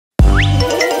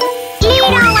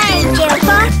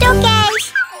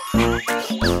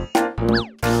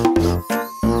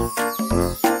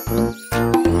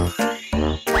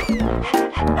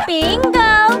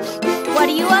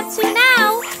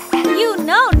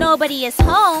nobody is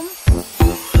home.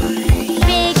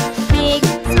 Big, big,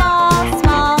 small,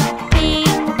 small,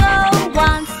 bingo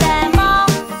wants them all.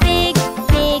 Big,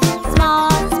 big, small,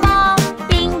 small,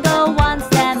 bingo wants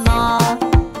them all.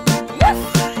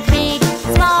 Big,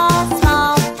 small,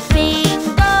 small,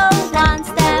 bingo wants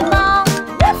them all.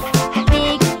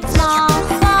 Big, small,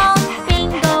 small,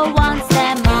 bingo wants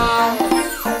them all.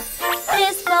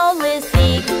 This bowl is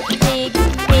big, big,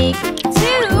 big,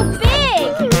 too big.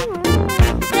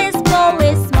 This bowl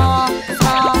is small,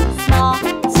 small, small,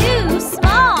 too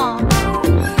small.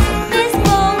 This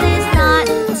bowl is not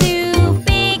too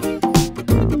big,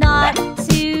 not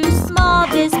too small.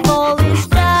 This bowl is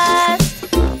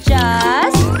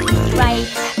just right.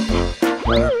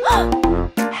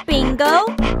 Bingo,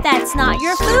 that's not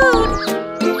your food.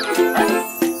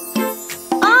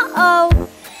 Uh-oh.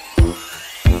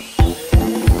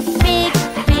 Big,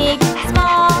 big,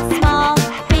 small, small,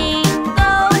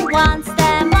 bingo wants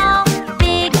them all.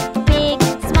 Big, big,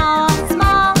 small,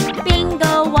 small,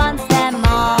 bingo wants them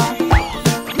all.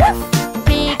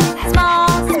 Big, small,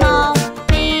 small,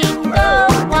 bingo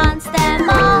wants them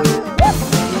all.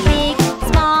 Big,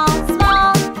 small,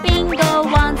 small, bingo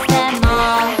wants them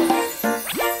all.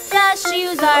 The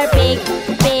shoes are big,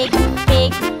 big,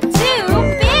 big, too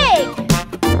big.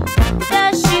 The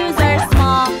shoes are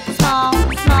small, small,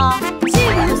 small,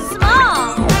 too small.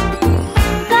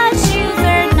 The shoes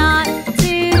are not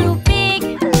too big,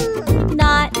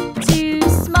 not too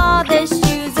small. The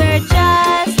shoes are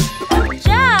just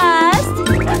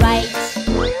right.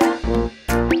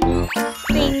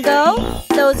 Bingo,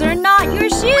 those are not your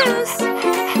shoes.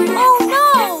 Oh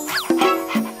no!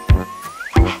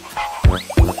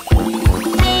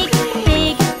 Big,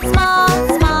 big, small,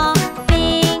 small,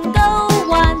 bingo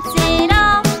wants it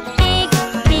all. Big,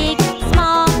 big,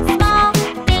 small, small,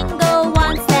 bingo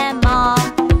wants them all.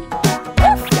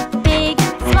 Big,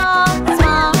 small,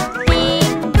 small,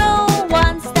 bingo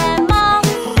wants them all.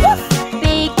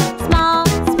 Big, small,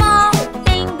 small,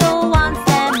 bingo wants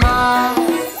them all.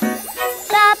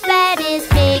 The bed is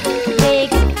big, big,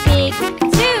 big,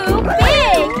 too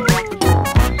big.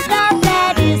 The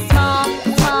bed is small,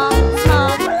 small,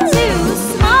 small, too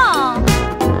small.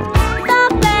 The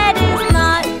bed is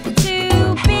not too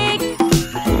big,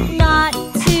 not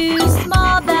too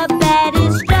small. The bed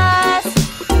is just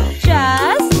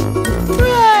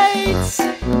right.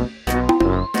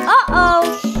 Uh-oh,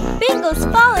 Bingo's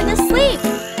fallen asleep.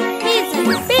 He's in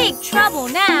big trouble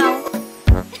now.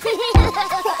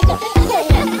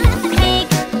 Big,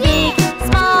 big,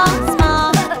 small,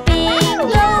 small,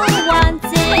 bingo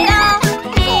wants it all.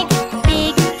 Big,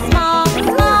 big, small,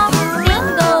 small,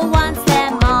 bingo wants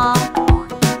them all.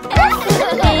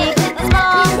 Big,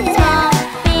 small, small,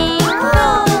 bingo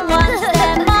wants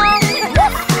them all.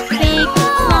 Big,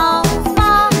 small,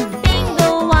 small, bingo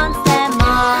wants them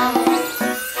all.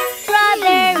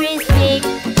 Brother is big,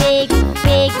 big,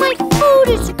 big. My food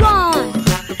is gone.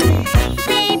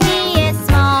 Baby is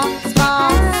small,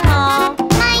 small, small.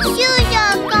 My shoes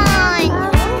are gone.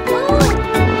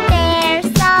 There's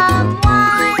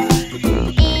someone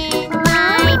in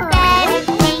my bed.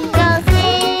 Bingo's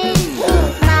in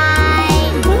my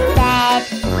bed.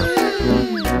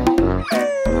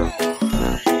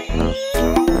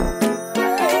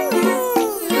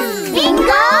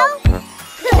 Bingo?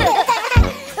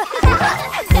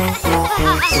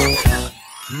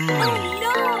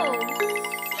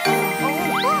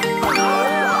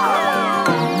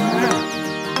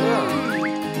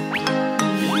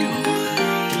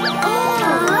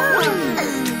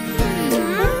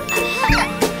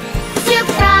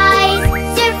 Surprise,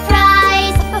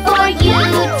 surprise for you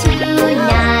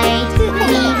tonight.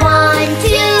 We want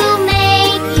to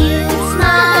make you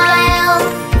smile.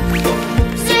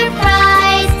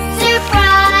 Surprise,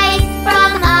 surprise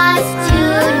from us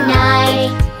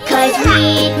tonight. 'Cause we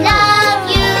love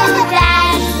you,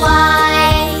 that's why.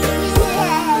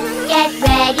 Get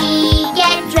ready,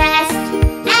 get dressed,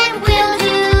 and we'll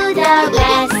do the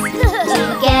rest.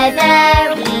 Together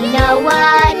we know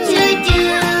what to do.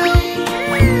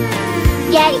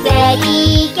 Get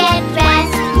ready, get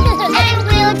dressed, and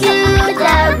we'll do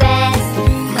the rest.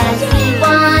 'Cause we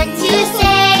want to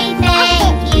say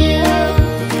thank you.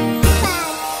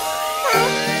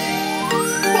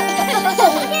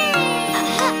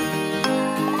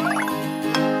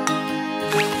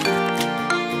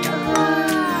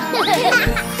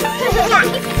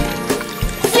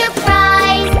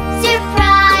 Surprise,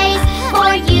 surprise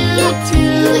for you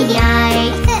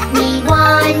tonight. We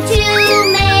want to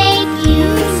make you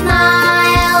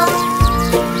smile.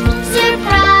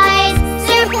 Surprise,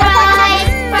 surprise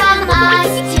from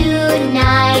us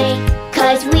tonight.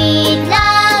 'Cause we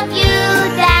love you,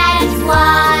 that's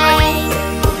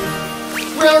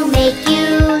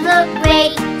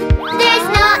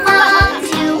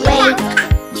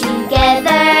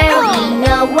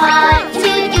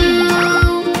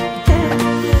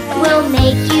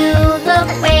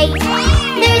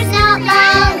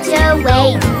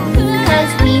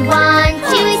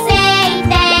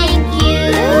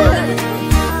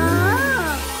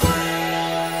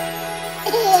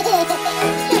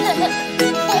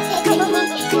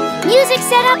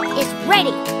setup is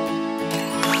ready.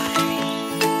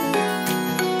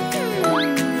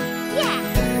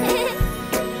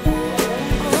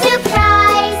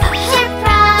 Surprise,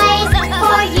 surprise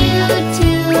for you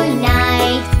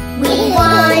tonight. We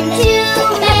want to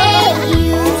make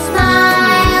you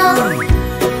smile.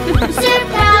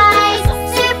 Surprise,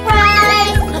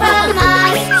 surprise from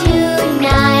us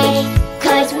tonight.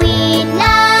 'Cause we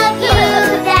love you,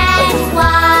 that's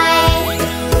why.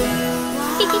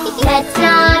 Let's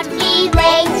not be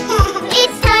late.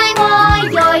 It's time for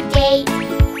your date.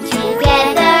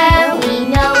 Together we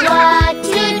know what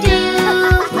to do.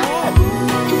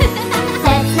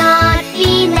 Let's not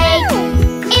be late.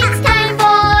 It's time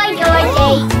for your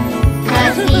date.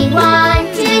 'Cause we want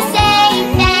to say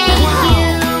thank you.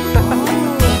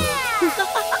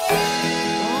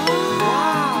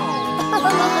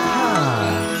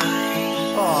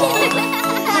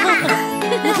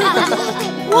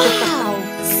 Wow,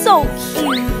 so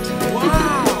cute.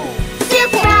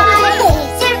 Surprise,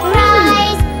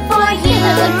 surprise for you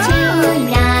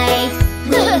tonight.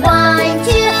 We want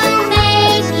to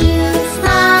make you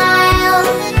smile.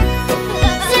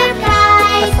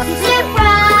 Surprise,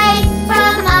 surprise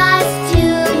from us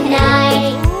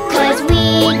tonight. 'Cause we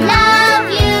love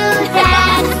you,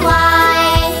 that's why.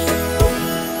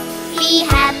 Be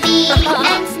happy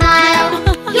and smile.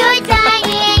 You're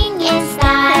dining in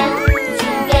style.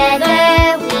 Together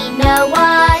we know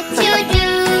what to do.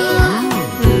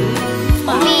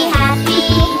 Be happy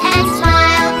and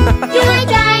smile. You're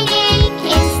dining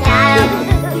in style.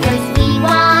 'Cause we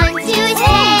want to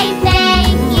say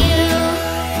thank you.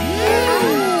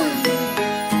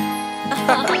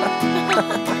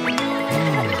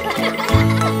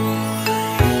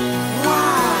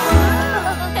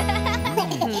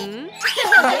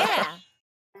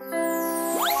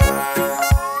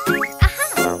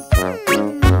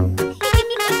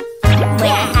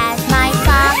 Where has my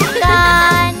sock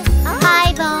gone?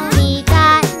 I've only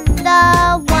got the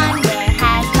one. Where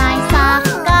has my sock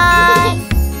gone?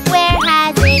 Where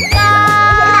has it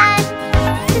gone?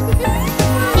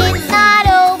 It's not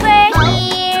over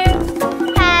here.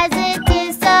 Has it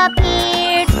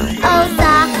disappeared? Oh,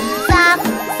 sock, sock,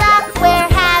 sock, where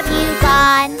have you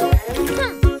gone?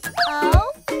 Oh?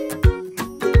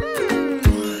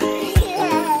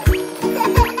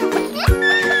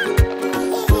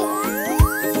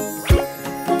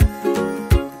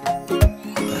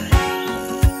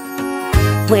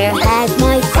 Where has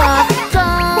my sock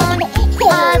gone?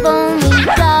 I've only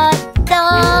got the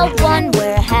one.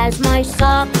 Where has my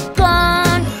sock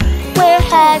gone? Where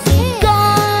has it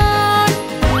gone?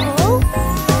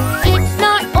 It's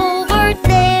not over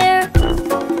there.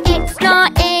 It's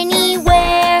not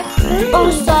anywhere. Oh,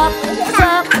 sock,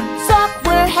 sock, sock,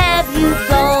 where have you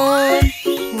gone?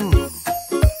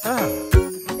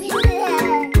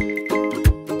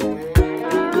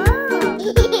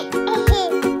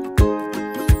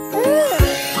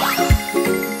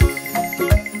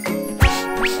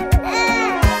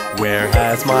 Where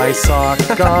has my sock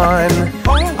gone?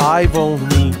 I've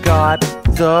only got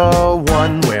the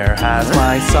one. Where has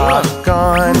my sock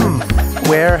gone?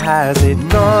 Where has it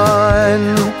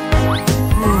gone?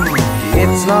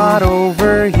 It's not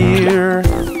over here.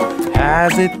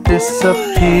 Has it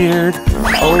disappeared?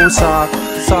 Oh, sock,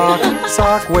 sock,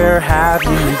 sock, where have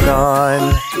you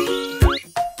gone?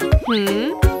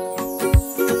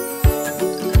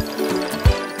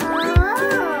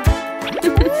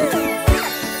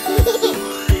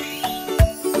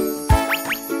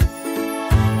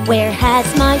 Where has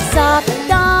my sock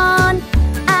gone?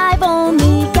 I've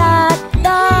only got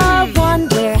the one.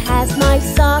 Where has my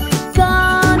sock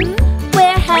gone?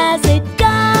 Where has it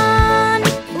gone?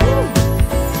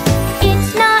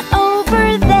 It's not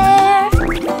over there.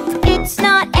 It's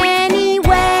not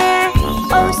anywhere.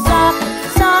 Oh, sock,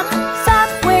 sock, sock,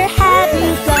 where have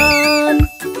you gone?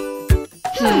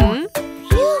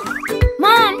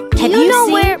 Mom, do you know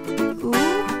seen- where?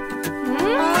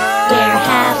 Where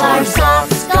have our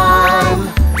socks gone?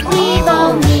 We've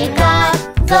only got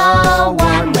the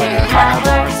one. Where have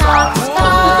our socks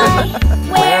gone?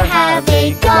 Where have they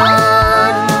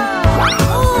gone?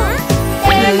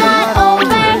 They're not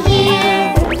over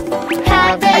here.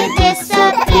 Have they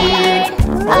disappeared?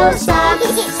 Oh, socks,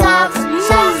 socks,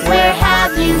 socks, where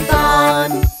have you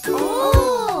gone?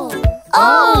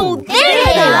 Oh, there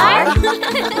they are!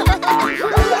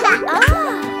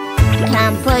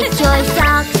 Come put your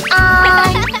socks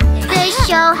on. The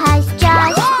show has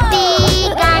just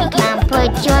begun. Come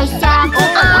put your socks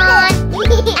on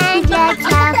and let's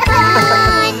have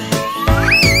fun.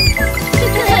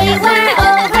 They were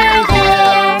over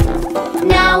there.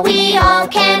 Now we all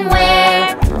can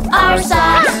wear our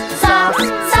socks, socks,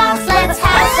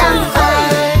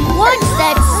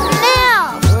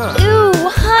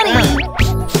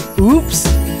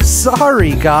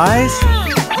 Sorry, guys.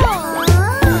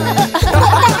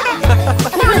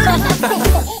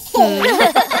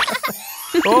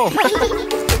 Oh.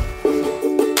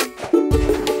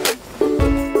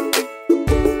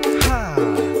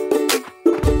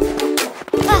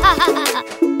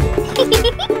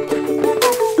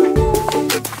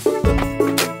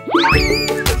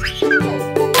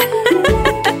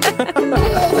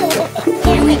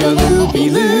 Here we go, Looby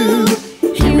Loo.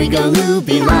 Here we go,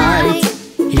 Looby Lights.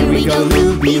 Here we go,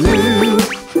 Looby Loo.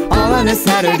 All on a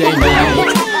Saturday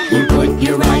night. You put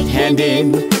your right hand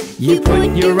in. You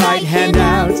put your right hand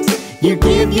out. You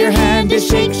give your hand a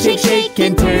shake, shake, shake,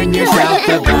 and turn yourself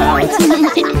about.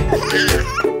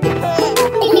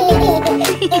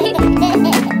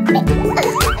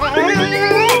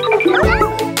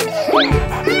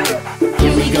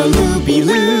 Here we go, Looby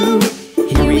Loo.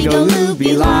 Here we go,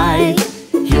 Looby Light.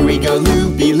 Here we go,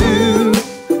 Looby Loo.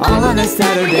 All on a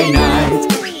Saturday night.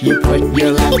 You put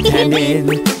your left hand in.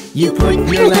 You put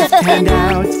your left hand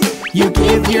out. You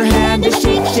give your hand a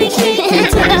shake, shake, shake,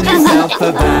 and turn yourself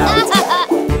about.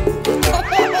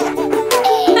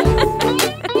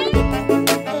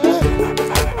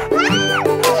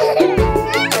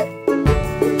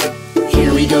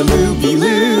 Here we go, Looby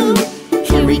Loo.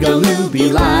 Here we go, Looby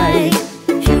Light.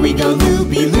 Here we go,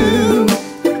 Looby Loo.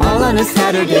 All on a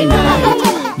Saturday night.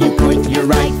 You put your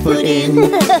right foot in.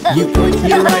 You put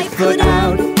your right foot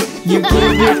out. You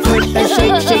give your foot a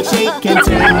shake, shake, shake, and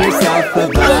turn yourself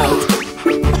about.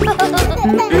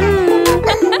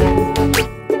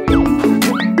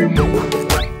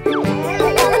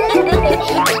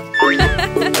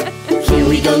 Here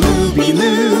we go, Looby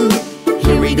Loo.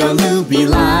 Here we go, Looby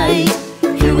Light.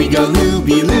 Here we go,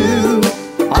 Looby Loo.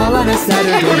 All on a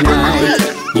Saturday night.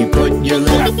 You put your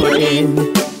left foot in.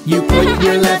 You put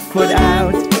your left foot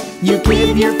out. You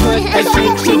give your foot a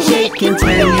shake, shake, shake, and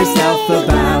turn yourself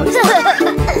about.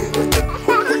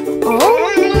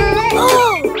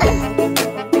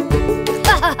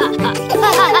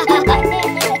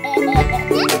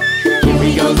 Here we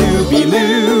go, Looby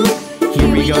Loo.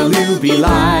 Here we go, Looby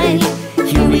Light.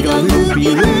 Here we go,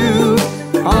 Looby Loo.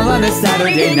 All on a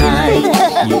Saturday night.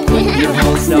 You put your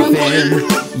whole self in.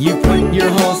 You put your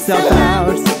whole self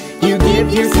out. You give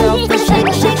yourself a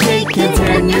shake, shake, shake, and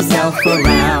turn yourself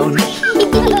around.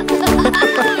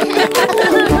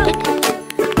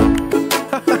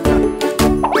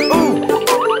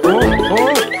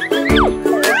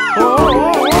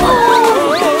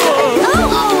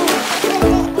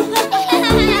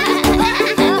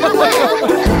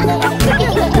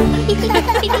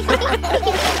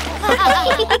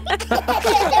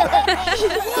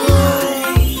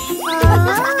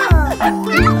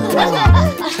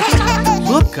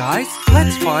 Look, guys,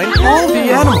 let's find all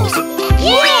the animals.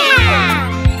 Yeah!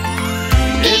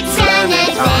 It's an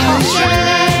adventure,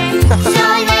 so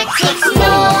let's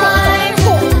explore.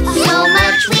 So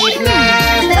much we've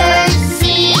never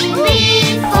seen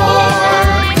before.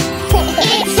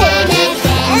 It's an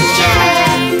adventure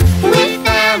with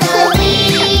family.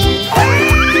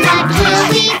 What will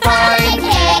we find?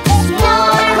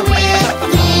 Explore with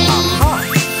me.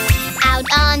 Out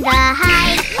on the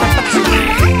hike.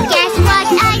 Guess what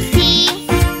I see?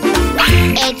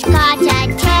 It's got a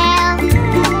tail.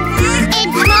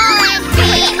 It's small and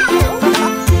green.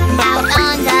 Out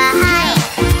on the hike.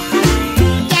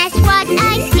 Guess what I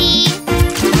see?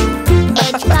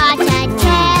 It's got a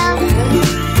tail.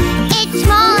 It's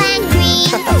small and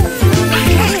green.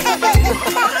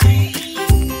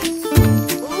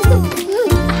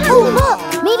 Oh, look!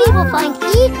 Maybe we'll find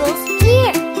eagles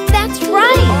here. That's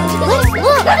right. Let's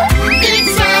look.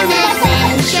 It's an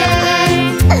adventure,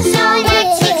 so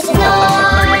let's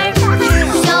explore.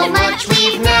 So much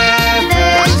we've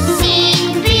never seen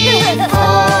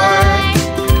before.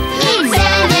 It's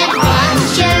an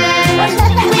adventure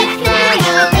with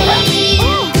family.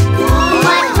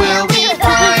 What will we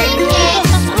find?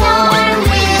 Explore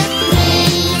with me.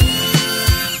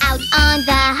 Out on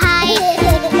the hike.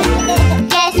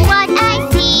 Guess what I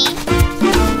see?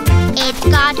 It's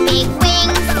got big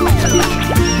wings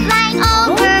flying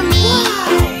over me.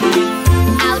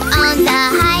 Out on the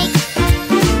hike.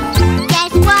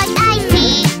 Guess what I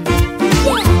see?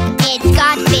 It's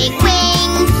got big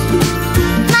wings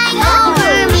flying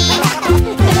over me.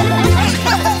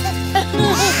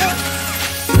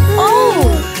 Oh,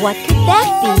 what could that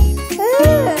be?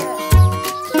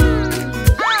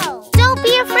 Don't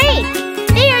be afraid.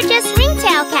 They are just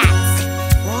ringtail cats.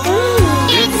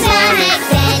 It's an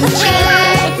adventure,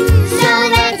 so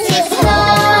let's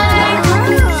explore.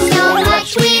 So much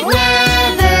we've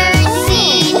never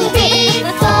seen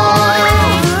before.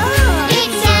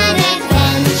 It's an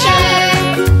adventure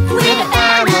with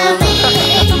family.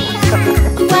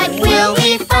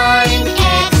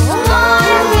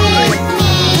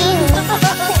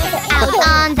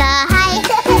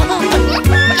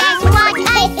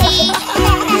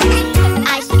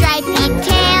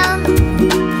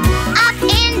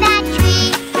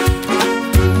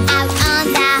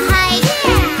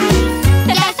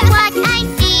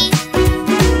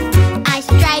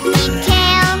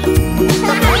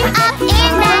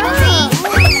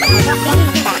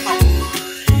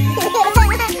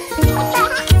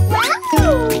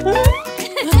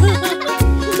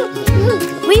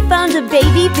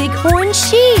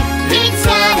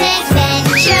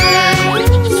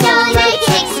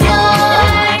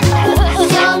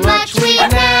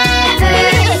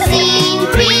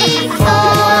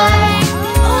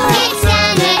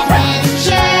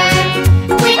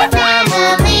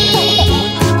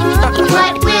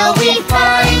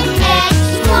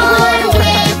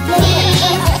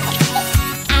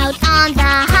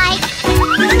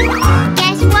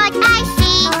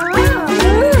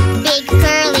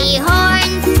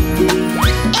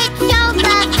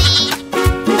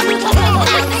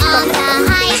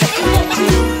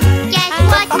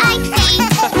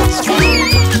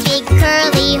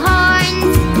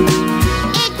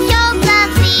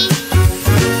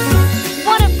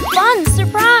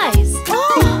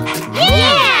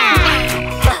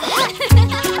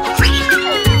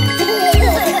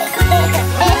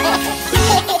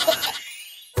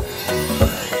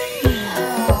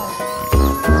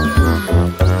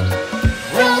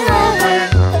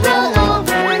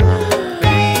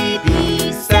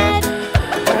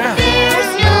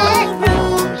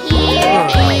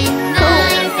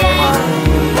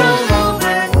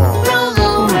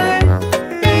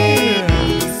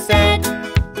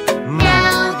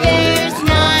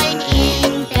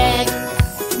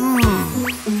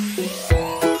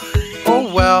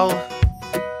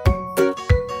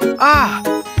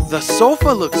 The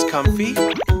sofa looks comfy.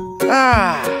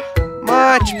 Ah,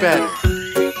 much better.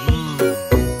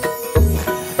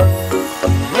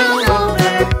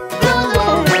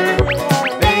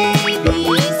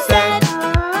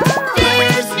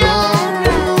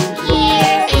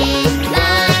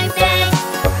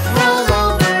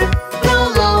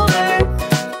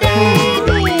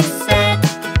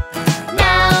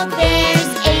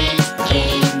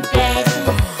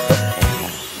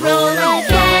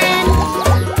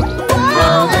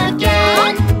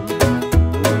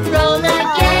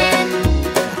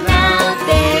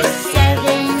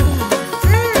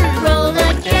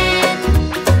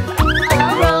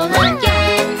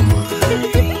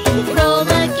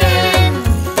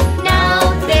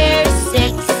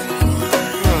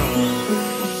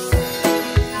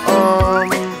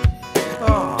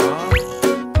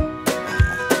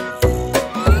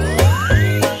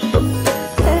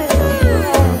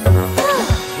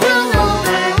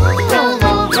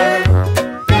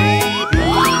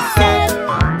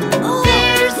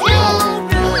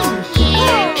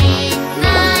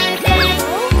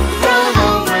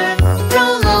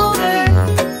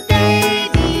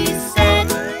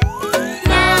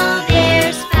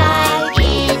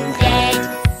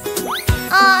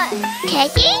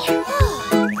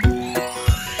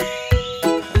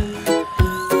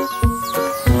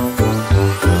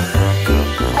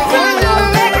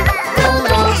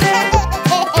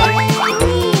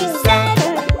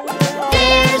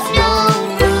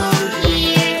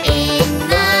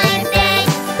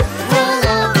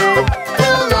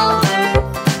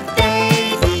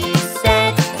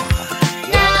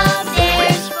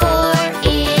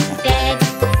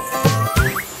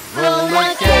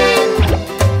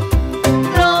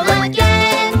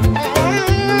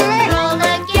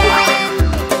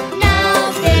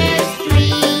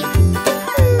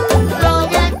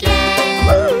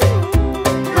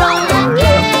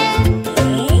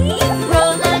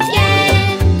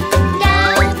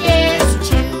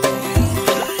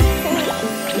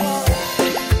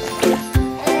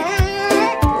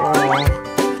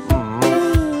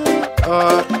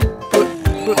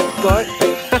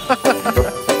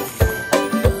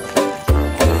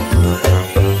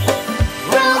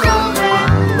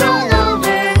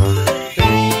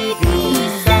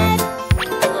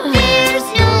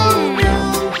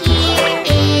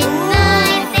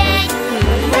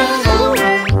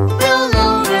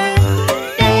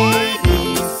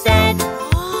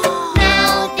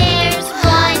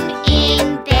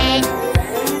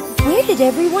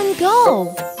 Everyone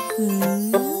go.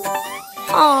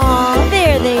 Aw,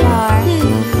 there they are.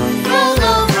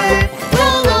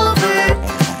 Roll over,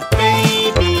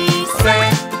 baby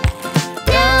set.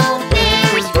 Now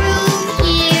there's room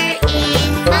here in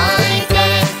my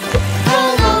bed.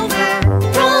 Roll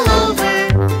over,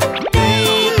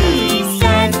 baby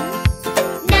set.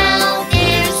 Now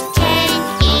there's 10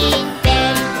 in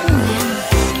bed.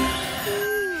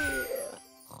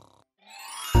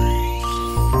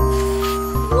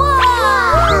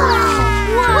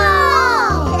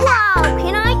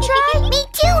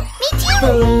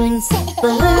 Balloons,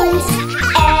 balloons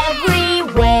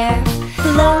everywhere,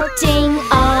 floating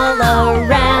all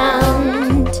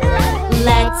around.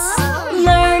 Let's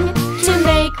learn to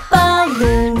make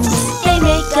balloons. They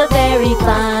make a very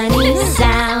funny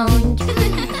sound.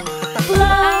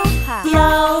 Blow,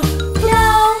 blow,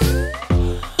 blow.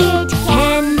 It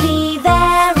can be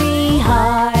very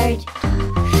hard.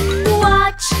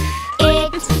 Watch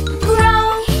it grow.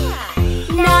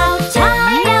 Now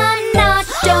tie a knot,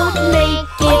 don't make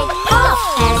it pop,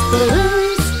 as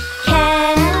balloons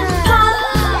can pop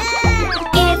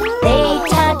if they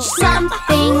touch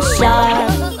something sharp.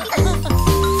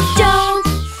 Don't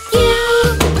you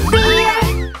fear,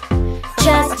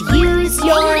 just use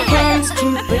your hands to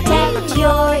protect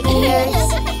your ears.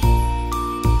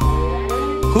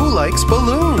 Who likes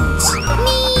balloons?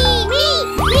 Me!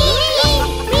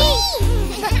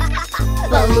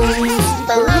 Balloons,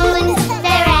 balloons,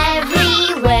 they're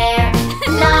everywhere.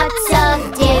 Lots of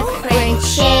different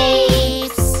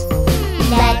shapes.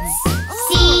 Let's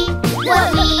see what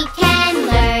we can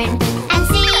learn and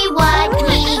see what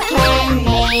we can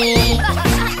make.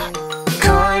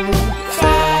 Confetti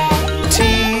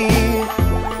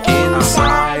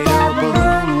inside a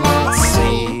balloon, let's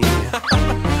see.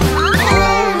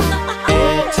 Hold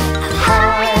it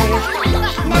high.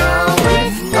 Now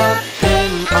with a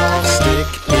pin I'll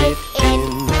stick it in.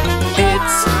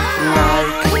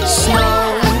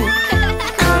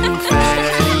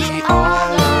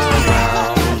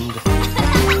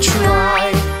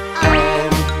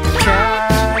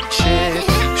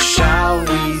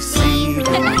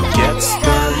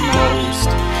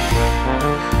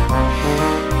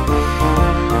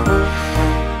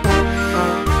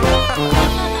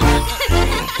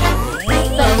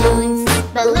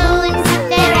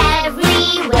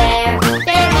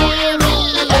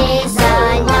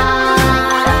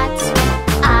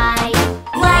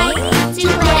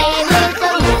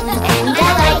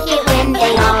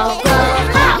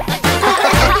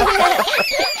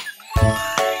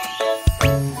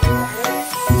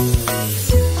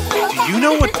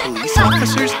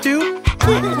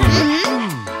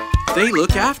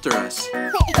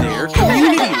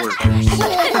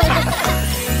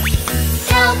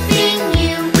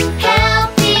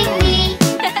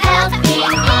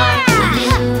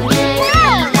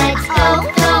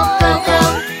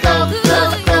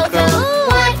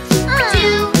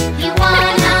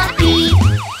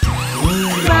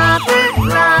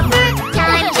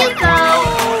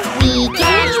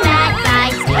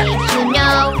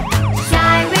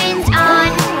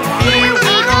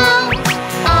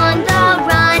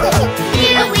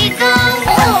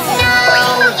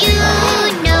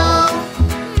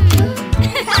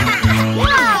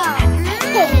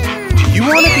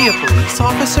 police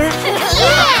officer? Yeah!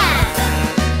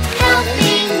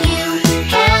 Helping you,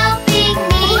 helping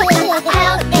me,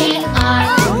 helping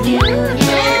our community.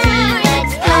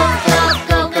 Let's go, go,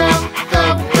 go, go, go,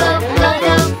 go, go,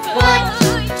 go. What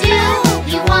do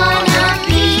you wanna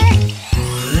be?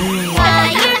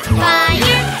 Fire,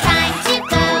 fire, time to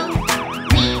go.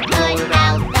 We put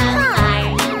out the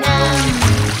fire, you know.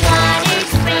 Water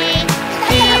spray,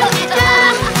 here we go.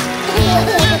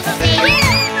 Music sing,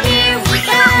 here we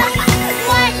go.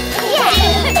 What do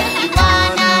you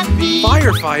wanna be?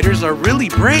 Firefighters are really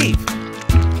brave.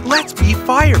 Let's be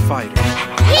firefighters.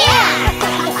 Yeah!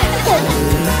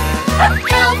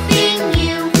 Helping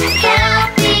you,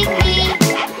 helping me,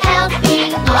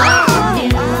 helping our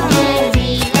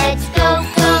community. Let's go,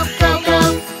 go, go, go,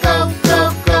 go, go,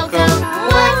 go, go.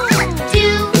 What do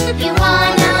you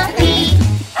wanna be?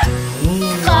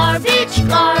 Garbage,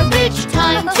 garbage,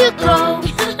 time to go.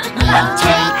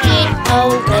 Take it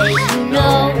away, you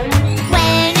know.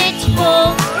 When it's full,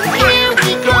 here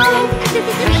we go.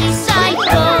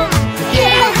 Recycle,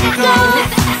 here we go.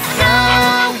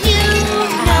 Now you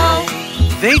know.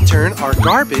 They turn our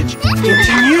garbage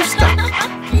into new stuff.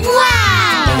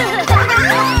 Wow!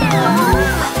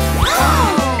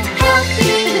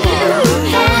 Helping you,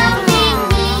 helping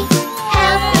me,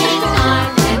 helping our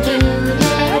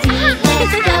community.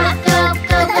 Let's go, go,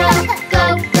 go, go, go,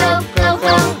 go, go,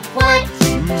 go. What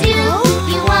do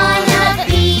you wanna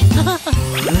be? Boo,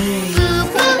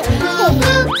 boo, boo,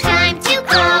 boo, time to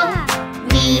go.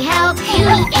 We help you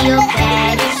feel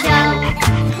better, so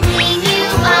clean you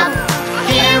up.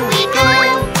 Here we go.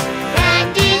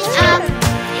 Bandage up.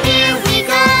 Here we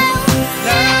go.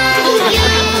 Now you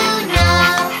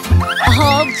know.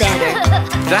 All better.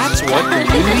 That's what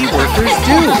community workers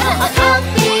do.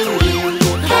 Helping you,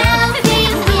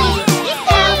 helping me,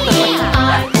 helping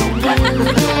our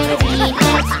community.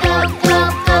 Let's go, go,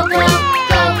 go, go,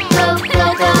 go, go, go,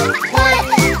 go. What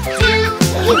do you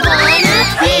wanna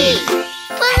be?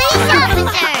 Police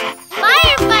officer,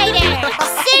 firefighter,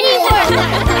 city worker.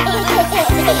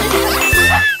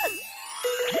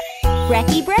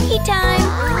 Brekkie brekkie time.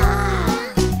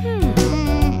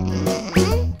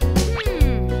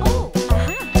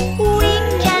 We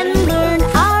can learn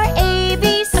our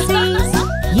ABCs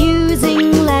using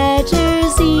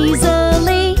letters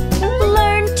easily.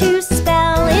 Learn to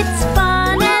spell, it's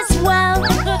fun as well.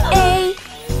 A,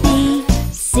 B,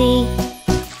 C.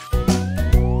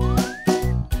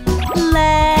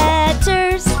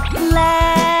 Letters,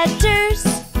 letters.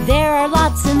 There are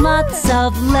lots and lots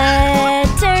of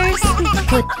letters.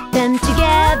 Put them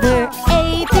together.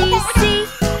 A, B, C.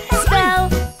 Spell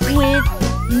with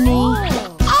me.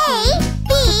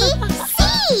 A-B-C.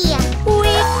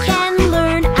 We can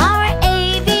learn our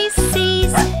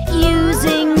ABCs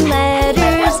using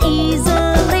letters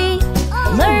easily.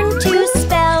 Learn to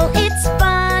spell, it's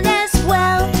fun as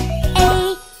well.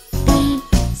 A, B,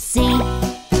 C.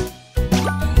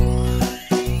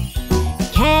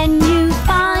 Can you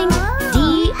find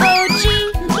D-O-G?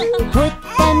 Put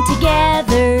them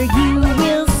together, you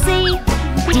will see.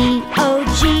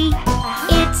 D-O-G.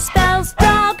 It spells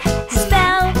dog.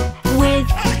 Spell with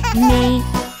me.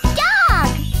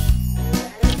 Dog.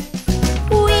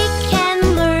 We can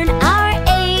learn our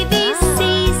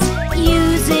ABCs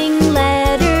using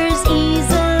letters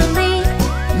easily.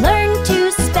 Learn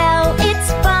to spell,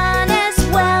 it's fun as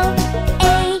well.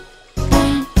 A, B,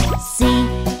 C.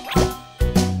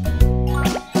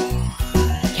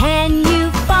 Can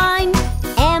you find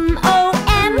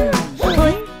M-O-M?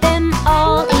 Put them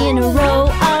all in a row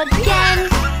again.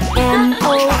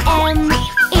 M-O-M.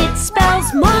 It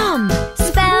spells mom.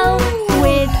 Spell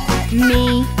with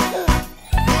me.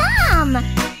 Mom.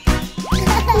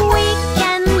 We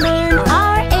can learn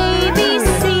our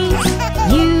ABCs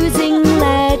using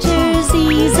letters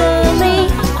easily.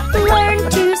 Learn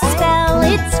to spell,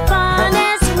 it's fun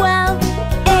as well.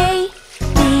 A,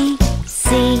 B,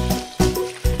 C.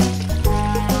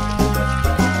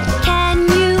 Can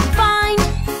you find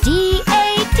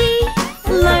D-A-D?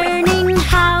 Learning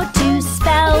how to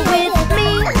spell with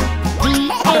me.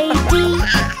 D-A-D.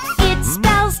 It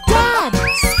spells dad.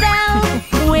 Spell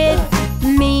with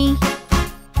me.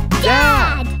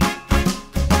 Dad.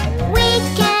 We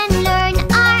can learn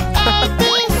our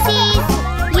ABCs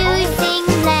using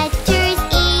letters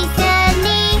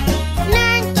easily.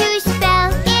 Learn to spell,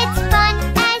 it's fun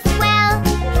as well.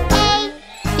 A,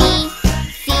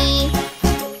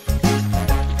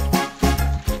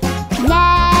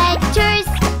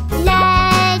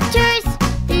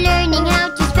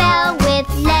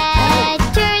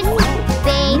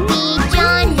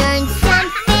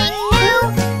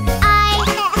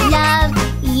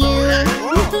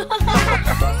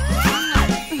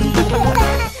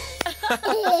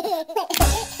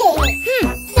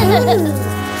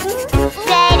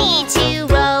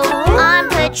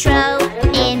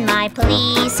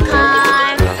 police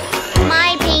car.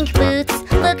 My pink boots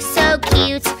look so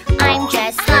cute. I'm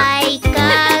just like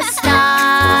a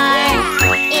star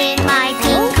in my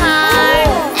pink car.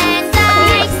 And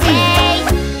I say,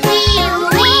 wee-oo,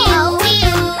 wee-oo,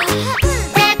 wee-oo.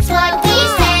 That's what we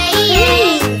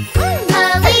say.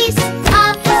 Police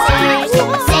officers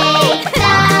save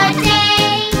the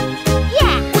day.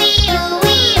 Yeah. Wee-oo,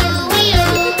 wee-oo,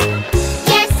 wee-oo.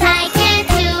 Yes, I can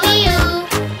do wee-oo.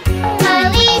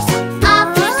 Police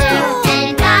officer,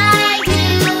 and I do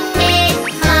it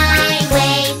my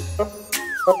way.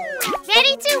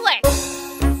 Ready to work.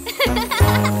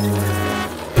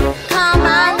 Come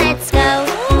on, let's go.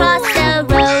 Cross the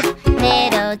road,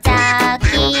 little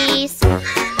duckies.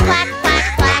 Quack, quack,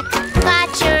 quack, got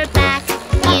your back.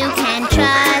 You can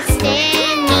trust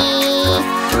in me.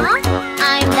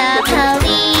 I'm the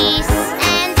police,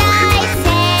 and I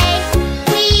say,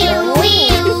 wee-oo,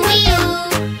 wee-oo, wee-oo.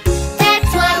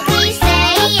 That's what we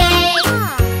say.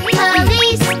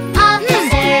 Police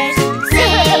officers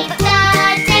save the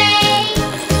day.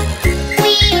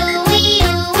 Wee-oo,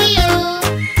 wee-oo, wee-oo.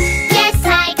 Yes, I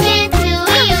can do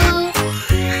wee-oo.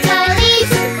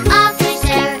 Police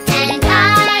officer, and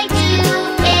I do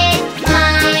it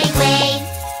my way.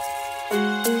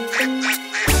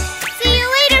 See you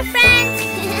later, friends.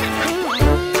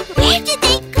 Where did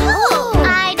they go?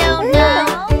 I don't know,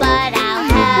 but I'll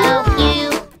help you.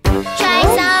 Try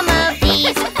some of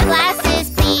these glasses,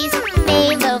 please. They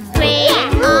look great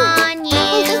on you.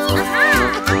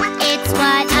 It's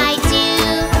what I do,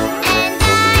 and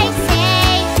I say,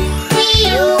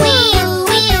 wee-oo, wee-oo,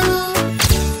 wee-oo.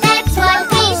 That's what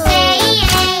we say.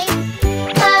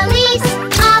 Police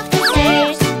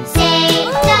officers save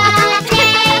the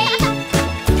day.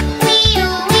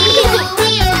 Wee-oo, wee-oo,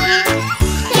 wee-oo.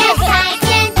 Yes, I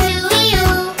can do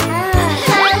wee-oo.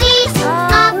 Police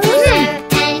officer,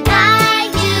 and I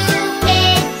do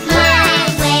it my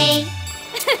way.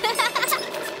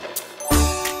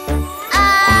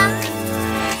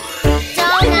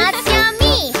 Donuts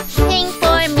yummy. Think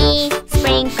for me.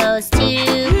 Sprinkles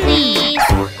too, please.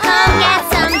 Come get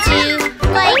some too,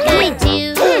 like I do.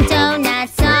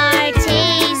 Donuts are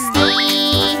tasty.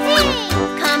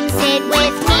 Come sit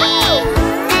with me,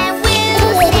 and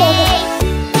we'll say,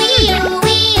 wee-oo,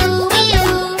 wee-oo,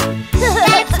 wee-oo.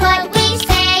 That's what we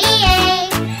say.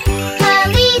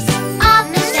 Police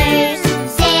officers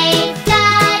save the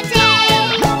day.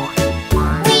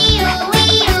 Wee-oo,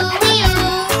 wee-oo, wee-oo.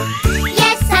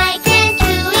 Yes, I can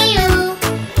do wee-oo.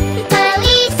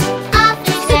 Police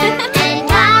officer, and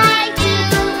I do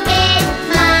it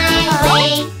my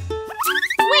way.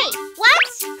 Wait, what?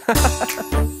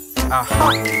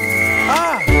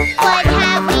 What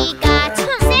have we got?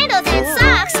 Sandals and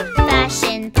socks.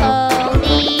 Fashion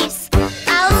police.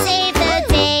 I'll save the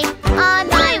day on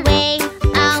my way.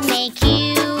 I'll make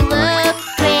you look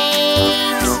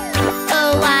great.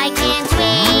 Oh, I can't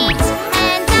wait.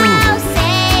 And I'll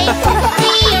say,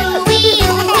 wee-oo,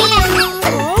 wee-oo, wee-oo.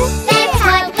 That's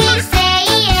what we say.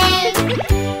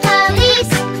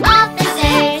 Police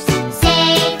officers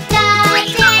save the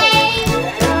day.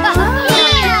 Wee-oo,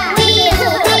 wee-oo,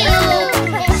 wee-oo.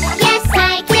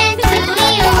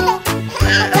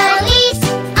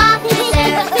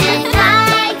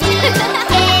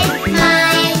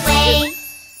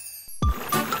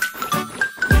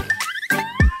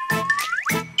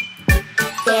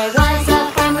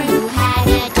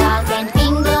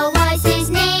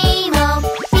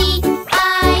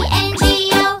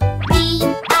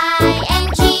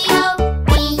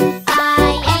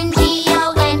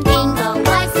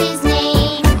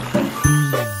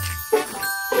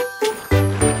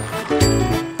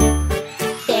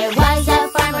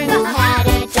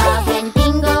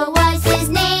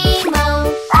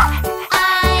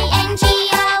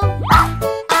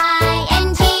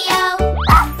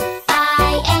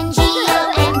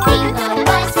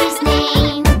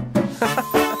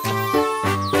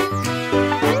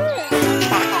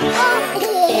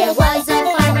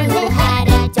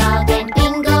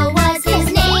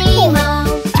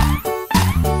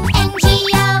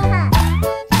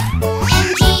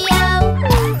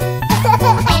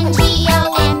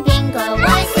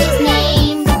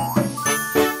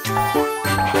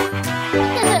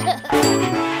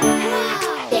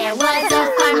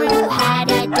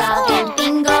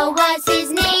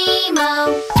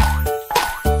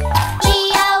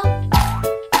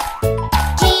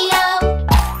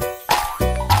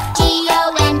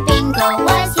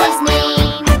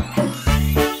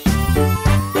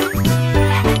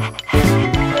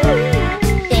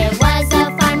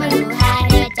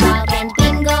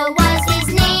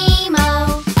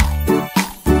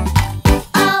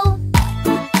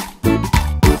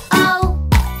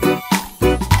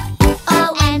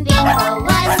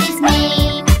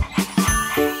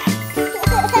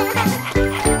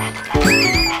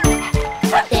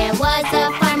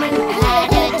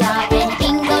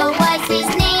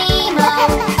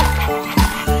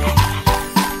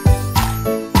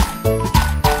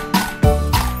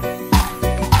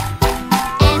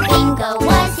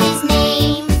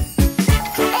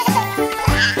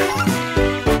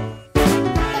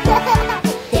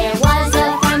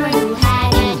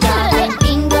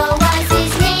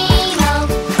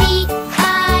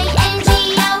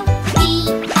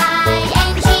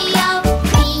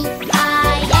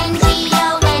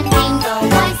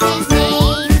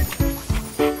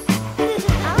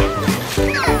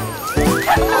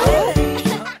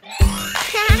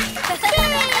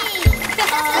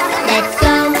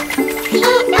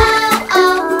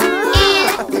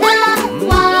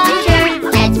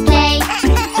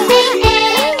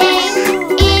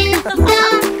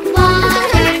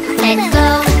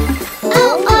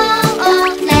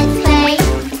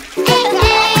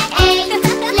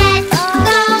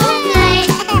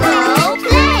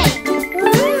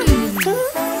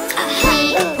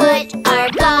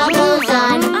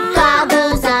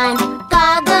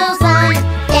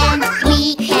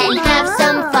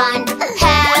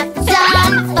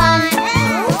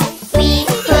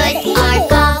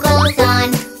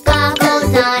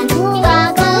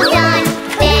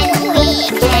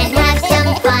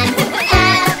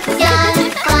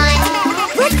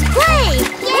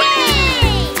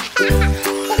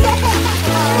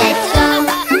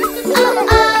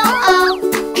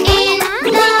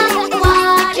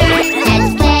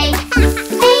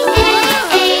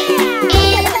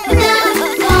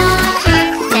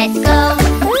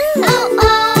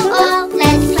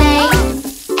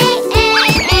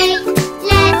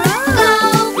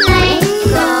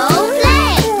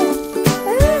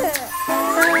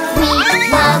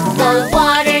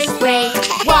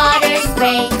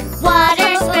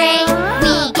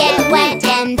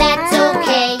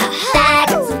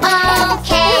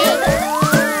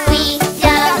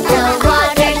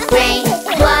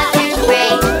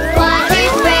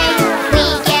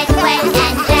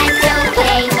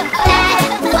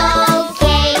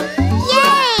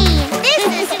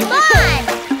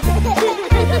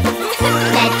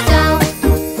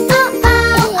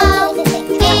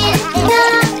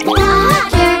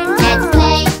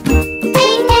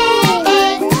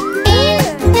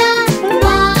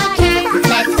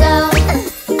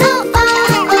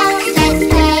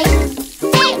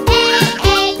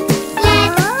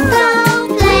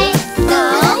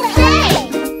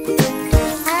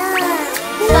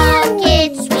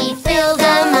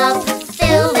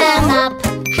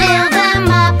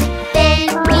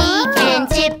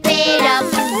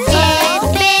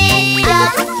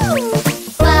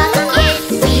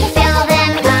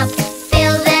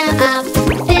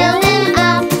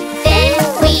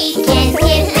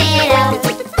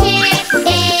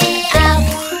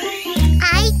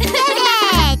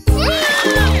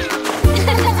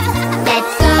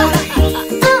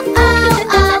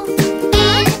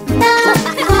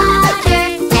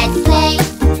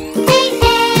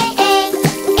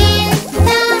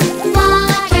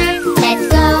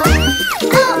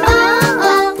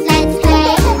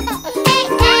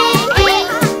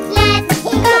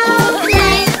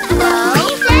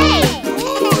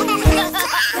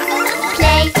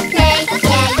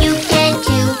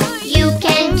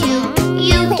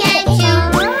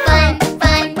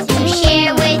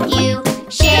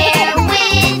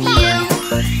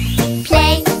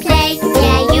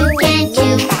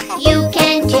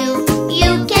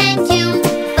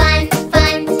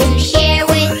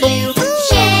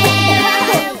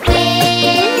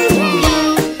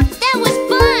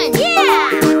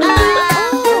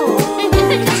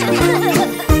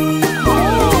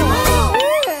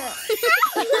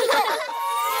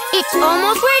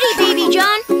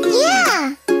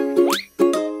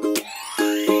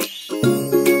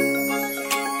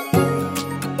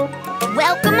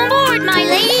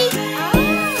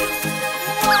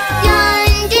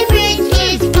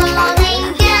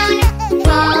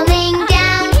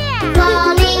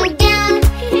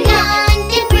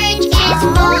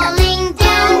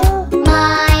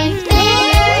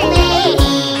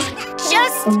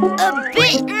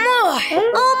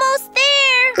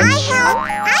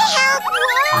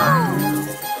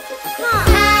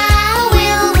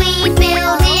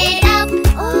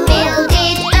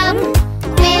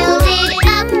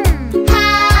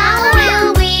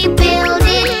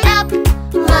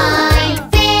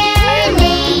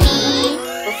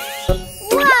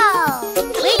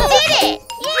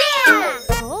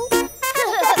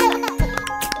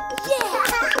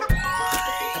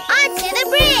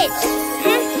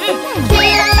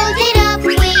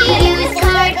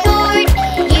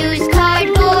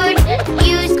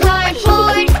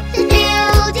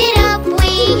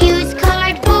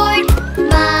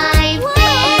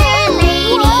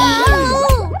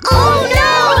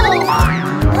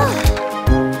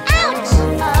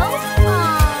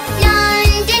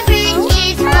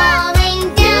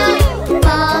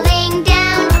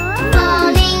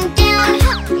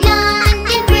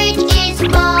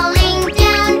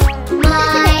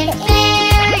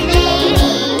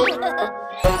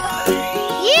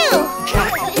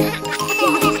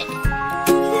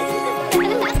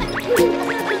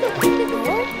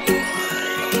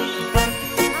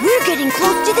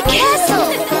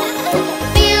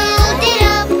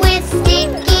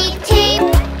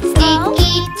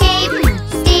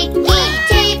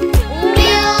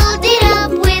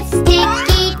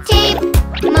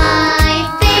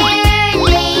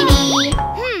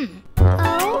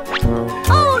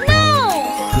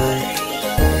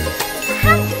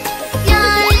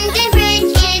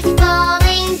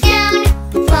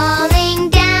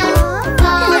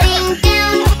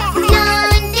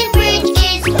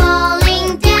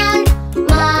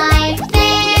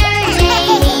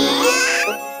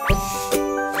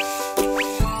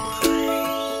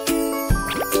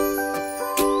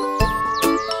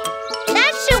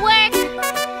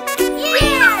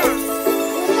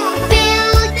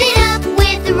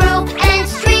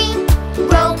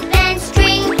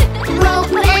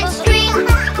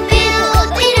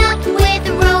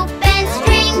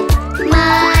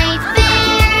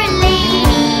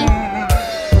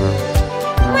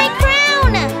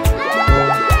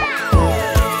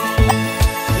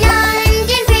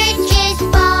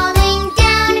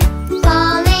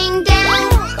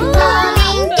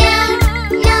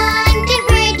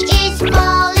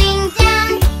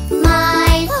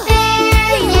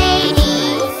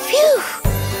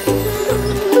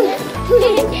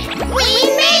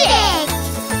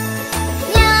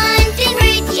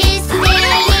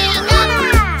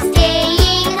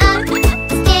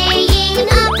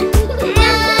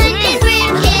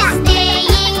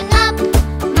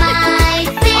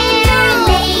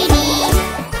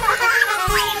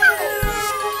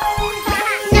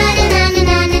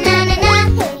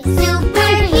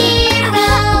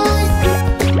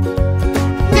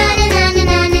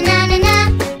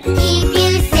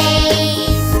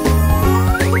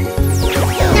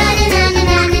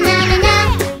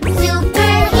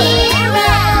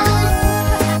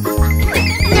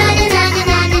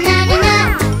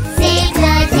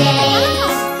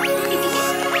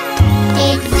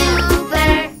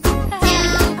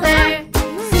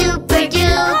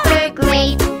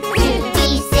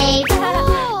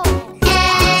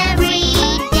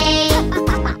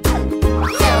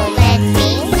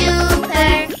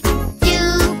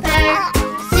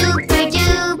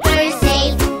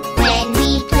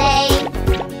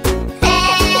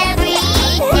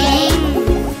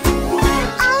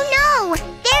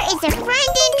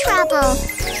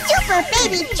 Super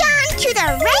Baby John to the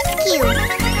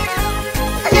rescue!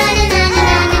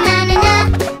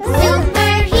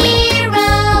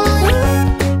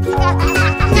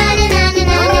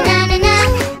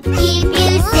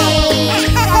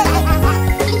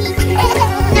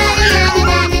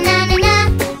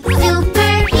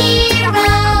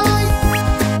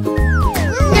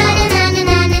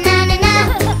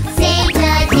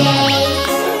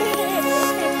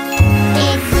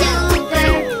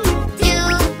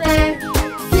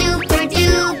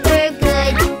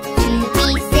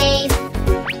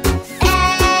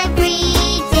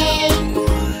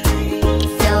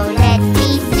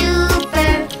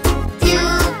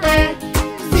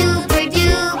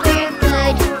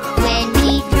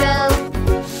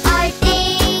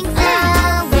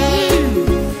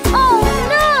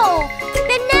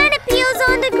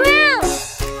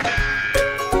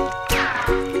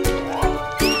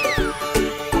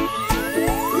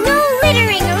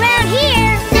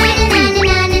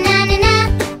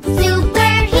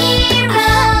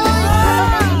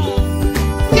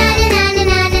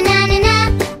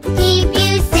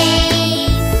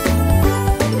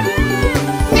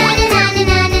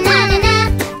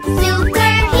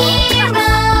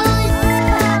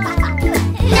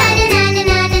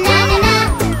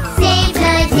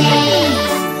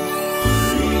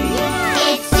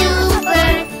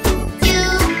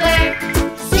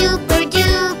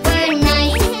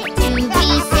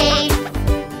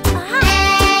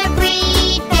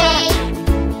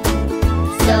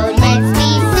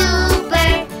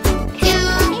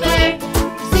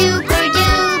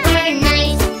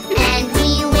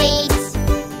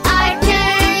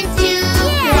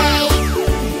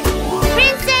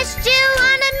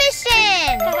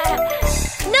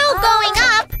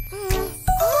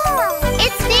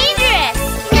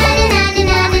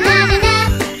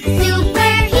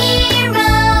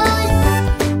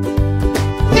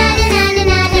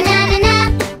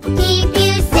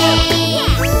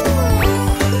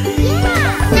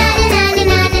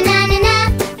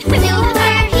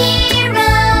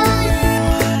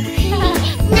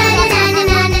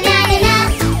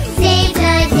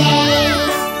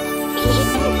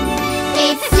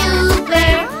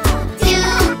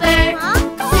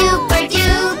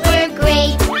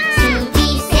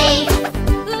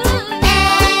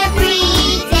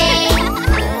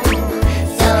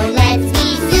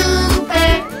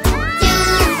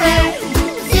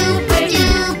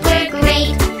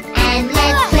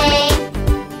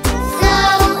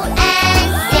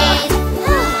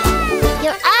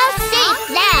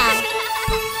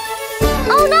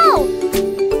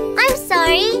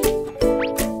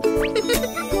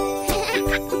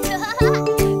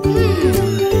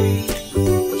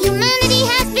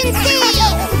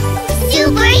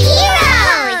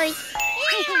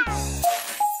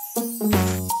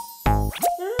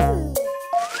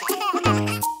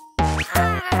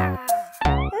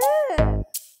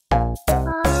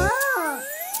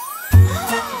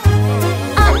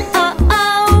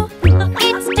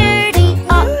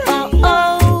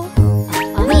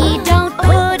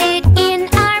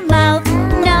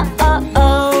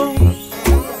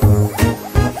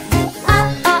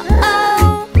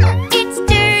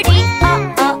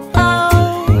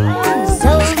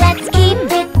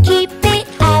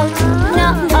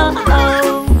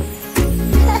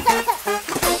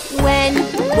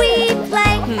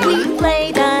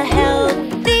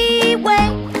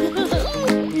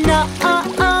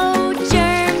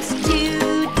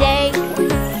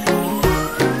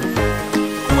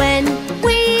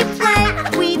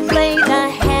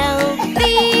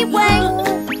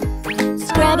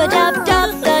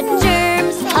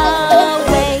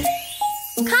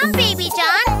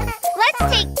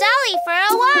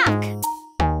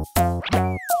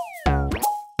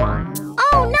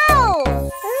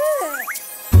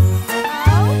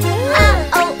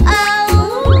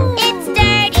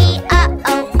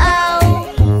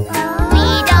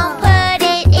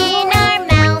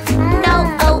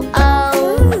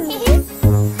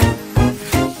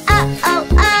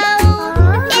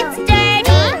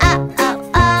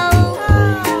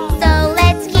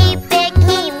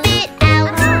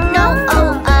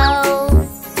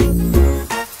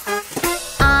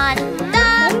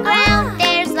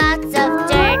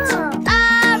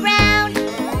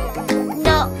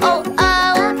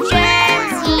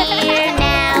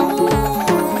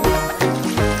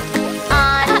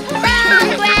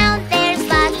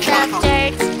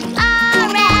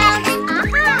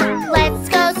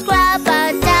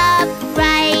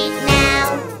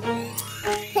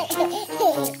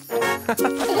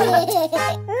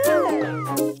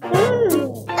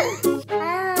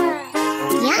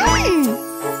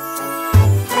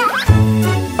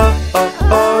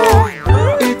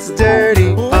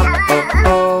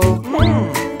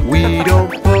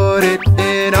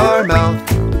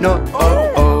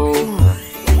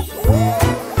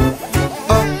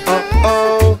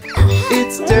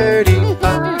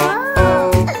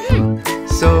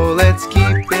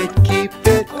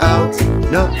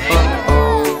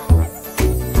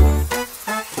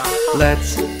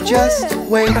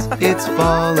 it's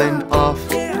fallen off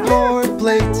your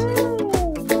plate.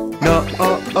 No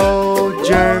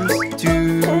germs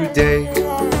today.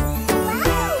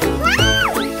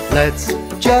 Let's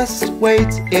just wait,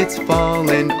 it's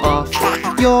fallen off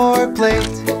your plate.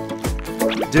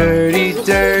 Dirty,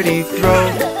 dirty, throw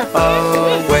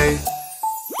away.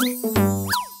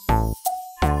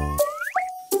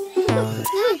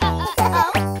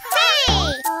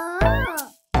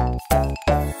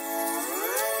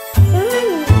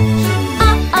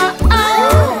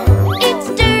 It's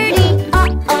dirty.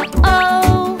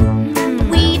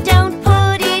 We don't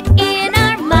put it in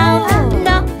our mouth.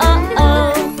 No.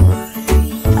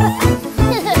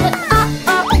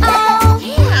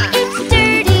 It's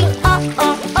dirty.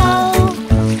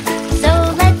 So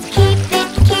let's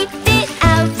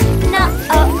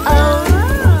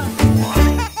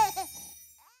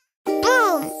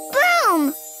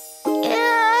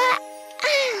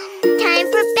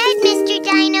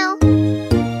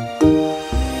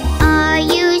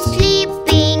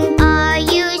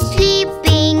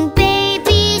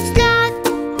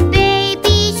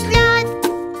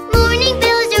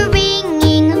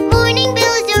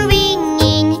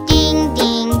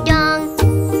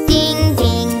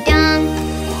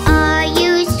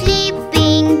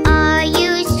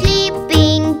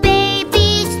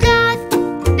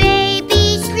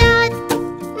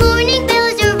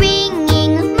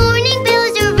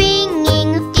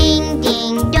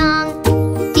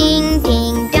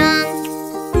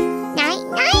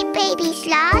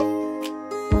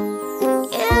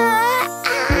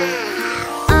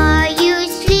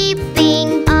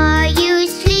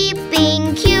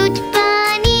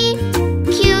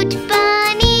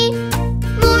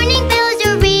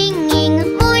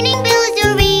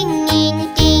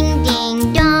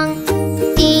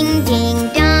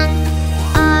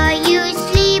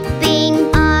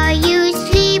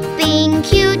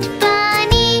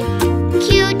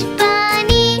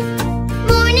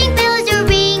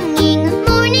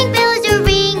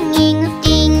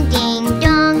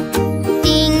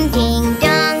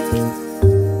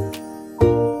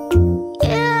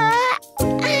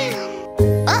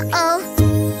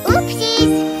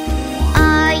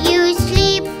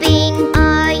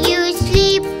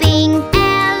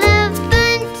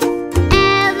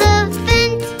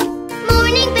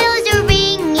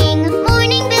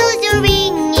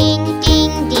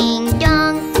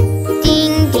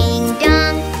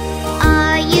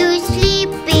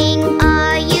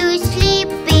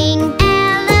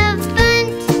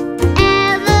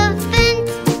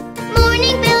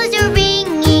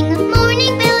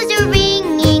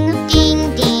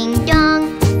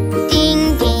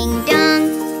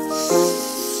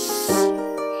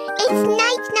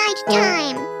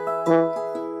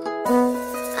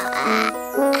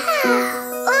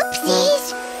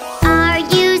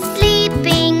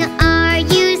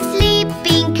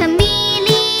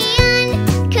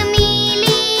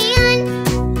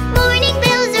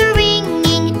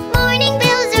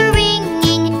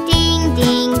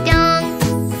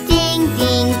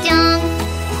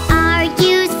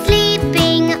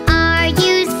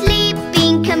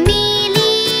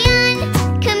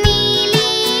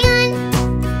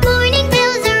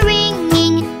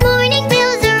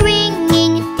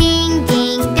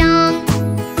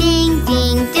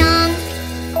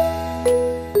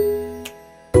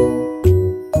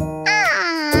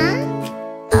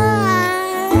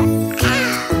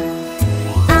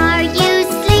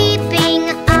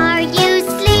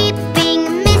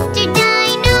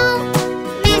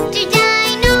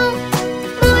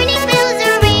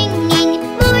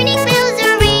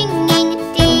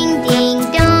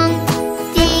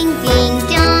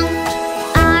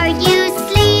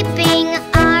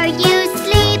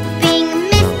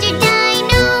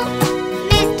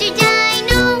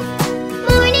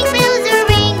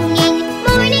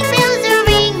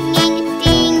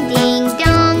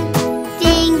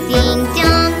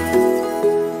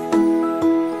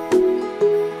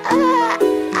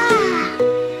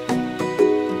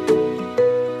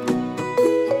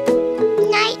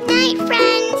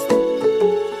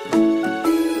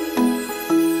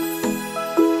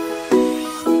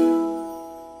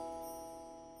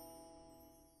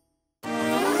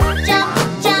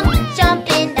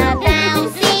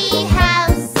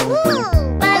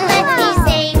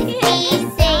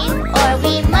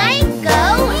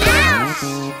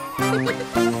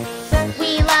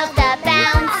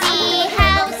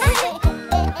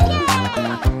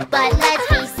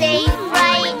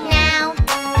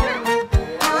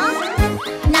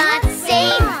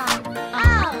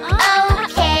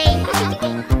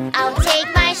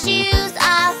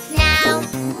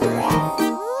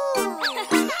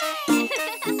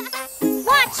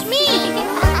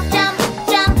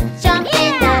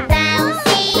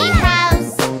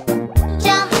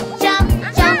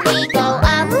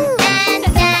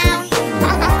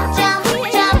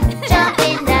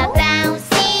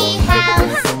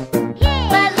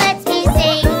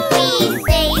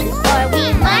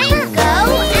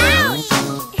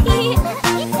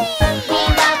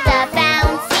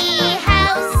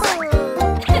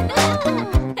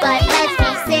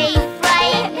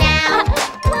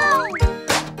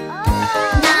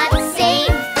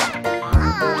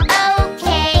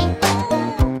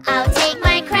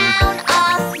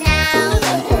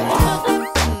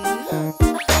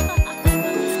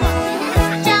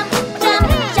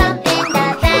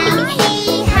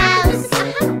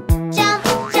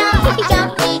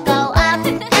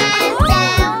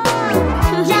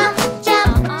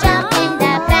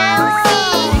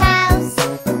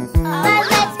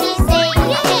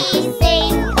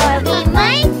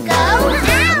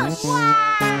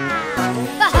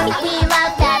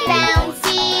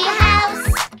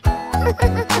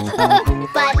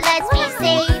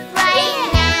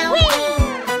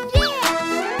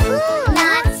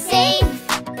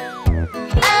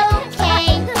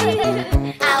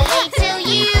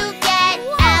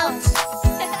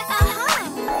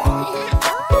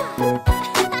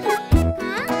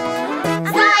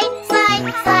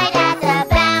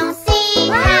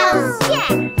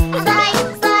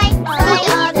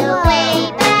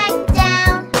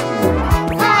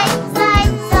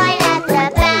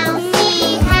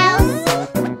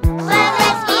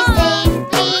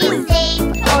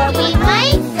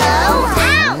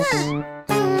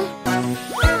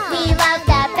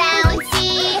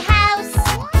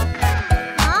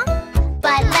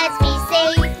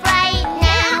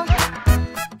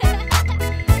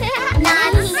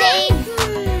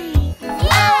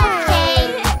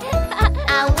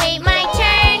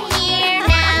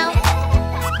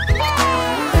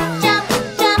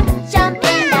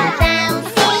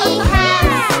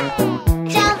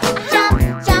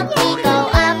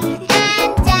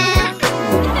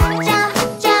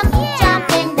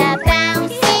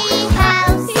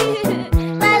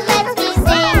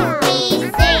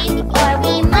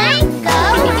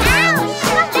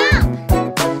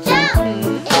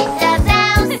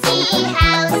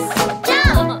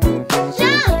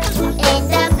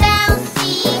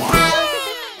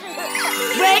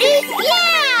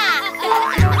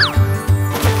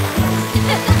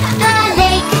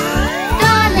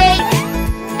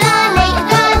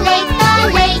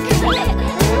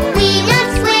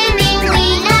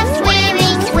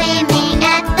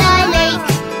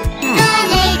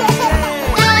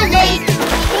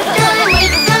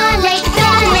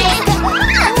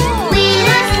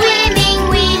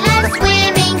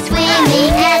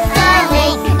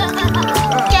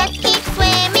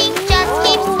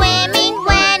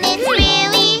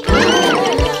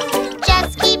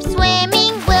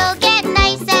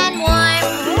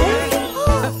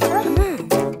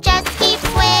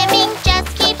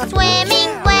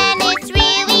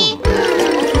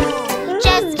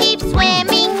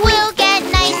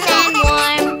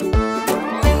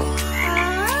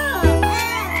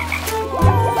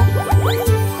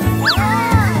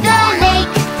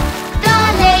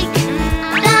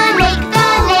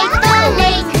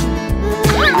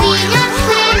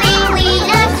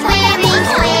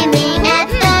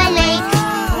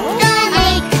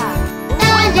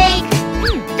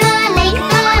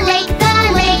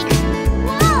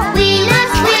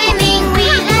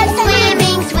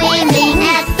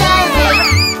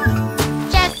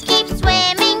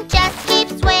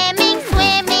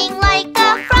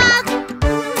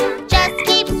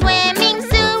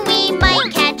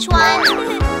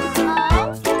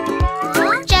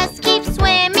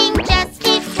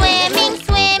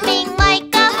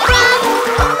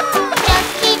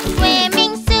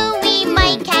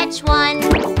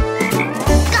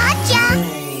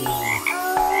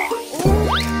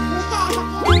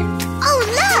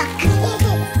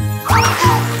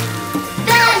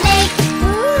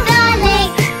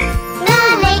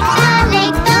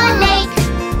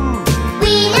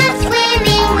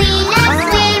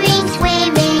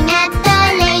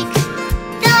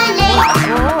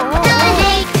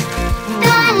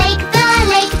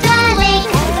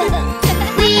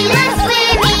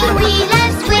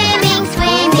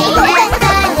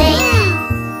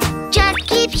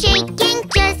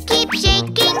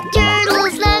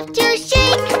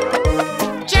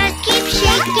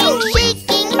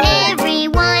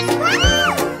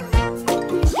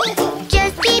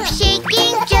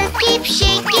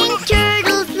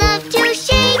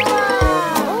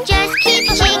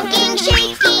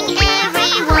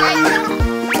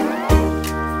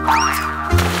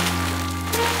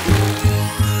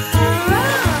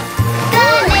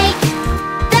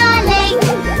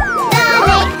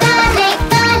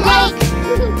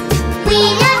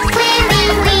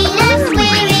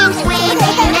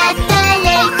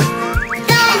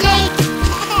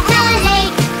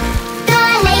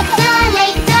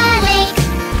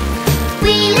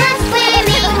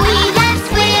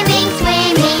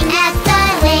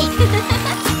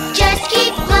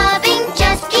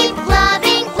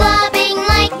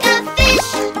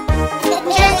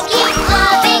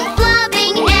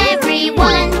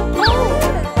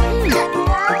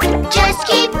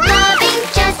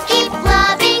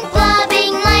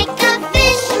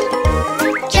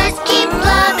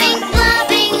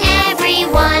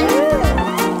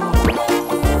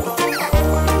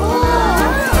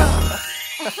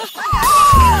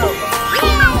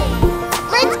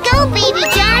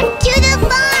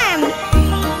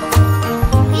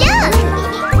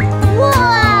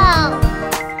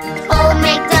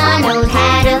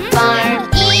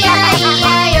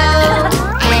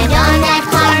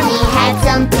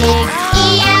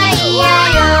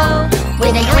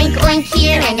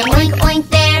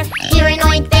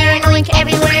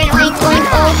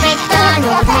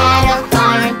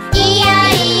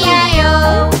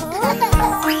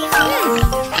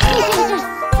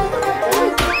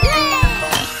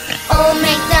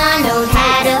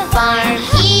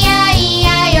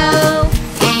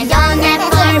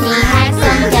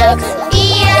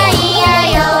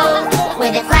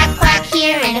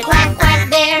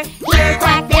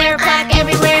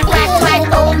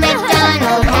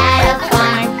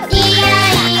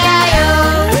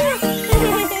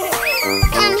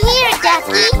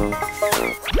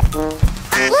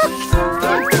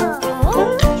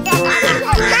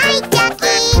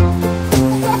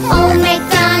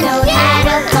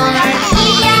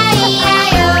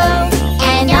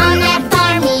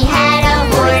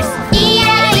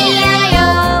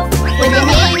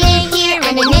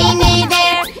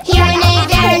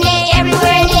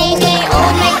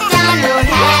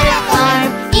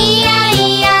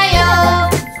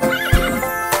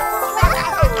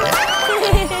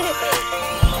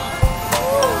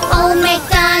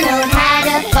MacDonald had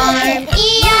a farm,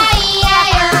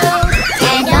 E-I-E-I-O.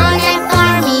 And on that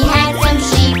farm he had some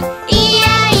sheep,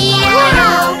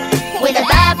 E-I-E-I-O. With a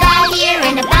ba-ba here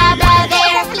and a ba-ba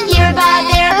there, here a ba,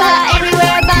 there a ba,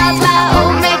 everywhere a ba-ba.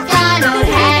 Old MacDonald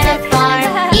had a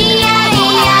farm,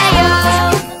 E-I-E-I-O.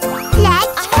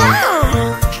 Let's go!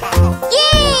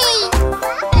 Yay!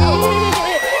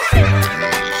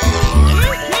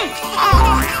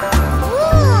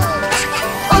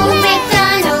 Old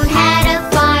MacDonald had a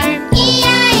farm,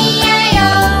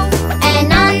 E-I-E-I-O. And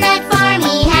on that farm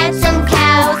he had some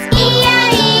cows,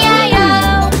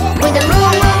 E-I-E-I-O. With a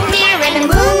moo-moo here and a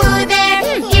moo-moo there,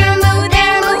 here a moo,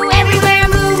 there a moo, everywhere a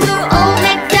moo-moo. Old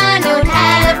MacDonald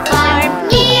had a farm,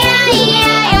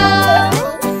 E-I-E-I-O.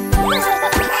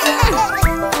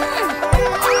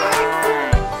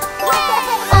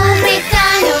 Old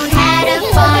MacDonald had a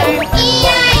farm,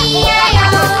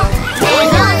 E-I-E-I-O.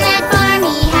 And on that farm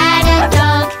he had a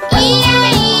dog,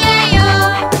 E-I-E-I-O.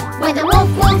 With a wolf,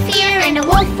 wolf here and a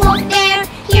wolf, wolf there,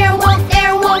 here a wolf,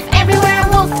 there a wolf, everywhere a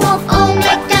wolf, wolf. Old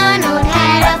MacDonald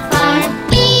had a farm,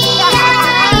 E-I-E-I-O.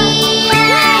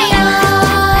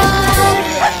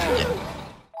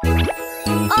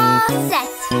 All set.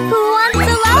 Who wants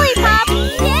a lollipop?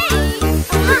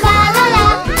 La la la,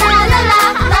 la la la,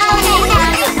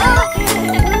 lollipop.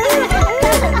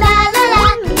 La la la,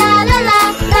 la la la,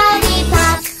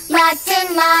 lollipop. Lots and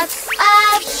lots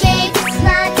of shapes,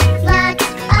 lots of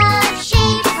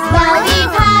shapes.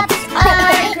 Lollipops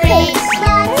are great,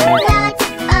 lots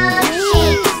of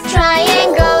shapes.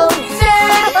 Triangle,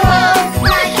 circle,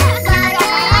 lots of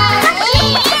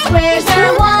shapes. Squares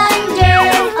are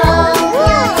wonderful,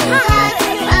 lots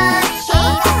of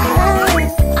shapes.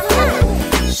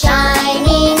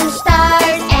 Shining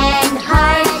stars and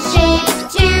heart shapes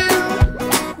too.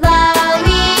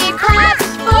 Lollipops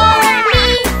for me.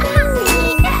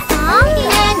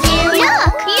 And if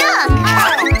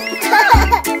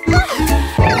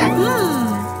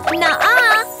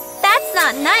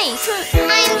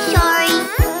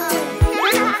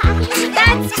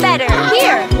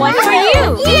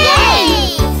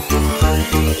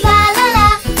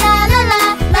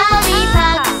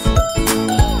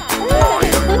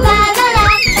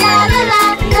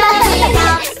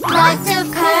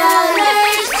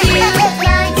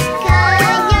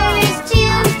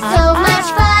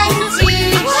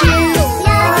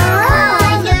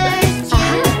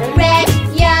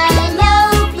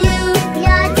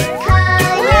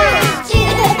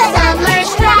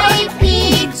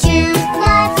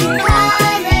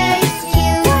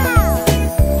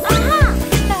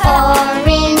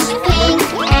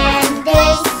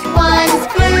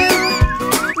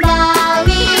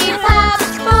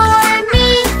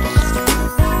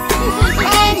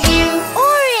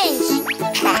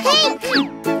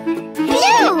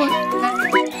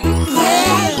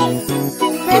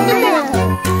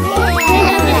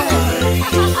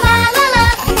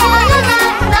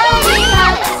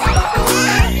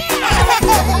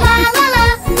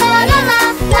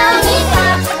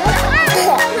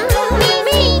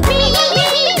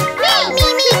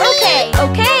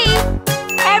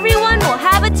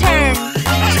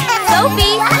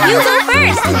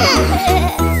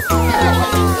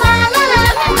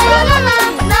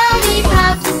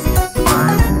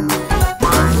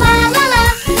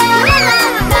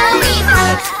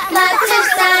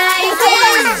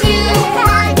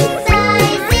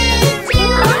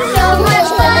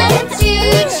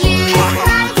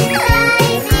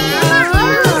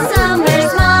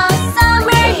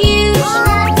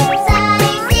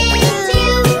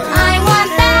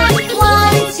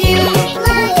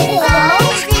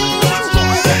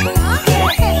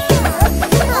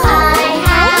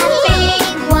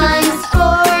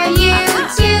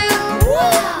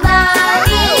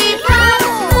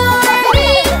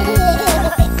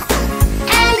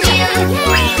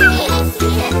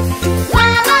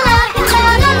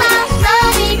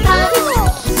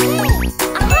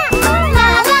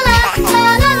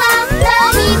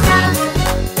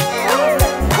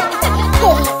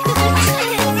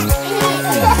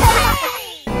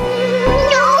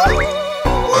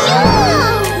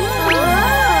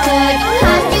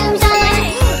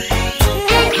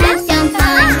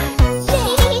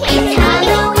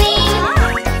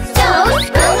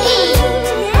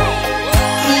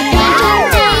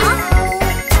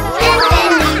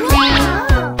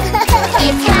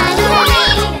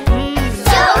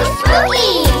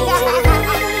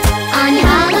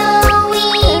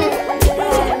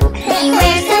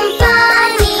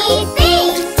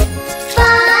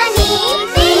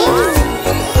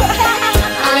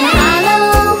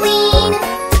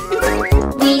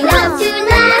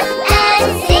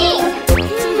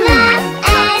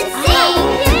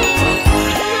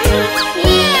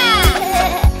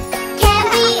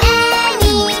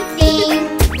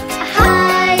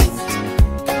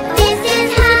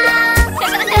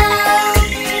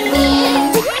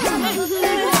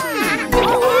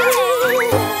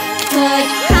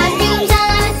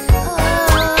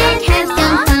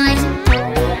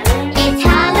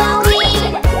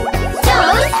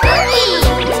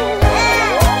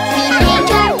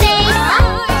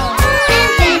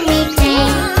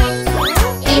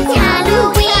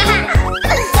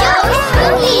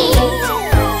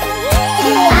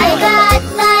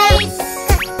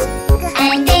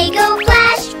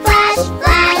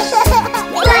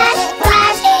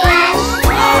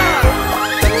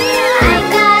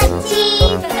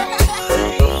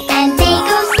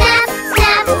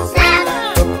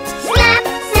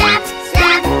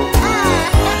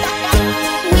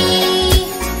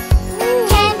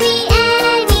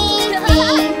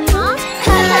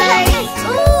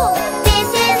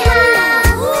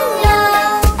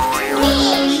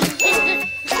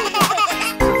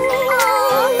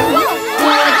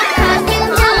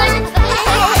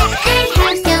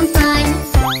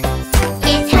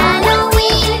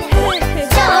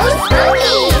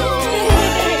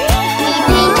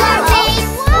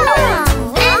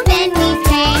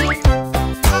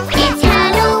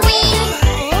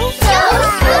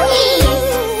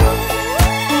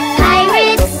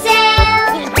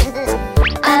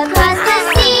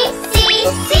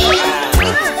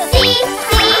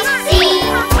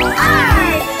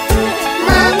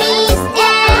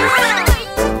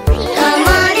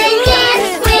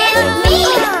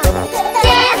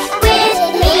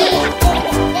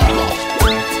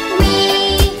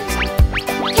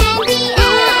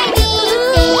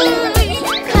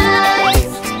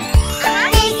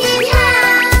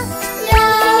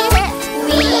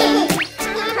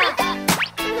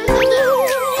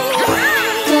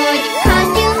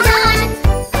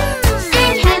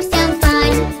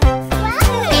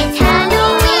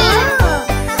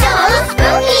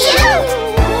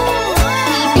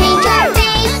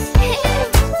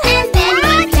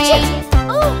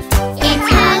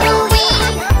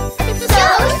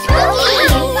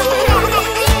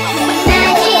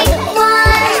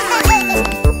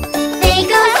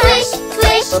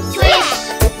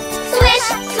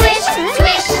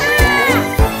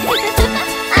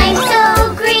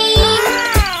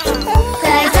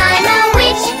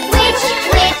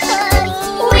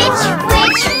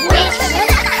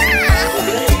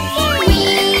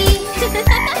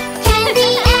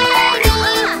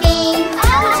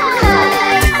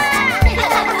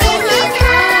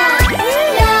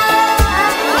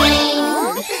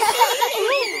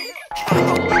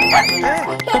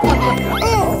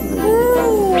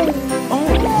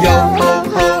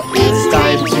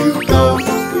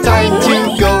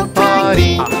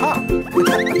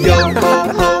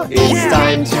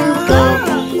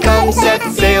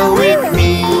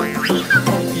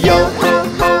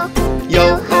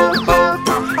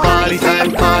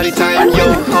Yo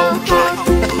ho ho,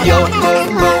 yo ho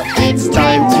ho, it's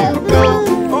time to go.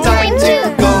 Time to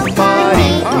go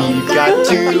potty. We've got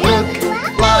to look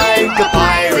like a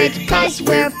pirate, 'cause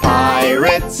we're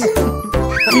pirates.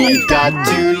 We've got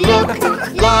to look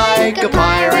like a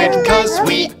pirate, 'cause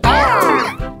we are.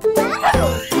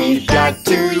 We've got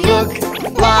to look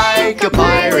like a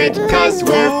pirate, 'cause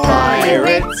we're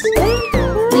pirates.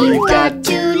 We've got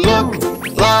to look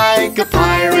like a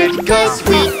pirate, 'cause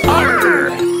we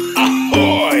are.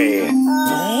 Ahoy!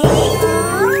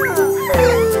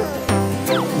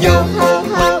 Yo ho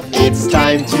ho, it's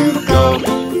time to go.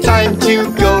 Time to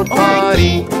go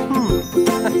potty.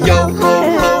 Yo ho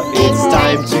ho, it's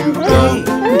time to go.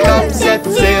 Come set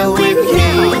sail with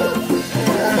me.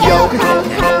 Yo ho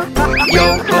ho, yo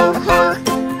ho ho,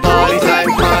 potty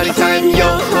time, yo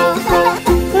ho ho.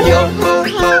 Yo ho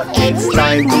ho, it's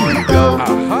time to go.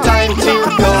 Time to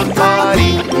go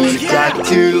potty. We've got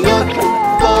to look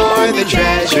for the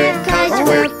treasure, 'cause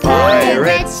we're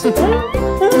pirates.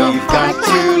 We've got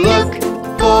to look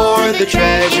for the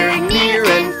treasure near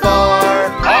and far.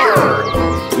 Arr!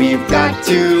 We've got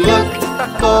to look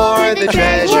for the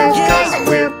treasure, 'cause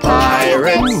we're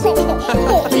pirates.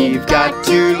 We've got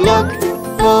to look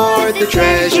for the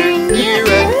treasure near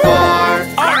and far.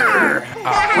 Arr!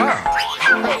 Arr!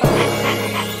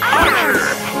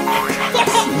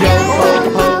 Yo ho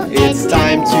ho, it's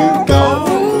time to go.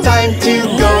 Time to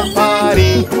go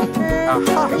potty.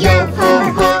 Yo ho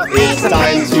ho, it's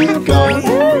time to go.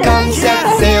 Come set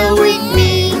sail with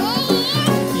me.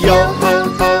 Yo ho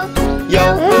ho, yo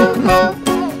ho ho,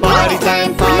 potty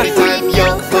time, yo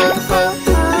ho ho.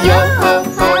 Yo ho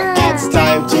ho, it's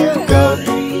time to go.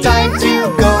 Time to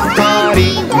go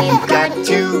potty. We've got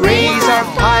to raise our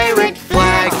pirate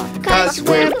flag, 'cause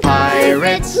we're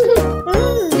pirates.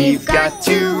 We've got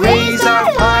to raise our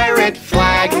pirate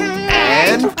flag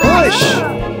and push.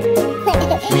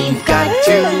 We've got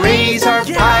to raise our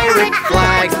pirate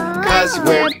flag, 'cause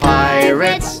we're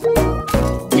pirates.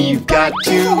 We've got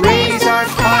to raise our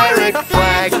pirate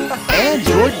flag, and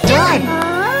you're done.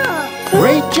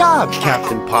 Great job,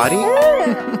 Captain Potty.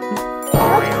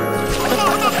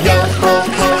 Yo ho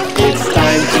ho, it's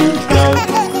time to go.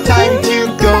 Time to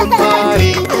go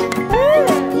potty.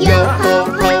 Yo ho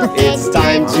ho, it's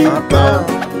time to go.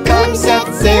 Come set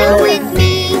sail with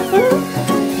me.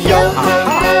 Yo ho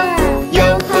ho, yo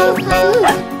ho ho,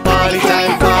 potty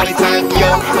time,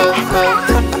 yo ho ho.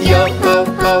 Yo ho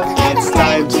ho, it's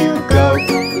time to go.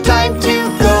 Time to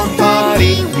go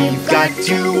potty. We've got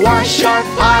to wash our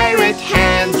pirate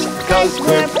hands, 'cause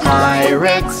we're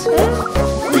pirates.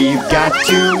 We've got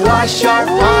to wash our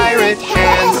pirate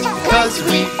hands, 'cause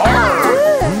we are.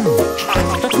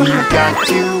 We've got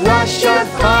to wash our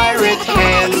pirate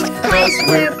hands, 'cause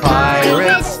we're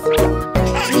pirates.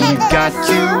 We've got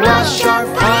to wash our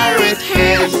pirate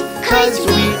hands, 'cause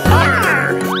we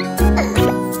are.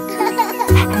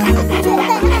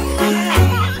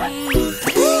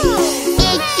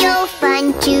 It's so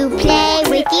fun to play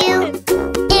with you.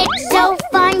 It's so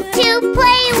fun to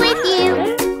play with you.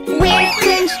 We're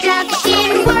construction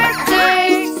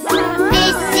workers.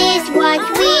 This is what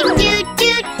we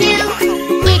do.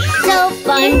 It's so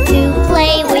fun to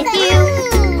play with you.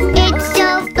 It's so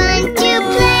fun to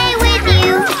play with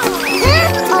you.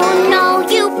 Oh no,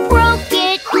 you broke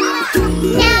it.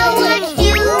 Now what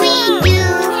do we do?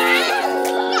 Mine!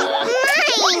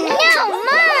 No,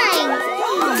 mine!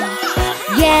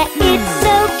 Yeah, it's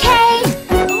okay.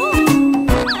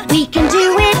 We can do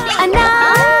it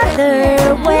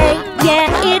another way. Yeah,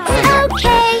 it's okay.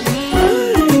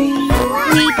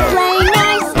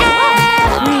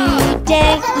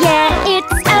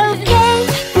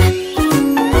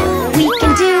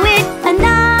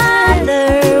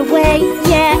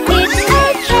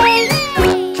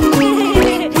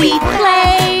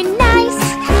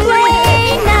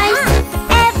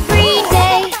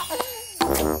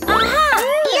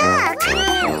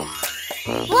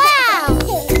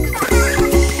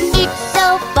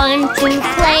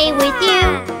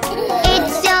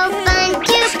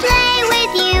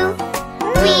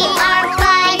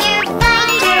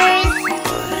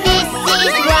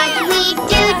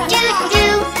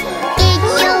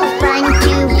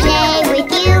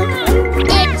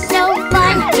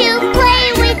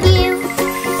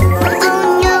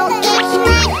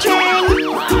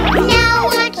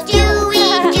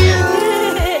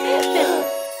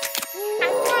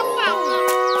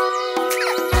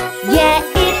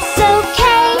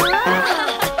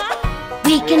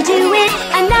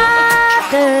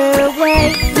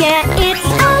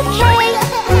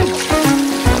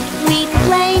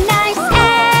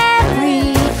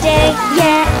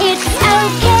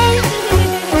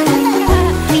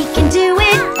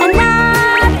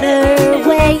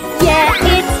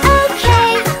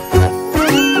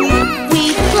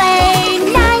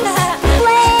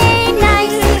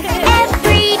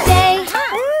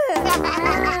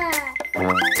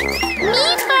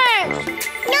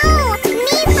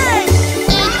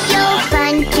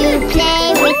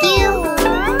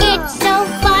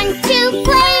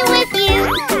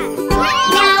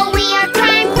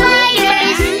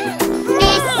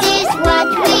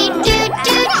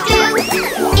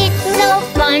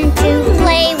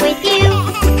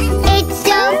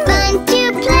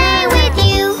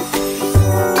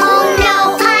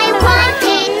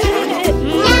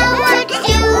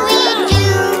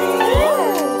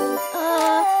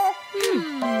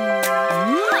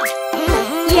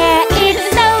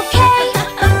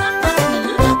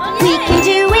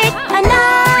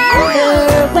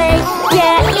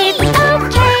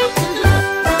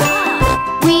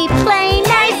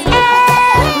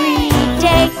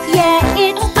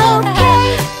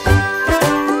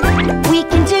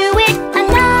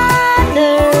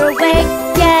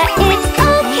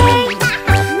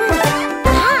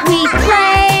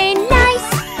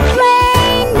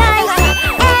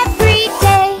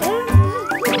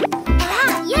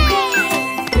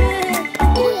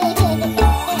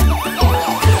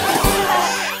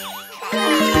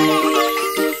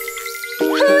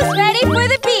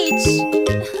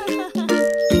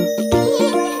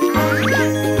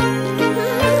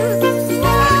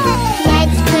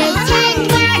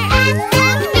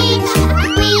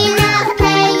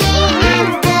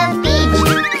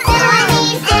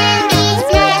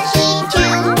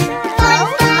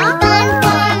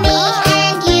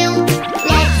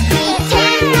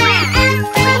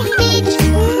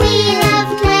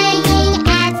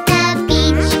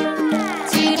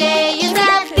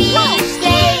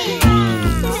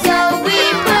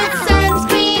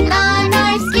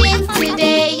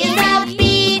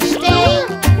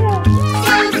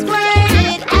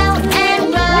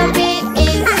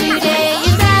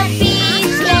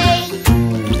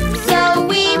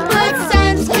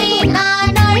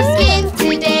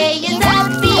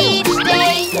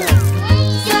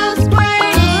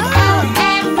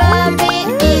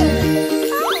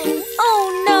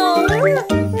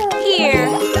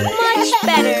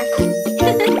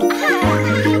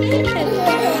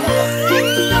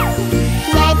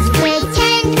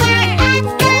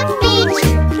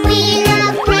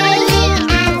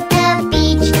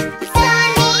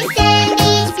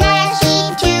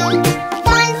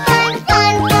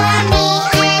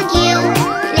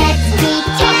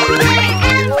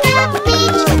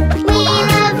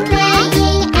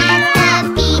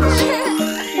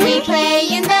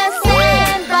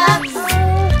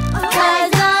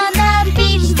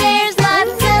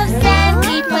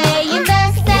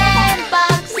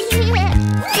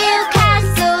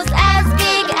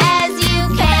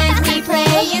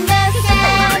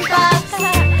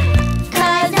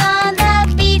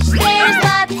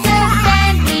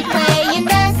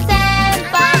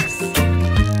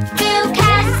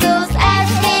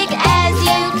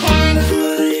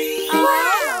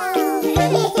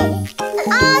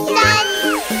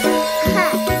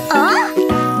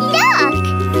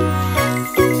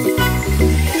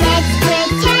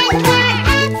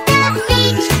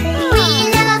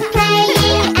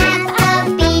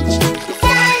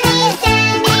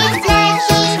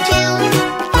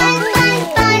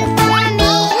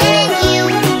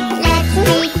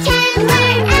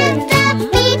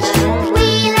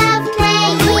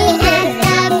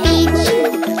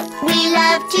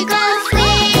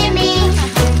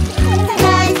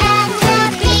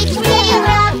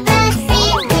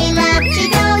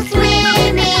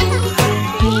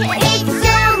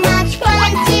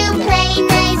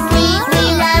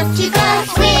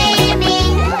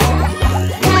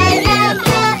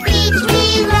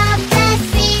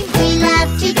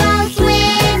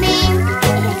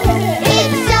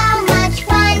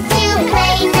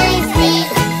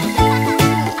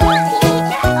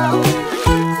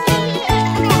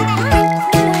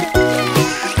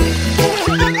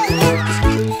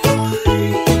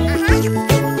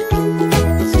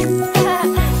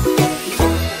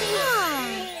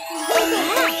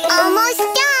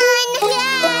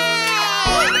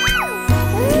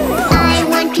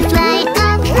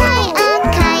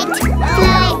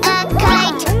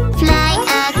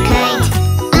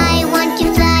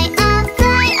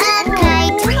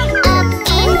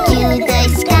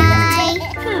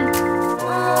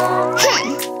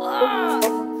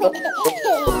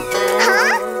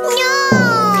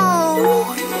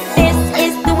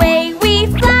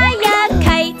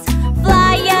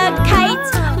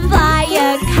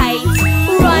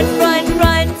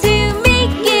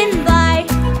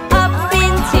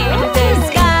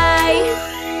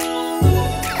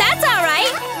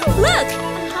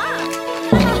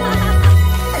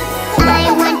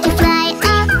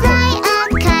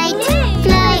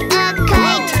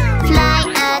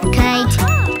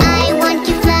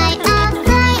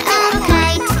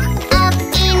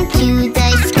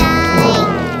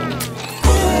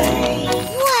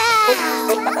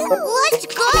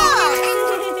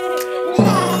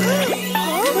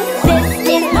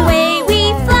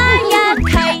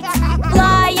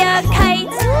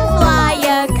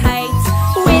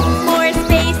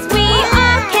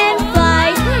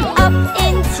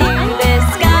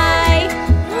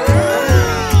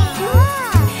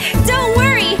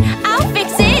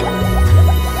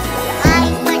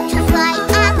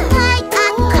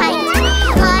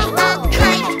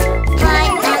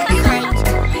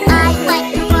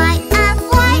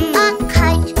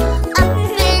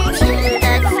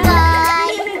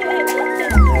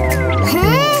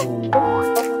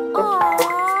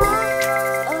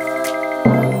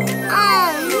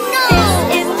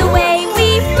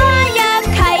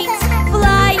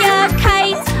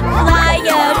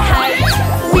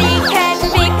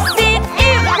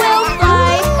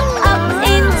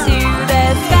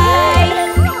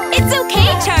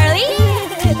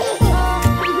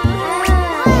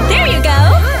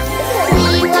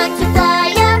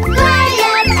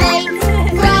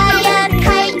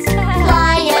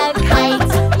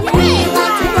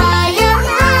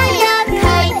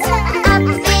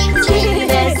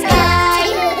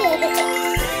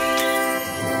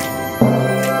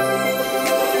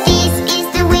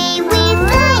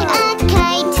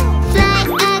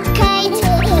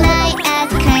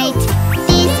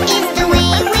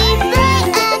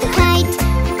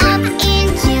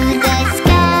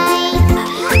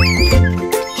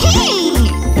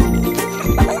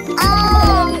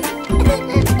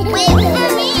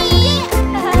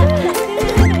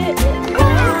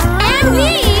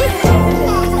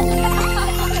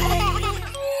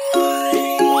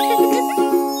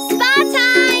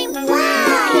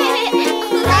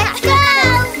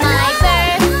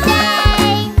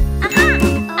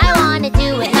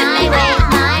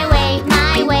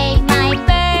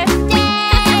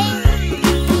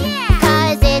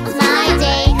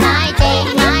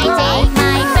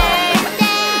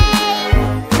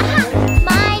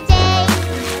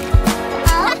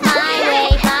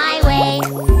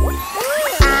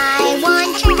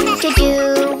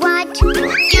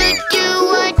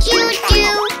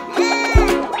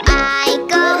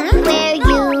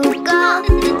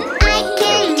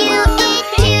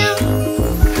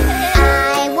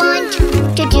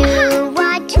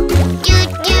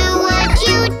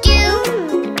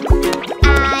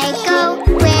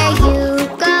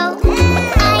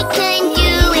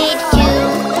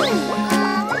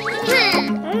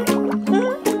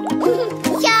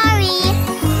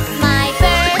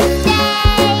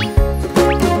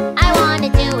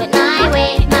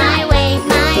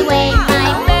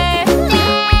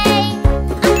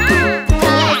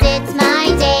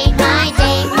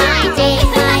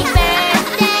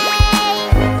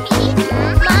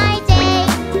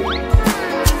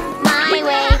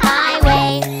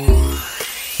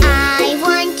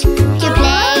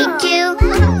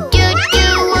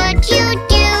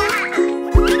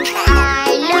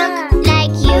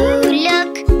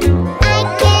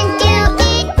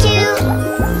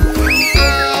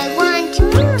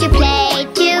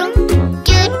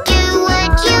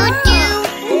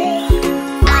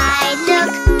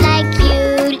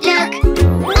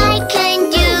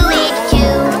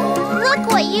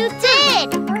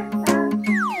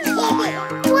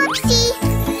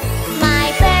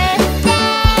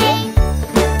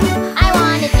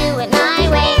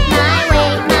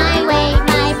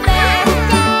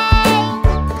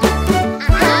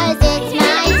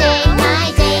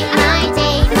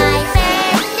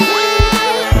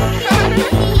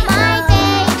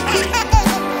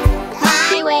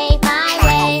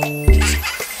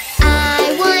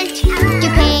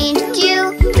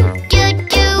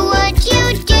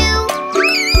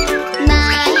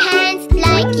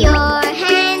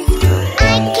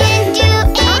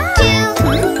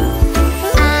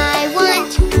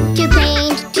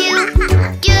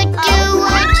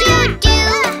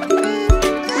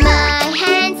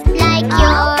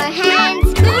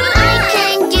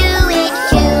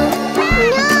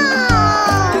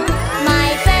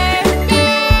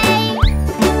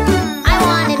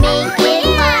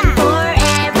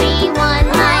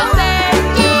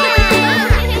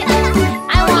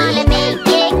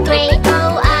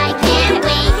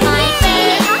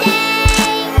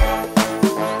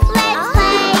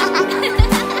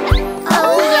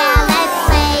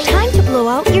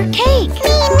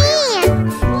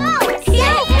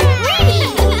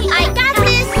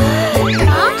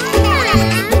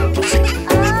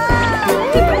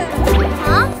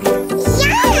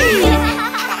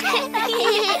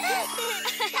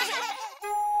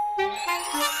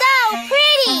 So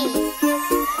pretty!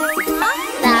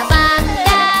 La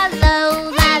vaca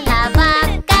Lola, la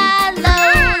vaca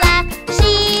Lola,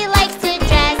 she likes to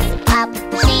dress up.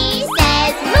 She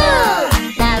says moo.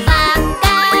 La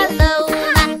vaca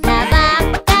Lola, la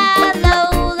vaca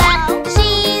Lola, she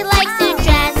likes to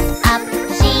dress up.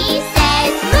 She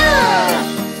says moo.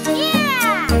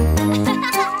 Yeah.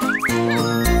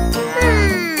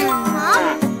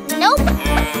 Nope.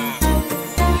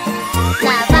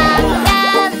 La vaca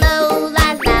Lola,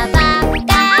 la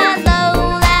vaca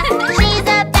Lola, she's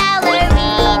a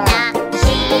ballerina.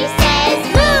 She says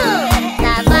moo.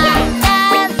 La vaca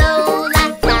Lola,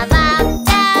 la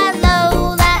vaca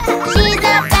Lola, she's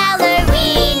a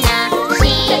ballerina.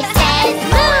 She says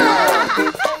moo.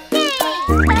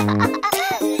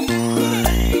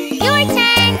 Your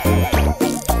turn.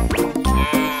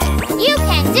 You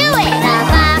can do it. La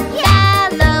vaca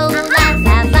Lola,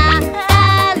 la vaca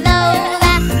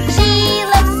Lola, she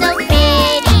looks so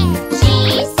pretty. She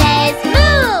says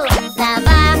moo. La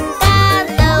vaca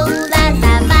Lola,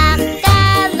 la vaca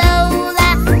Lola,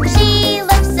 she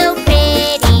looks so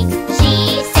pretty. She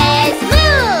says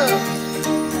moo.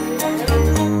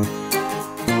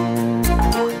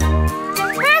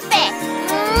 Perfect.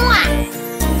 Mwah.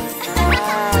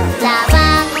 La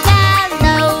vaca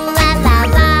Lola, la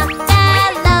vaca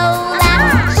Lola,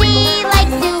 she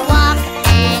likes to walk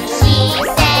and she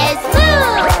says moo.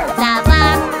 La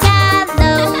vaca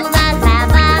Lola, la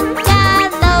vaca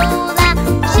Lola,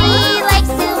 she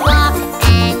likes to walk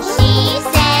and she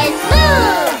says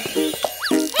moo.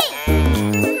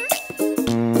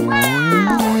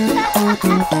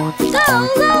 Go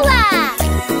Lola!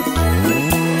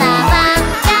 La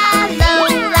vaca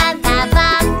Lola, la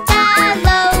vaca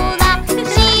Lola,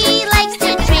 she likes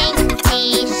to drink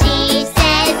tea. She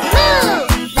says moo.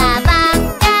 La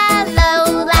vaca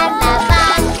Lola, la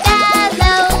vaca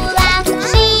Lola,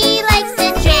 she likes to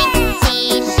drink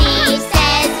tea. She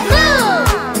says moo.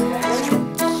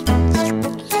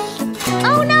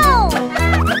 Oh no!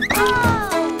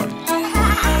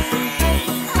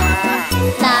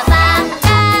 La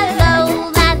vaca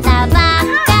Lola, la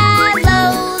vaca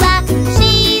Lola,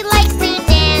 she likes to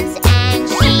dance and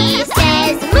she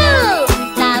says moo.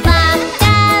 La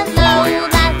vaca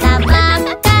Lola, la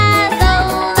vaca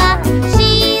Lola, she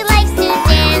likes to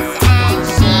dance and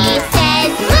she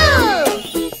says moo.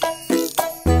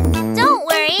 Don't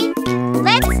worry,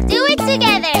 let's do it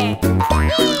together.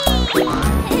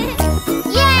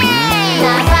 Yay!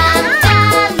 La vaca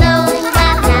Lola,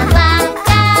 la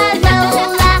vaca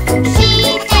Lola, she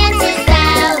dances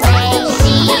ballet.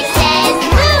 She says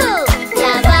moo.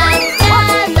 La vaca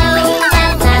Lola,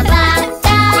 la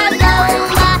vaca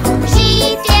Lola, she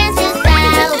dances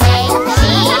ballet.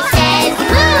 She says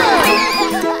moo.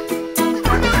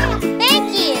 Thank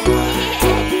you.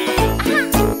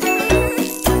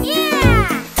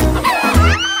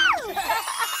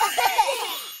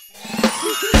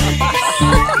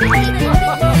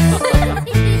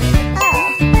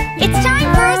 It's time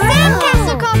for a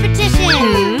sandcastle competition!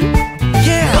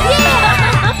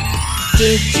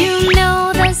 Did you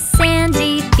know the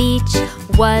sandy beach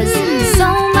was so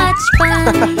much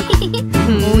fun?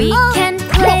 We can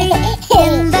play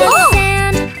in the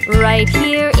sand right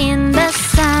here in the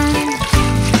sun.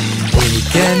 We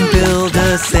can build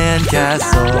a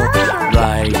sandcastle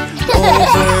right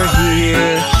over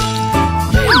here.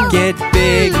 Make it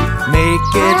big,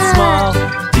 make it small.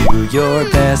 Do your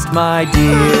best, my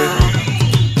dear.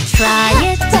 Try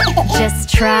it, just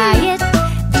try it,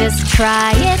 just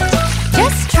try it,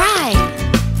 just try.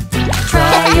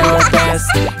 Try your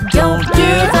best, don't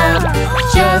give up.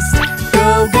 Just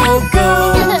go, go, go.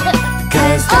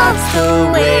 'Cause that's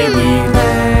the way we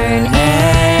learn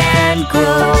and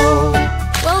grow.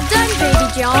 Well done, baby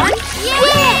John.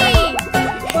 Yay!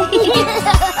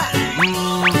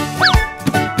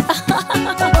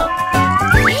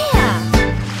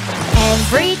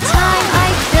 Every time I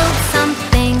build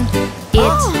something,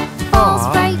 it falls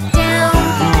right down.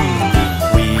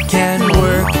 We can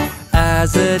work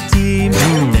as a team.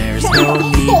 There's no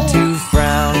need to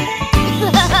frown.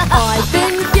 I've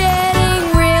been getting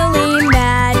really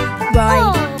mad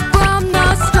right from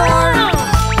the start.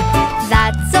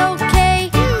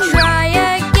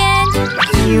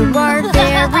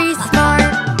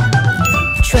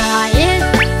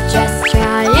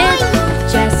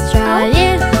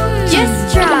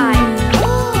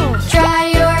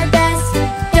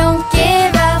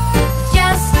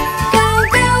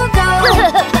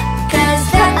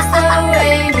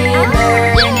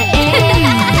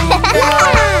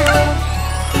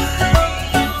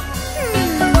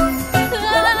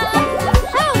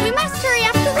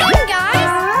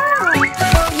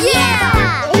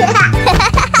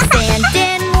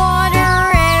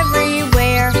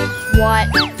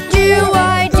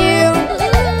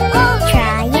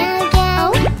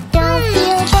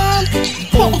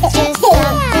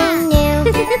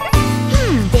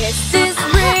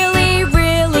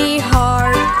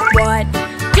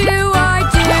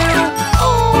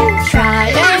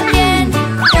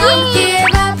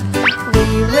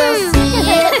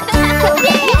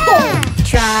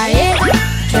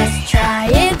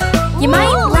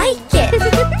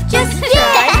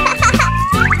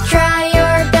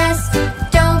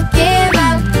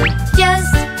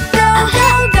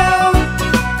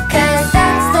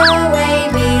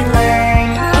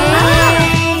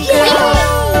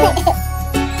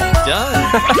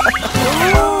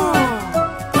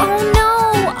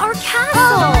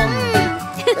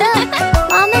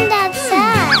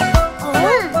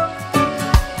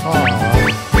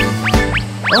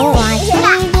 Watch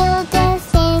me build a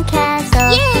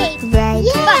sandcastle right to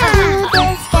the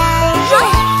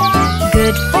sky.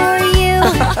 Good for you.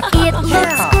 It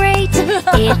looks great.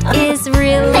 It is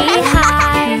really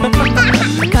high.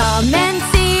 Come and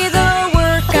see the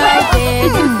work I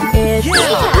did. It's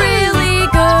really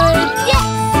good.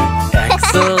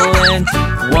 Excellent,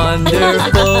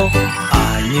 wonderful. I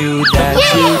knew that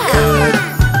you could.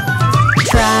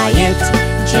 Try it,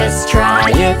 just try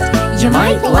it. You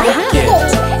might like it.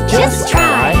 Just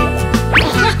try.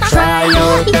 Try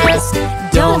your best,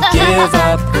 don't give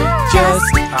up.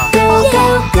 Just go,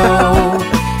 go, go.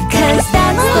 'Cause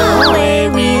that's the way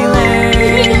we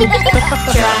learn.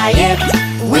 Try it.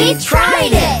 We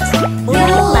tried it. We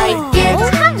liked it.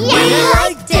 We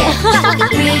liked it.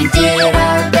 We did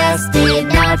our best, did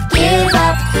not give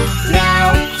up.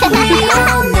 Now we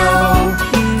all know,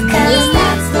 'cause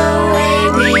that's the way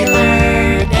we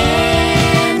learn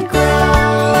and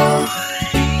grow.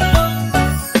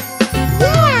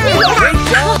 Great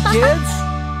job, kids!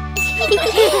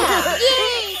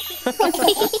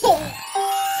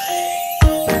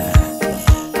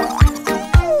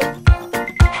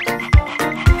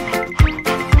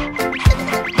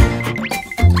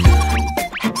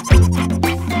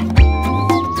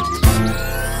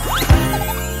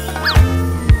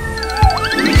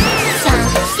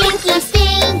 Stinky,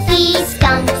 stinky,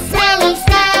 skunk, smelly,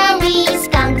 smelly,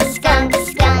 skunk, skunk,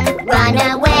 skunk, run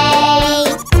away.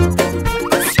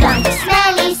 Skunk,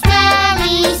 smelly,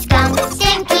 smelly, skunk,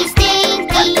 stinky,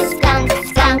 stinky, skunk,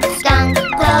 skunk, skunk,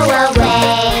 go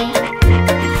away.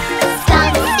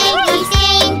 Skunk, stinky,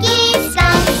 stinky,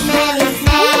 skunk, smelly,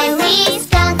 smelly,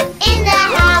 skunk, in the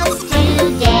house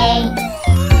today.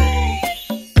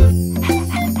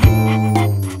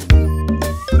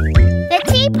 The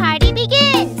tea party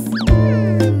begins.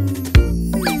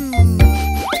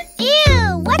 Ew,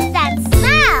 what's that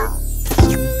smell?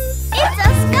 It's a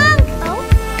skunk.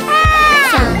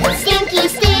 Skunk, stinky,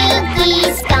 stinky,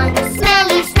 skunk,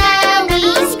 smelly, smelly,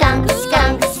 skunk,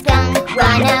 skunk, skunk,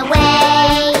 run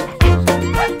away.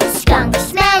 Skunk,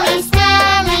 smelly,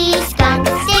 smelly, skunk,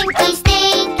 stinky,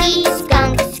 stinky,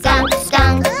 skunk, skunk,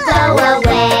 skunk, go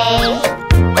away.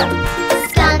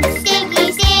 Skunk, stinky,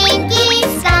 stinky,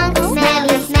 skunk,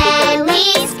 smelly, smelly,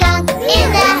 skunk, in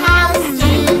the house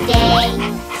today.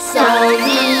 So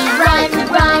we run,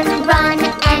 run, run,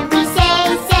 and we say,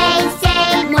 say, say,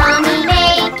 Mommy,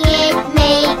 make it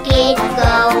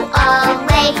go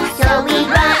away. So we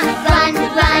run, run,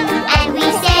 run, and we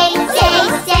say, say,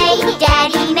 say,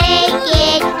 Daddy, make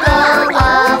it go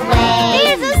away.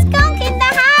 There's a skunk in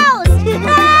the house!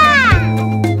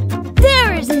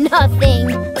 There is nothing.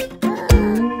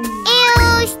 Ew,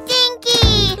 stinky!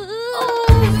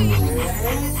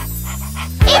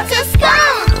 It's a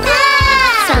skunk!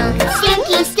 Skunk,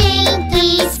 stinky, stinky,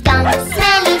 skunk,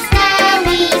 smelly,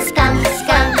 smelly, skunk,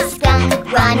 skunk, skunk,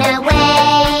 run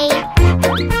away.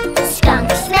 Skunk,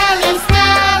 smelly,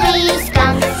 smelly,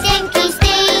 skunk, stinky,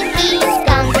 stinky,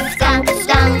 skunk, skunk,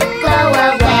 skunk, go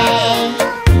away.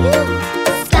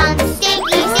 Skunk,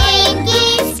 stinky, stinky,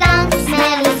 skunk,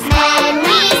 smelly,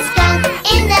 smelly, skunk,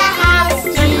 in the house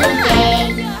today.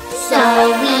 So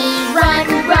we run,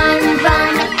 run,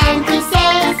 run, and we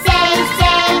say, say,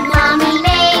 say, Mommy,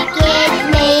 make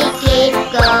it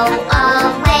go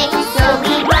away. So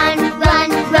we run, run,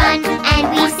 run, and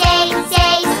we say,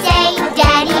 say, say,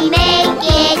 Daddy, make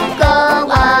it go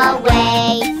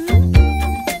away.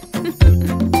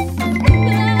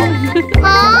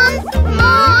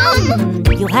 Mom!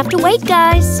 You'll have to wait,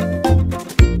 guys.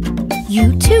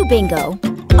 You too, Bingo.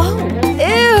 Oh,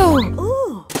 ew!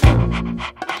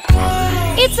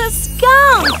 It's a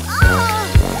skunk!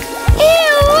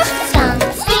 Ew! Skunk,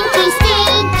 stinky,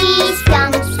 stinky,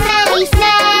 skunk, smelly,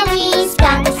 smelly,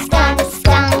 skunk, skunk,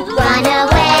 skunk, run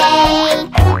away.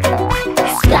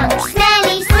 Skunk,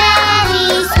 smelly, smelly,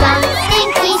 skunk,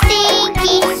 stinky,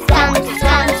 stinky, skunk,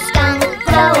 skunk, skunk,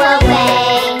 go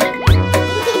away.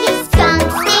 Skunk,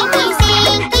 stinky,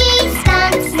 stinky,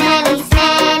 skunk, smelly,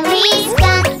 smelly,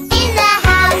 skunk, in the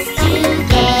house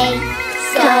today.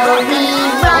 So we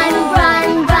run, run,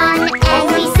 run, and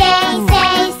we say,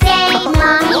 say, say,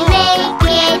 Mommy, make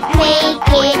it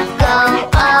go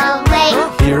away.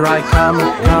 Here I come,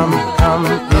 come, come.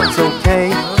 It's okay,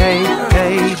 hey,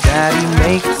 hey. Daddy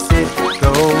makes it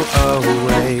go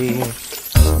away.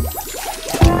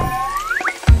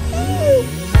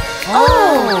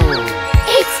 Oh,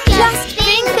 it's just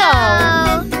Bingo.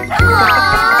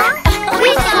 Aww,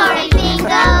 we're sorry,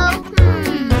 Bingo.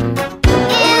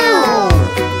 Ew.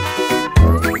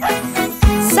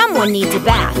 Someone needs a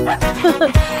bath.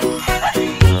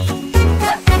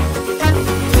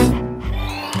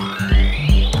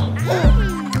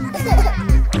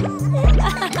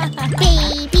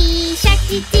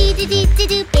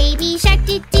 do, baby shark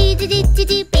do do do do do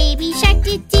do, baby shark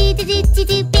do do do do do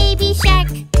do, baby shark.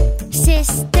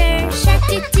 Sister shark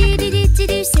do do do do do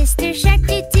do, sister shark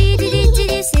do do do do do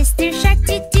do, sister shark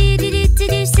do do do do do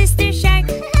do, sister shark.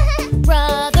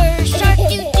 Brother shark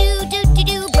do do do do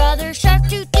do, brother shark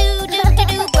do do do do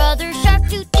do, brother shark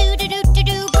do do do do do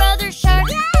do, brother shark.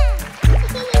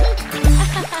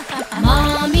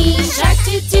 Mommy shark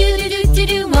do do do do do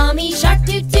do, mommy shark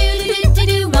do do do do do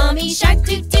do, mommy shark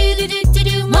do do do do do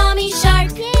do, mommy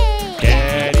shark.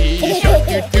 Daddy shark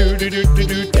do do do do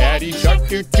do, daddy shark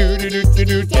do do do do do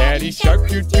do, daddy shark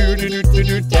do do do do do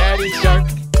do, daddy shark.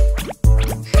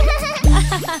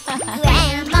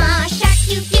 Grandma shark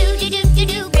do do do do do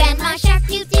do, grandma shark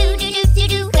do do do do do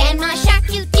do, grandma shark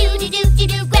do do do do do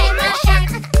do, grandma shark.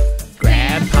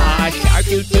 Grandpa shark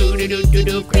do do do do do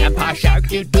do, grandpa shark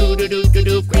do do do do do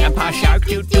do, grandpa shark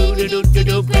do do do do do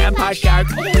do, grandpa shark.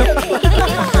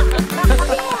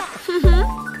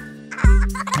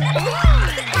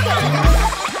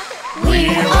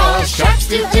 We're all sharks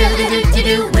do do do do do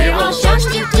do, we're all sharks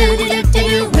do do do do do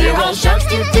do, we're all sharks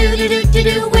do do do do do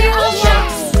do, we're all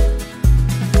sharks.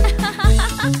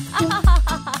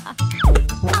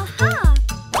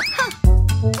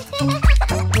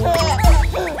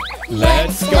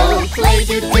 Let's go play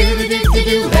do do do do do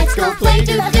do, let's go play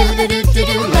do do do do do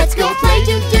do, let's go play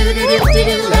do do do do do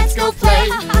do, let's go play.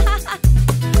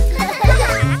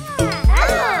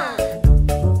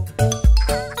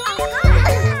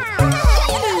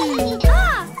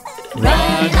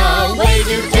 Run away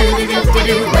do do do do do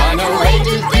do, run away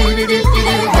do do do do do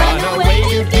do, run away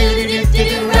do do do do do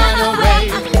do, run away.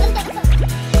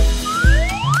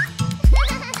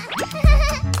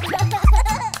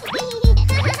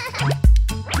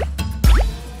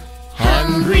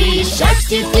 Hungry sharks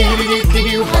do do do do do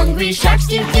do, hungry sharks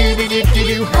do do do do do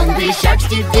do, hungry sharks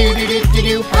do do do do do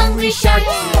do, hungry sharks.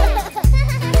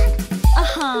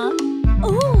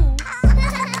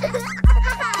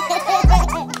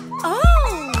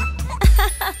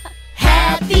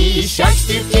 Happy sharks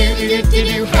do do do do do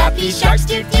do, happy sharks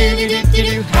do do do do do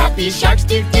do, happy sharks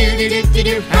do do do do do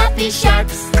do, happy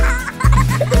sharks.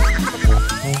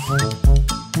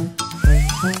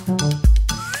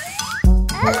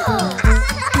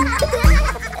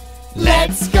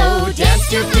 Let's go dance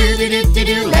do do do do do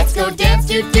do, let's go dance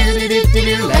do do do do do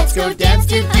do, let's go dance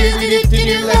do do do do do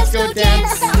do, let's go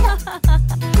dance.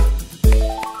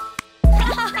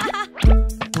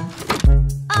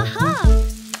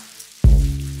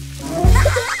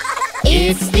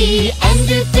 It's the end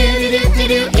do do do do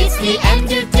do, it's the end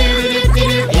do do do do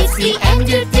do, it's the end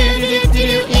do do do do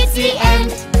do, it's the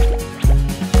end.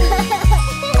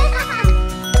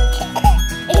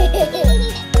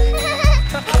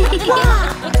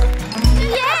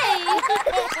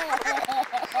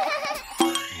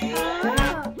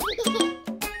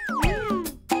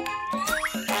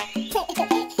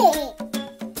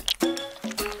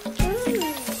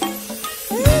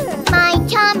 My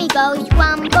tummy goes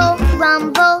rumble,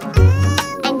 rumble,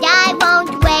 and I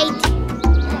won't wait.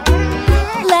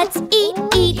 Let's eat,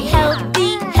 eat,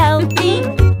 healthy, healthy.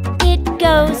 It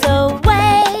goes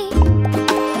away.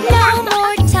 No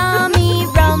more tummy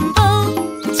rumble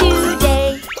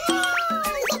today.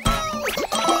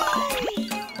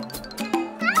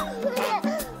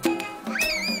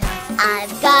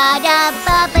 I've got a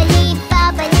bubbly,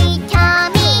 bubbly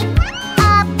tummy. A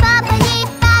bubbly,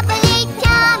 bubbly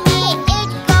tummy. It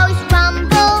goes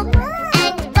rumble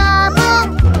and bubble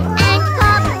and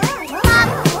pop, pop,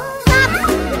 pop.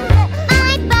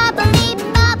 My bubbly,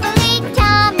 bubbly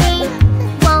tummy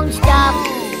won't stop.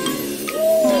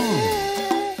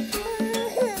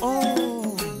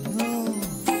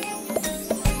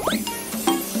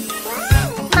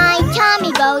 My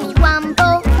tummy goes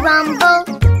rumble, rumble,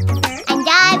 and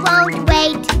I won't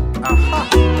wait.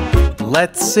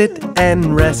 Let's sit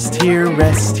and rest here,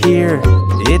 rest here.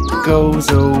 It goes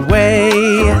away.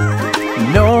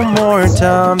 No more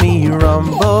tummy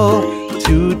rumble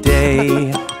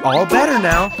today. All better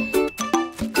now.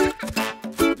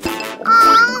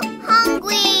 I'm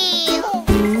hungry.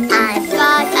 I've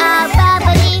got a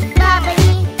bubbly,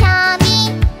 bubbly tummy.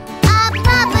 A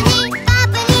bubbly,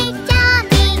 bubbly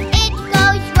tummy. It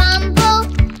goes rumble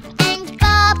and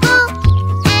bubble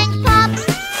and pop,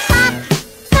 pop,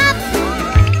 pop.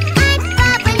 My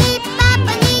bubbly,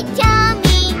 bubbly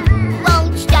tummy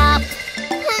won't stop.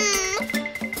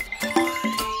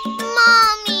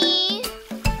 Mommy.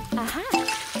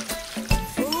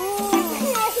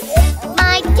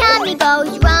 My tummy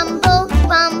goes rumble,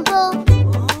 rumble,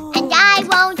 and I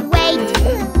won't wait.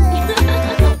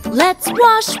 Let's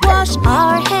wash, wash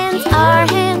our hands, our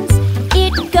hands.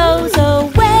 It goes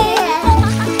away.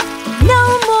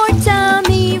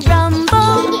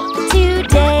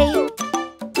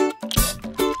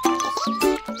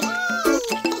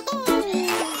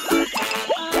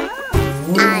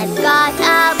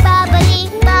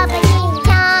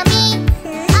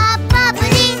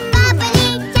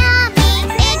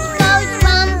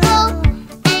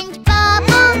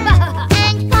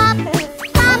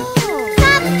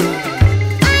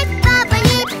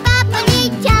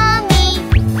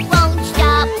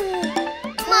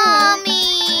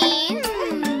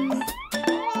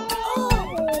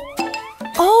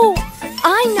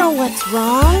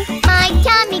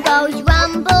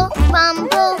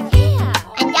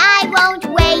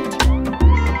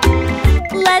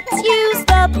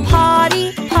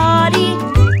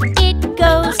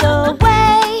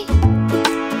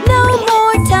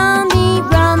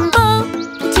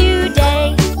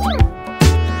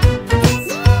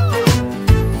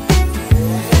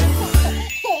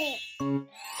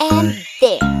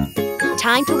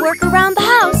 time to work around the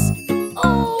house.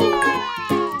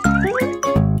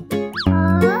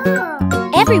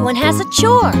 Everyone has a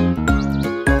chore.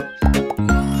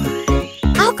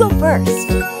 I'll go first.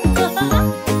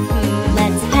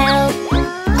 Let's help,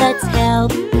 let's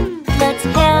help, let's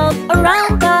help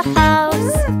around the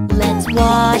house. Let's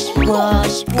wash,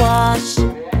 wash, wash,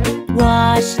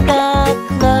 wash the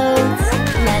clothes.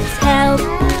 Let's help,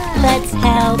 let's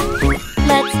help,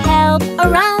 let's help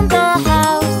around the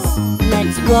house.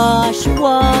 Let's wash,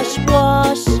 wash,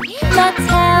 wash. Let's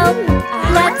help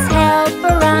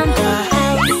around the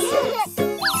house.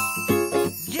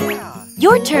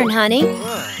 Your turn, honey.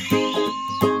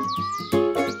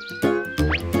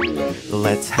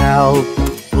 Let's help,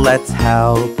 let's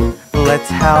help, let's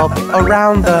help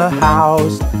around the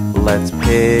house. Let's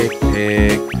pick,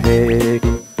 pick, pick,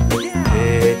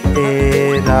 pick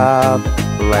it up.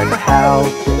 Let's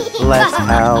help, let's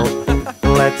help,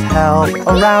 let's help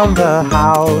around the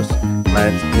house.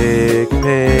 Let's pick,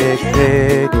 pick,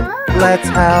 pick. Let's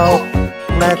help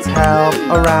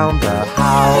around the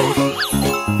house.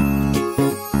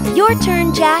 Your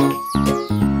turn, Jack.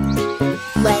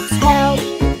 Let's help,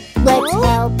 let's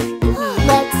help,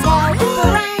 let's help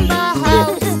around the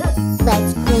house.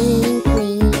 Let's clean,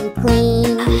 clean,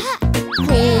 clean,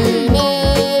 clean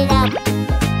it up.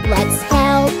 Let's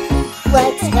help,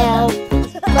 let's help,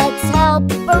 let's help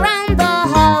around the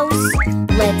house.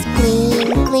 Let's clean,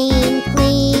 clean,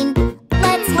 clean.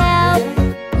 Let's help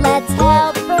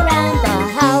around the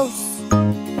house.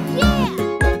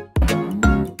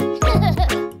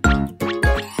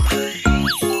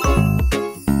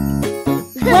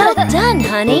 Well done,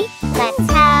 honey. Let's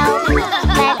help,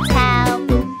 let's help,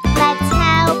 let's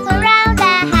help around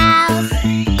the house.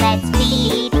 Let's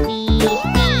feed, feed,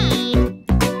 feed,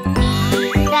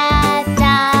 feed the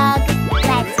dog.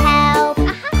 Let's help,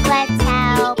 let's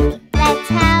help, let's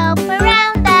help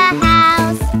around the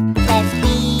house. Let's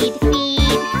feed,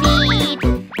 feed, feed.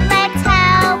 Let's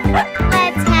help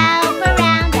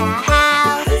around the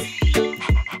house.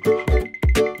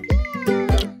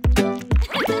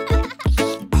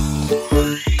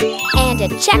 And a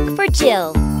check for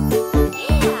Jill.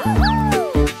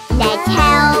 Let's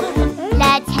help,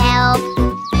 let's help,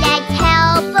 let's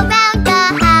help around the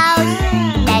house.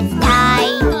 Let's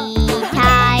tidy,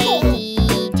 tidy,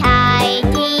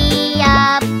 tidy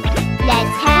up.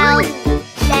 Let's help,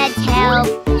 let's help,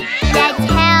 let's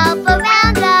help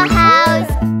around the house.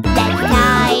 Let's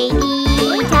tidy,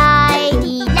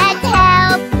 tidy, let's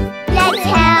help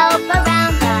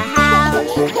around the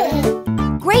house.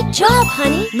 Great job,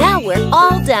 honey. Now we're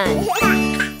all done.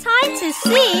 Time to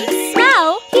see,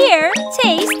 smell, hear,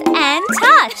 taste, and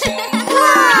touch.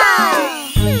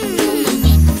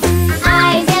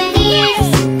 Eyes and ears,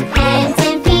 hands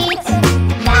and feet,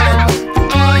 mouth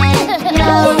and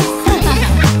nose.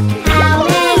 How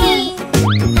many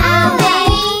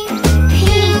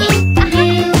you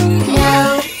know?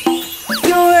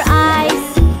 Your eyes,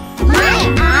 My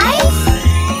eyes?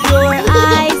 your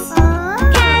eyes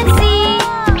can see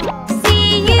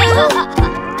you,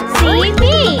 see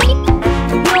me.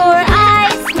 Your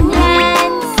eyes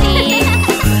can see.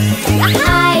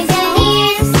 Eyes and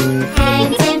ears,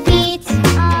 hands and feet,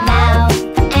 mouth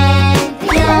and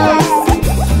nose.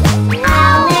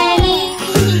 How many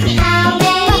you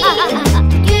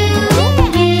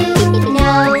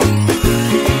know?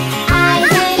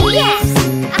 Eyes and ears,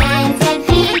 hands and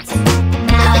feet,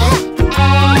 mouth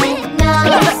and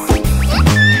nose.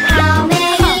 How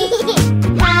many do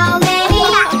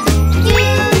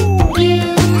you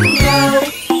know?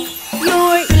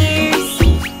 Your ears,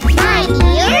 My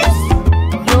ears?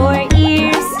 your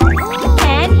ears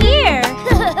can hear.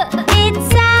 It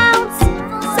sounds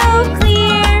so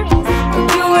clear.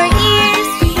 Your ears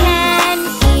can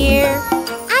hear.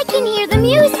 I can hear the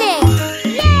music.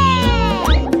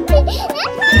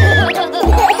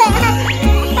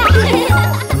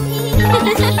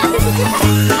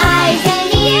 Eyes and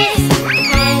ears,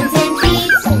 hands and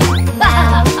feet,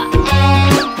 mouth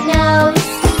and nose.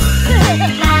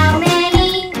 How many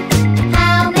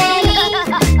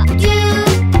do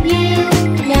you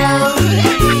know?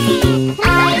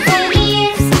 Eyes and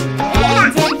ears,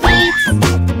 hands and feet,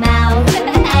 mouth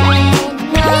and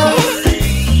nose.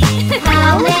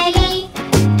 How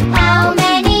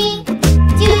many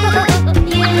do you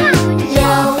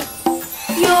know?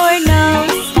 Your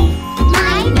nose,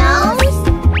 My nose?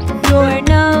 your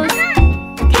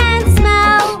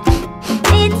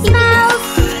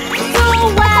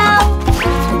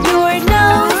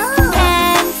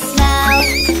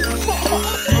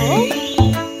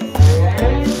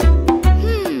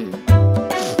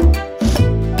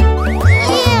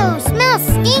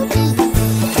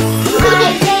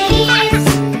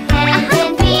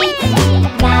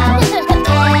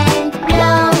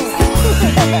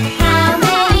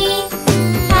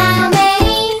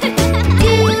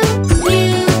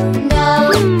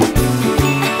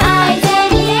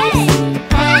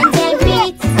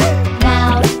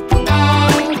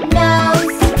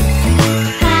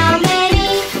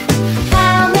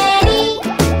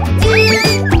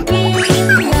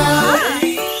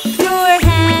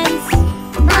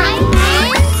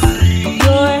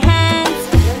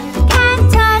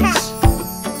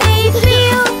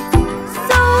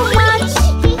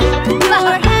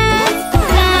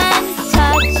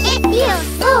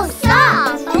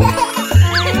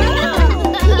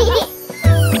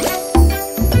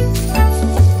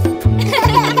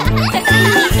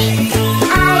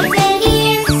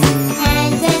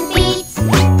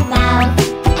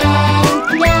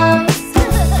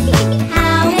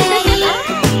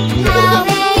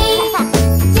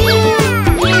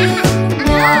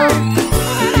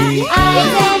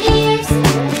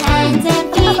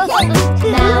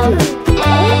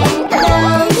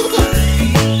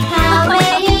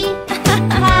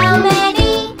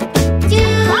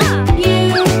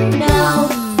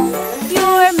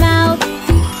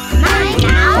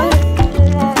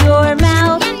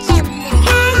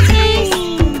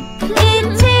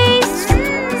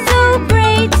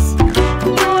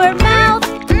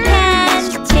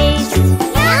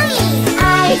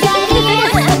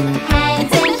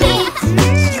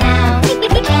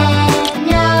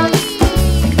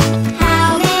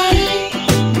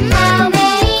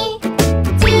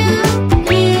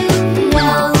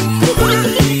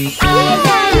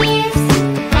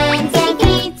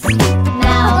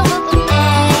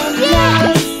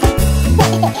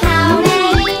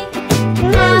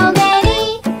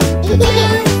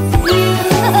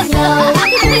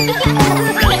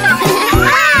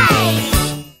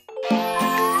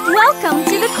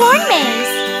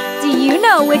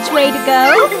way to go.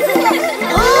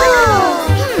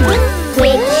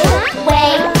 Which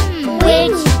way?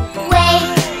 Which way?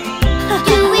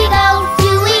 Do we go?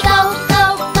 Do we go? Go,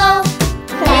 go.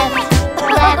 Left,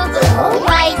 left,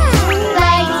 right,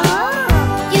 right.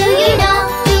 Do you know?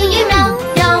 Do you know?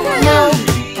 No, no.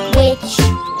 Which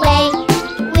way?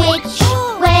 Which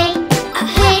way?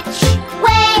 Which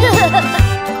way?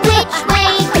 Which way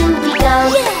do we go?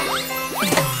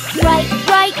 Right,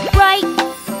 right, right.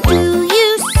 Do you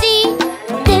see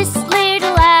this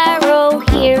little arrow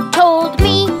here told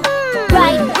me?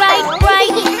 Right, right,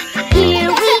 right. Here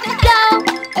we go.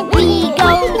 We go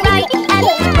right at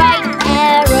the right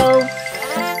arrow.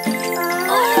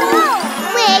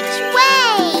 Which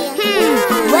way?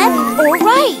 Left or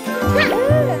right?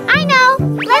 I know.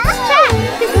 Let's check.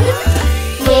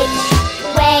 Which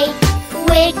way?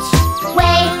 Which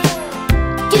way?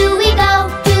 Do we go?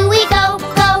 Do we go?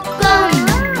 Go, go.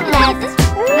 Left,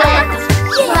 left,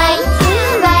 right,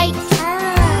 right.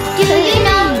 Do you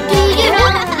know? Do you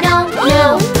know? No, no.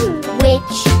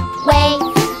 Which way?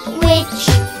 Which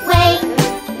way?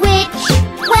 Which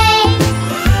way?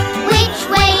 Which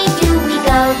way do we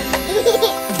go?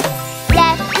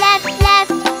 Left, left,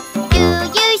 left. Do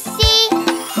you see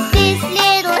this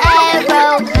little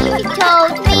arrow? He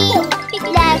told me.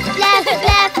 Left, left,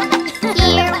 left.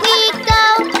 Here we go.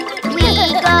 We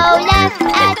go left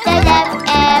at the left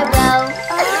arrow.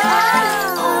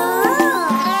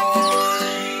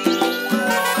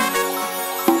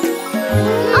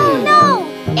 Oh no!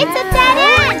 It's a dead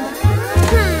end!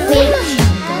 Which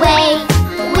way?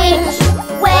 Which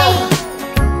way?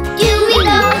 Do we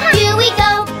go? Do we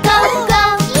go? Go, go!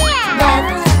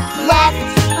 Left, left,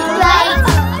 right,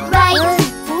 right.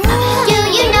 Do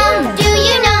you know? Do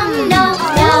you know? No,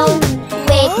 no.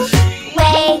 Which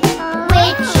way?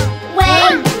 Which way?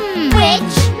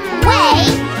 Which way?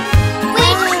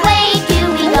 Which way do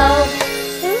we go?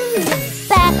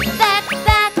 Back, back,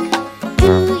 back.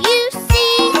 Do you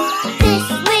see this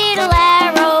little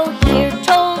arrow here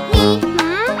told me?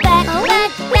 Back,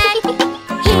 back, back.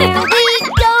 Here we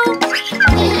go.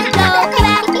 We go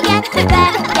back at the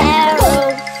back arrow.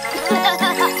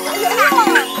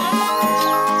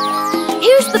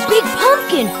 Here's the big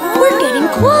pumpkin. We're getting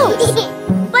close.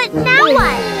 But now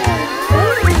what?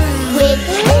 Which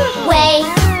way?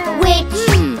 Which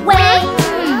way?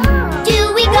 Do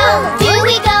we go? Do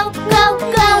we go? Go,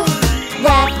 go.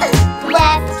 Left,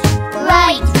 left,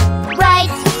 right,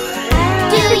 right.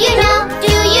 Do you know?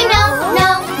 Do you know? No,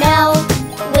 no.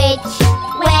 Which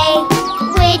way?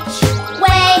 Which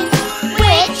way?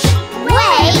 Which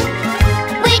way?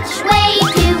 Which way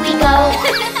do we go?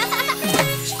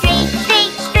 Straight,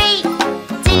 straight, straight.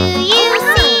 Do you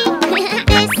see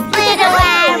this little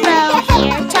arrow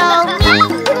here told me?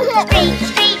 Straight,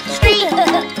 straight, straight.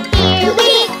 Here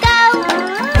we go.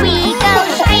 We go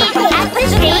straight at the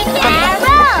straight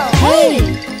arrow. Hey!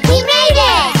 We made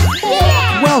it!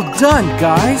 Well done,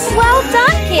 guys! Well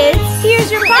done, kids. Here's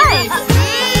your prize.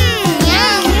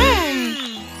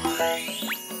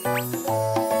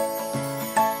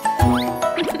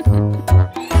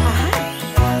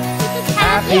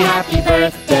 Happy, happy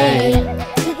birthday.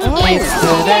 It's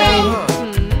today.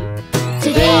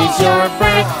 Today's your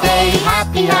birthday.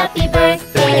 Happy, happy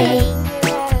birthday.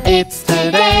 It's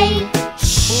today.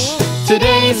 Shh.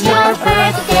 Today's your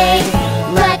birthday.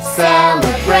 Let's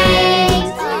celebrate.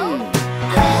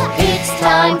 It's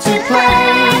time to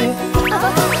play.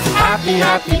 Happy,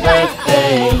 happy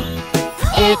birthday.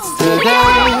 It's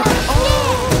today.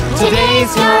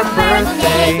 Today's your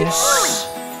birthday. Shh.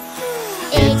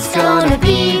 It's gonna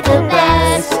be the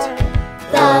best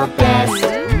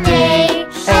day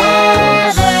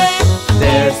ever.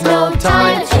 There's no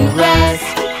time to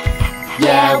rest.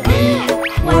 Yeah, we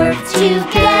work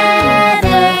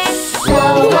together.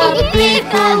 Blow up big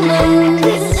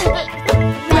balloons,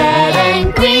 red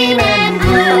and green and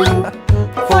blue,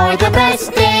 for the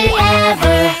best day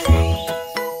ever.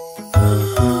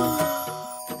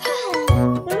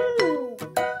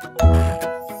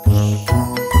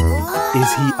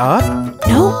 Is he up?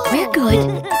 No, we're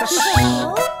good.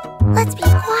 Let's be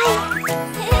quiet.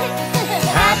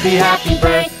 Happy, happy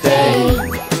birthday.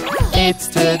 It's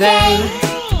today.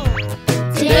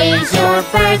 Today's your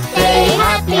birthday.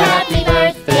 Happy, happy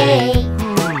birthday.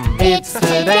 It's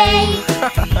today.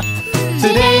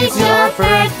 Today's your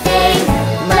birthday.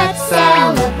 Let's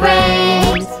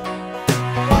celebrate.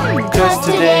 'Cause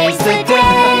today's the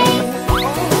day.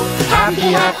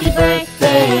 Happy, happy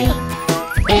birthday.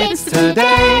 It's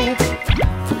today.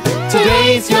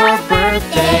 Today's your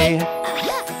birthday.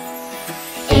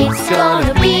 It's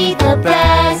gonna be the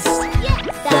best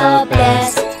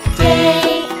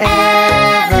day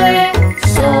ever.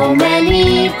 So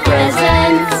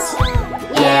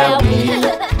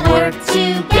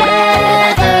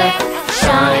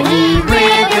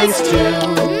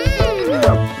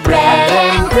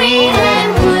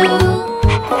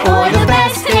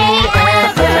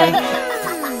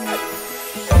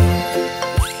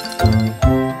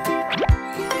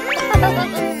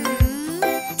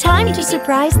Time to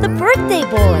surprise the birthday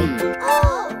boy.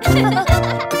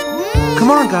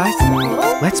 Come on, guys.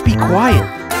 Let's be quiet.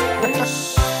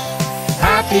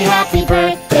 Happy, happy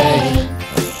birthday.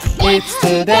 It's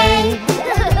today.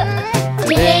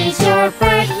 Today's your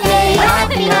birthday.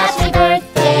 Happy, happy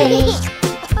birthday.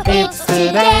 It's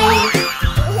today.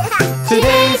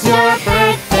 Today's your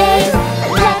birthday.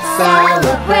 Let's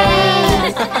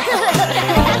celebrate.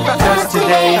 'Cause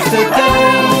today's the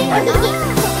day.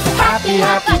 Happy,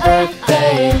 happy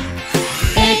birthday.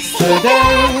 It's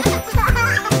today.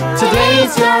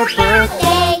 Today's your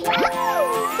birthday.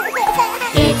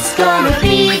 It's gonna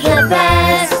be the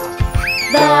best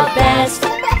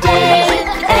day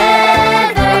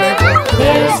ever.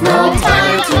 There's no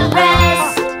time to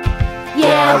rest.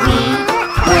 Yeah, we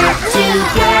work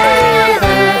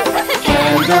together.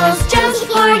 Candles just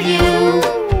for you.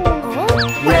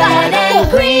 Red and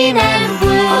green and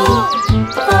blue.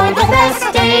 For the best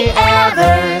day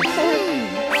ever.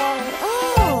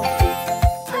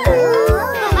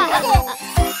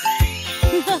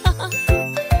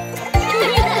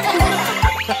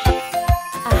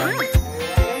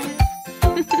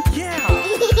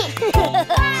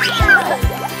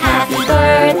 Happy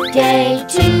birthday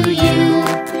to you.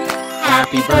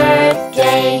 Happy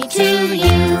birthday to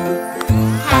you.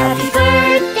 Happy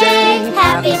birthday,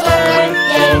 happy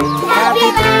birthday, happy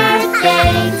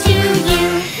birthday to you.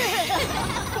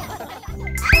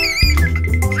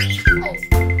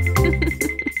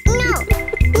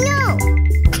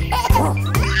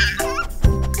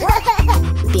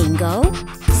 Bingo,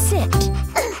 sit.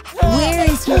 Where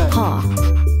is your paw?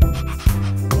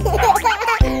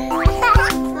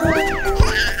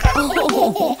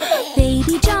 Oh,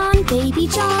 Baby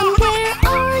John, where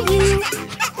are you?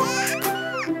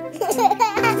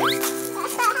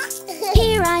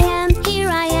 Here I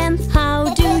am,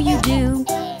 how do you do?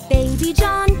 Baby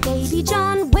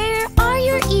John, where are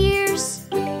your ears?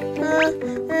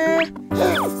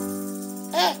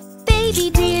 Baby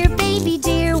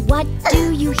dear, what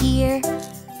do you hear?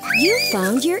 You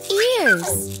found your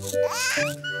ears.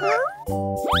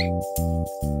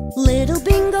 Little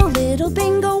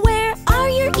Bingo, where are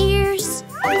your ears?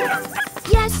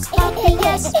 Yes,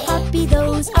 puppy,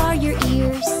 those are your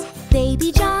ears.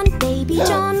 Baby John,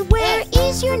 where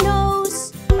is your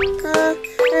nose?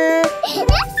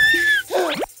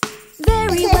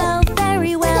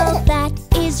 Very well, that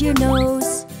is your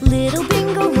nose. Little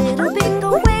Bingo,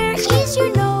 where is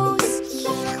your nose?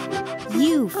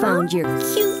 You found your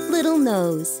cute little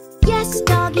nose. Yes,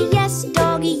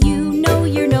 doggy, you know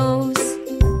your nose.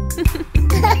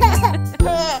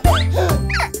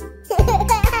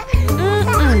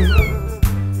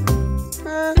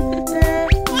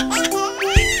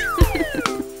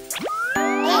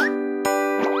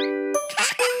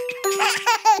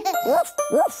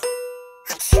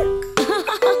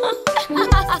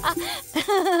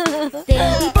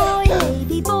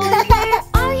 Baby boy, where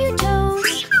are your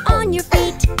toes?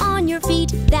 On your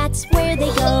feet, that's where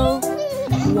they go.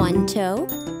 1 toe,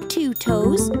 2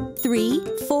 toes, 3,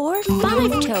 4,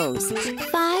 5 toes.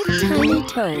 5 tiny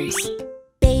toes.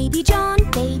 Baby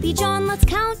John, let's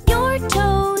count your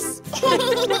toes.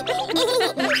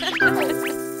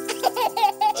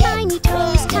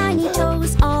 Tiny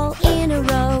toes, all in a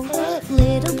row.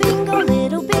 Little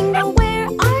Bingo, where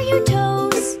are your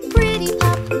toes? Pretty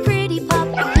pup,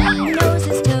 he knows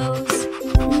his toes.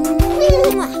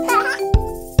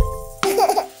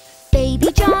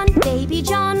 Baby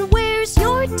John, where's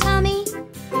your tummy?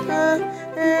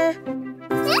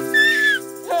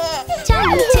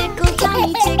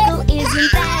 Tummy tickle,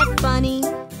 isn't that funny?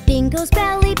 Bingo's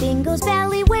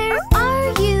belly, where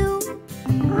are you?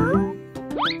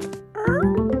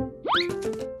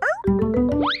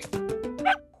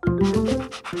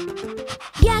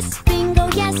 Yes, Bingo,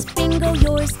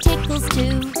 yours tickles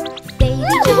too.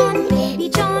 Baby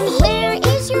John, where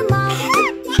is your mouth?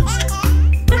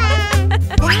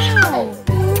 Wow!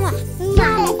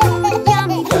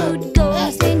 Yummy food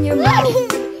goes in your mouth.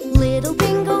 Little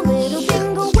Bingo,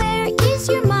 where is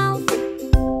your mouth?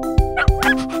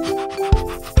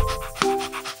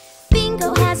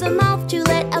 Bingo has a mouth to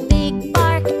let a big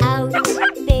bark out.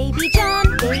 Baby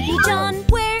John,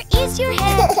 where is your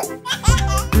head?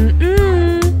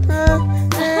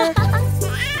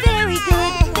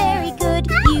 Very good,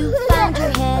 you found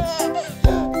your head.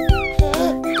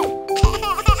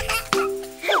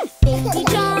 Baby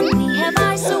John, we have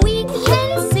eyes so we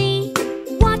can see.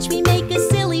 Watch me make a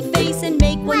silly face and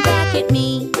make one back at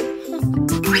me.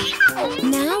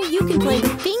 Now you can play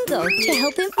with Bingo to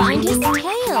help him find his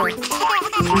tail.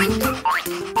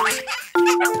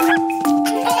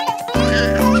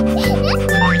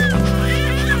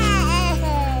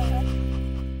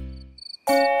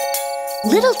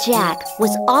 Little Jack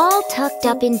was all tucked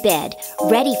up in bed,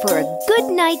 ready for a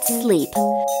good night's sleep.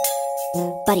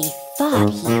 But he thought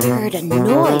he heard a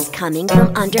noise coming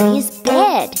from under his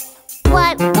bed.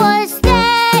 What was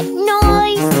that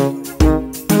noise?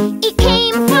 It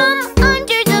came from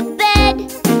under the bed.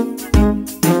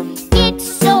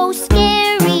 It's so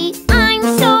scary, I'm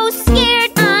so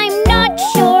scared, I'm not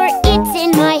sure it's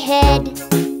in my head.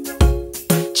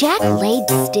 Jack laid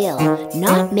still,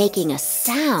 not making a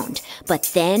sound, but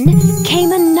then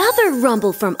came another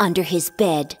rumble from under his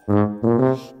bed.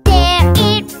 There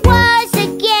it was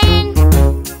again.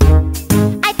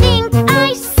 I think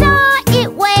I saw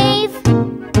it wave.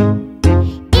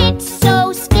 It's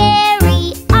so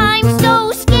scary, I'm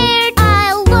so scared.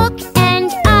 I'll look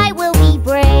and I will be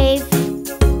brave.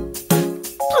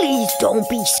 Please don't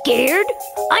be scared.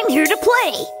 I'm here to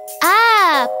play.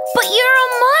 Ah, but you're a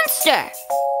monster.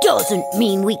 Doesn't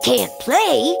mean we can't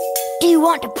play. Do you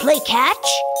want to play catch?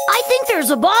 I think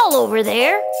there's a ball over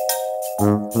there.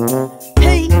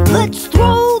 Hey, let's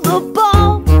throw the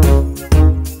ball.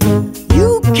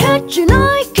 You catch and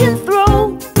I can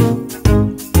throw.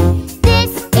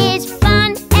 This is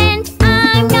fun and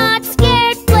I'm not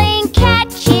scared. Playing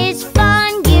catch is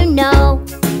fun, you know.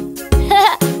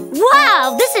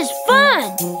 Wow, this is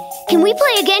fun. Can we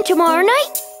play again tomorrow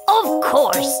night? Of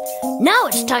course. Now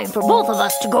it's time for both of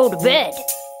us to go to bed.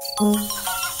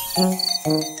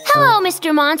 Hello,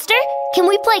 Mr. Monster. Can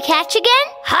we play catch again?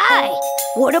 Hi.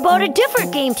 What about a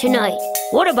different game tonight?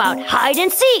 What about hide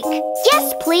and seek?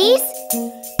 Yes, please.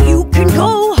 You can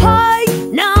go hide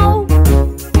now.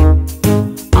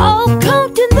 I'll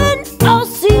count and then I'll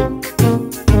seek.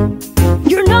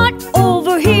 You're not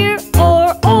over here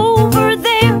or over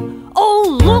there.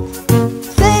 Oh, look,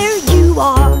 there you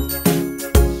are.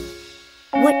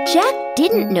 What Jack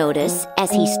didn't notice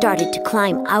as he started to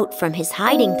climb out from his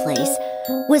hiding place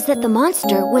was that the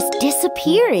monster was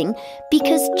disappearing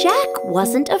because Jack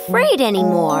wasn't afraid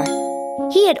anymore.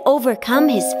 He had overcome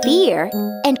his fear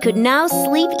and could now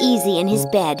sleep easy in his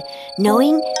bed,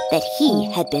 knowing that he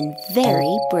had been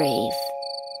very brave.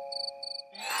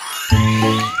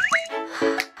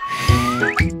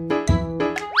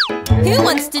 Who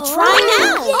wants to try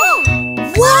now?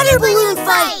 Water balloon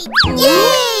fight!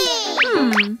 Yay!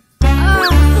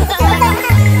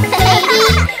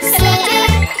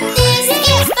 This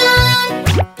is fun.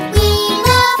 We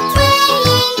love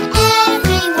playing,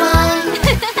 everyone.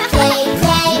 Play,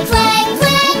 play, play,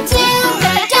 play till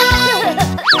we're done.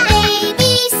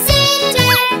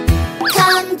 Babysitter,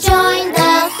 come join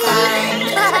the fun.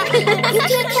 You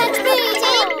can catch me.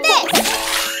 Take this.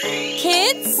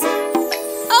 Kids?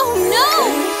 Oh no!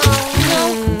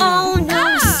 Oh no!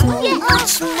 So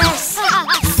much mess.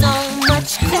 So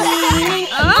much cleaning.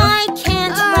 I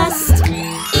can't rest.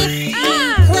 If you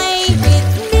play with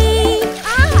me,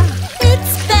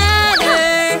 it's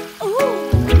better.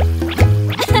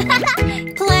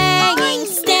 Playing,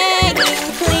 staying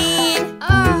clean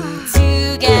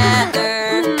together.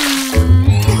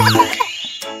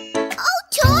 Oh,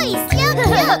 toys! Look,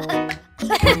 look.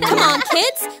 Come on,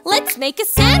 kids. Let's make a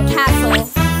sandcastle.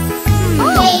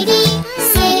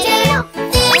 Babysitter,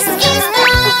 this is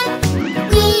fun.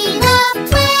 We love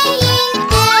playing,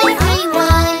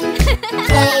 everyone.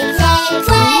 Play, play,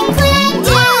 play, play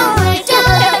till we're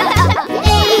done.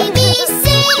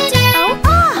 Babysitter,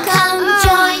 come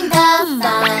join the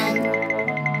fun.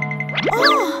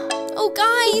 Oh,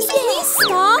 guys, please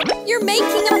stop. You're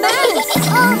making a mess.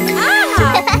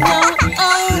 No,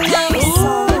 oh no,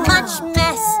 so much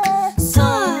mess. So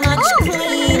much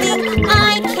cleaning, I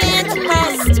can't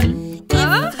rest. If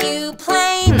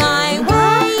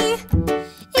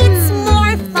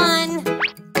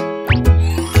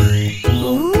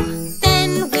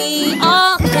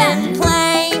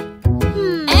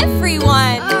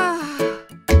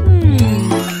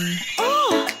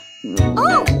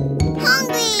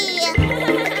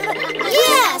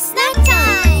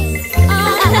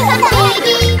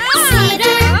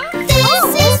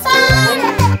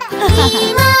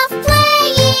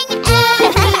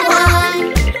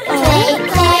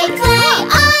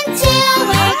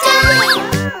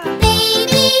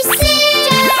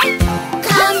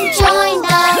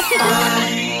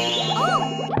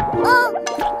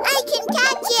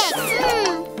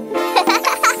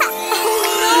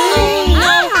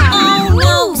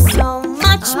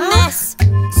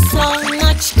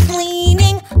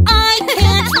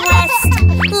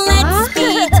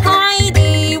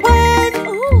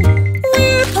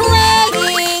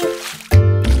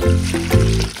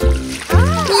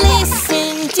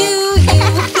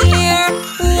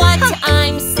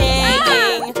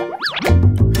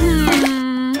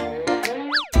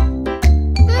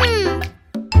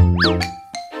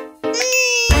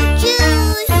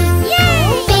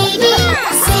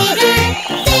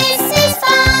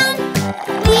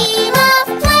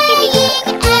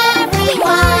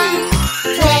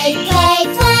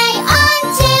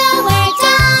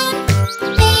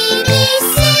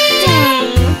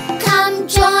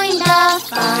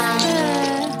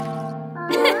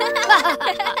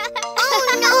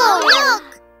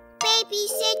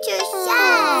Babysitter's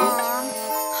sad.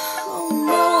 Oh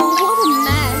no, what a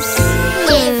mess.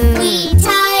 If we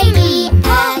tidy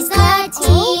as a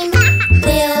team,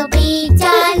 we'll be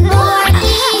done more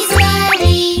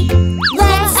easily.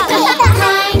 Let's be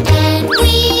kind and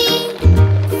we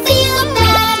feel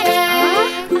better.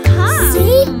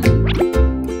 See?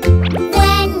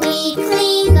 When we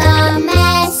clean the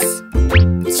mess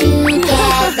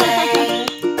together.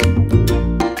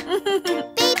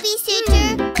 Babysitter,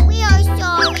 we are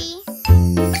sorry.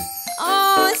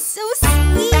 Oh, so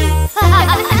sweet.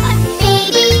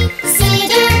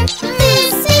 Babysitter,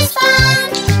 this is fun.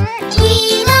 We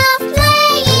love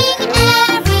playing,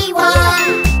 everyone.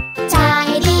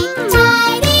 Tidy,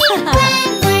 tidy, when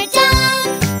we're done.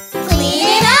 Clean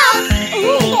it up.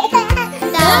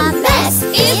 The mess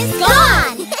is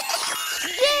gone.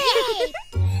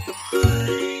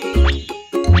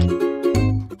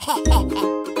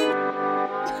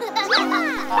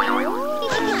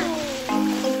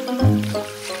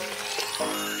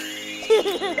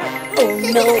 Oh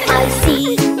no, I see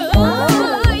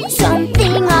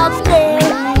something up there.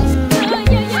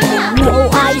 Oh no,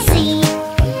 I see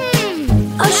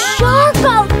a shark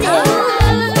out there.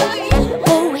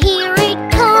 Oh, here it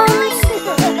comes,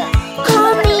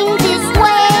 coming this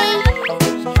way.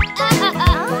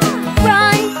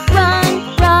 Run, run,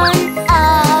 run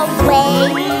away.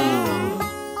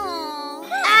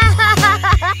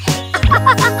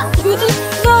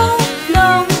 No, no,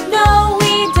 no,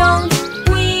 we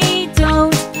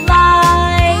don't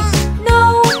lie. No,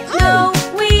 no,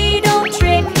 we don't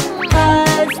trick,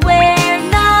 'cause we're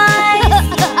nice.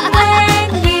 When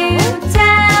you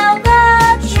tell the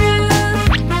truth,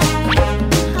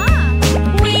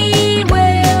 we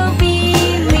will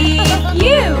believe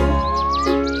you.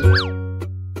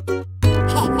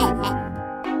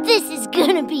 This is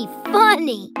gonna be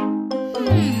funny.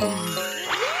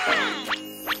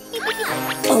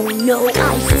 Oh no, I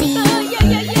see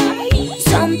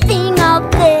something up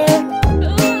there.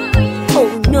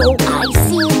 Oh no, I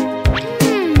see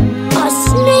a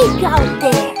snake out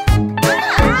there.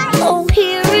 Oh,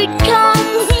 here it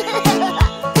comes,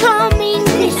 coming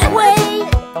this way.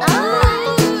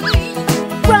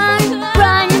 Run,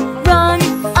 run, run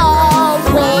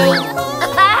away.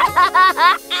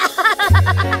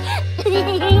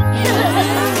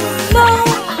 No,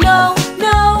 no,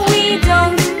 no, we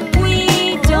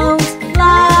don't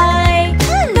lie.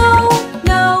 No,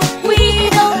 no, we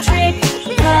don't trick,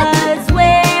 'cause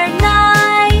we're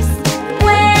nice.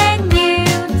 When you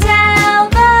tell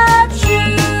the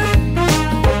truth,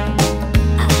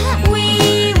 we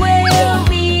will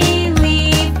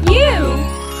believe you.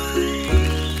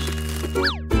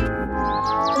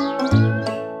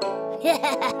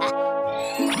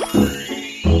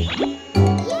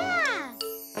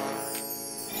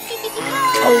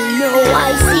 Oh no,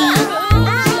 I see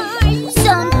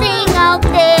something out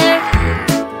there.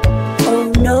 Oh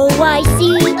no, I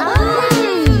see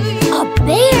a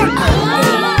bear out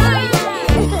there.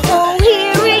 Oh,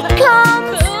 here it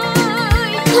comes,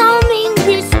 coming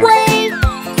this way.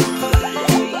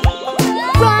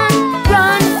 Run,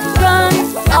 run, run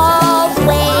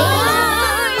away.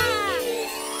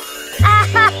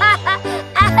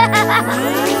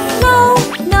 No,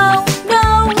 no, no,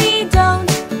 we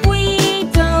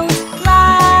don't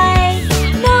lie.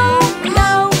 No, no,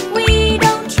 we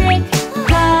don't trick,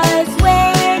 'cause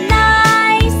we're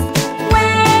nice.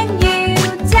 When you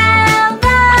tell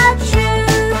the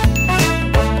truth,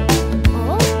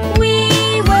 we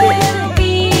will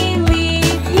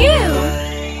believe you.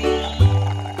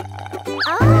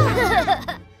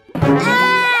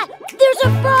 There's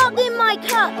a frog in my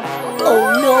cup. Oh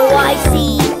no, I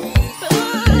see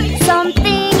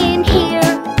something in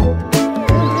here.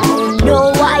 Oh no,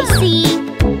 I see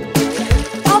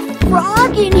a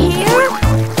frog in here.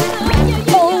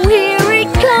 Oh, here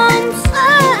it comes,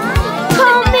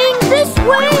 coming this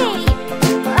way.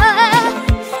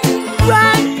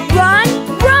 Run, run,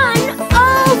 run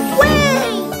away.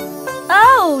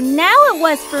 Oh, now it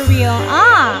was for real,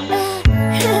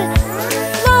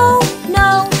 No, no,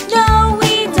 no,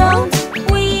 we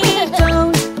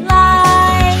don't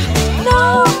lie. No,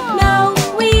 no,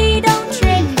 we don't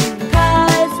trick,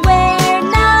 'cause we're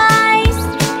nice.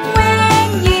 When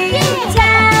you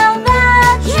tell the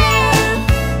truth,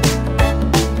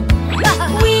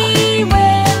 we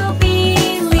will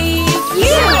believe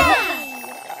you.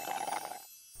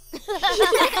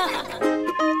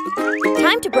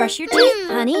 Time to brush your teeth,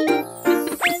 honey.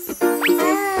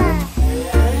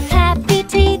 Happy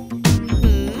teeth,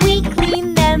 we clean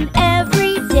them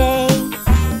every day.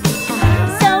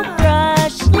 So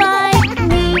brush like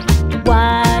me,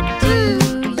 what do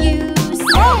you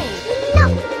say?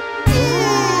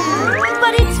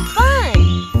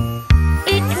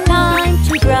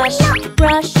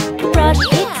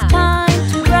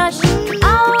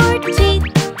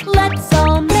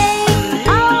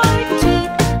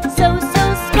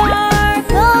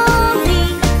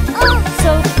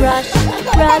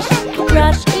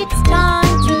 brush, it's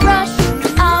time to brush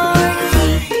our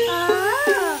teeth.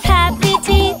 Happy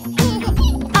teeth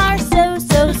are so,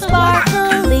 so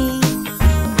sparkly.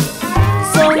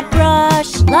 So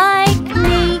brush like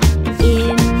me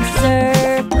in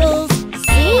circles.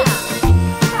 See?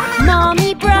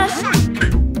 Mommy brushed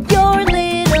your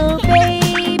little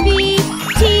baby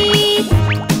teeth.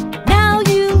 Now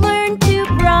you learn to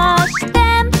brush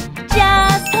them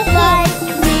just like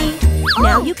me.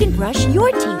 Now you can brush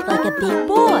your teeth like a big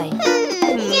boy.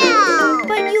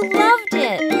 But you loved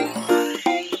it.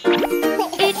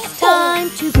 It's time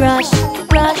to brush,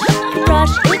 brush,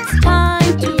 brush. It's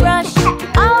time to brush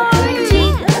our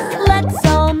teeth. Let's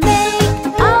all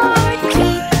make our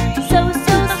teeth so,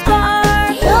 so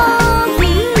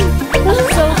sparkly.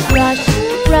 So brush,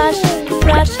 brush,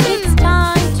 brush. It's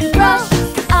time to brush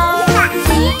our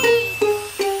teeth.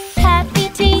 Happy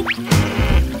teeth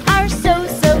are so,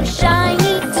 so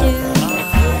shiny too.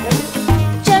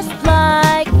 Just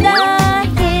like the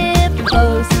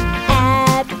hippos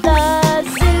at the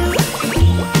zoo.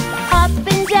 Up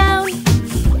and down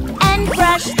and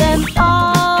brush them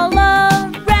all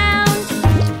around.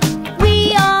 We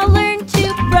all learn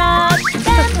to brush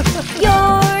them.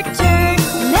 Your turn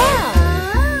now.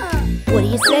 What do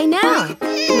you say now?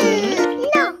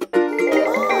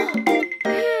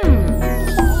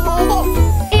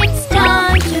 It's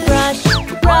time to brush,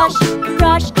 brush,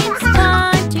 brush. It's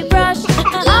time to brush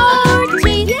our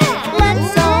teeth.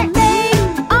 Let's all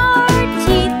make our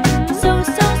teeth so,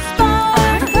 so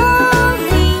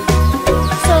sparkly.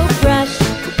 So brush,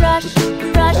 brush,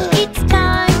 brush. It's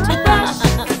time to brush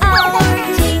our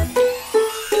teeth.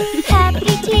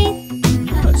 Happy teeth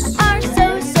are so,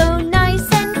 so nice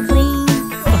and clean.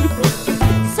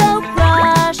 So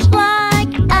brush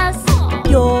like us,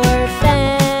 your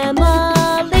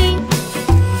family.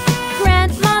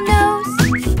 Grandma knows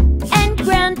and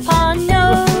Grandpa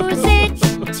knows it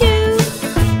too.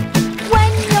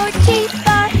 When your teeth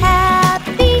are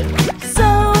happy, so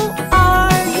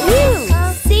are you.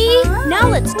 See? Now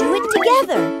let's do it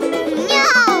together.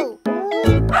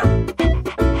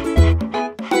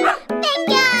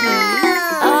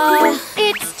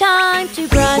 It's time to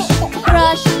brush,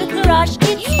 brush, brush.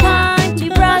 It's time to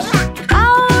brush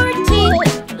our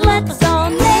teeth. Let's all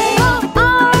make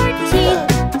our teeth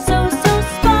so, so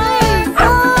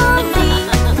sparkly.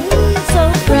 So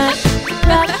brush,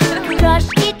 brush, brush.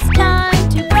 It's time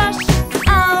to brush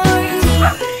our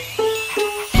teeth.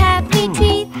 Happy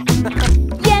teeth,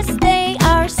 yes, they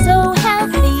are so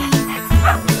healthy.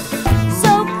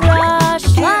 So brush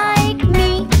like me,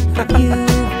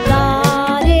 you've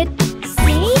got it.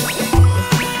 See?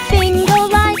 Bingo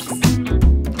likes,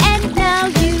 and now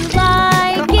you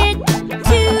like it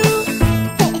too.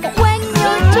 When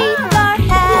your teeth are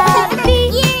happy,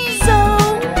 so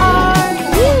are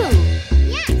you.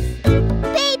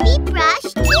 Baby brush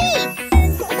teeth.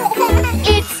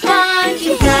 It's time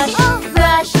to brush,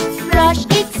 brush, brush.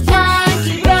 It's time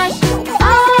to brush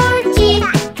our teeth.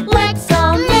 Let's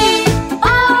all make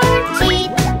our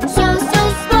teeth so, so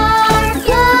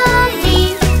sparkly.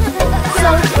 So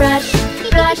brush,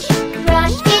 brush,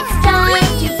 brush. It's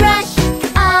time to brush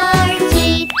our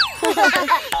teeth.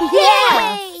 Yeah!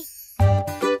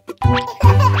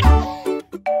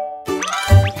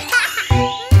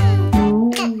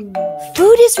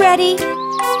 Food is ready.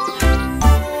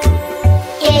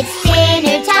 It's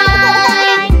dinner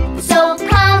time, so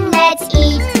come let's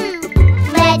eat.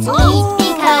 Let's eat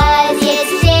because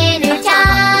it's dinner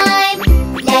time.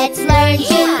 Let's learn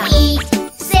to eat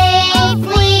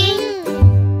safely.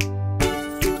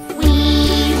 We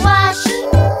wash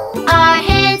our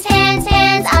hands, hands,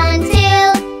 hands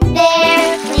until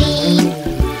they're clean.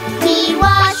 We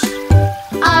wash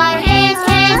our hands,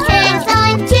 hands, hands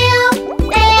until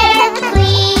they're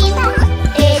clean.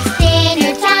 It's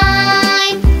dinner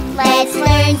time. Let's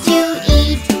learn to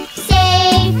eat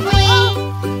safely.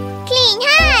 Clean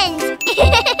hands.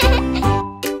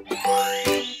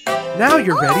 Now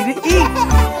you're ready to eat.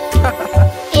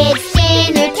 It's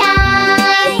dinner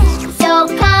time, so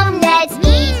come let's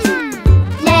eat.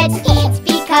 Let's eat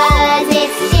because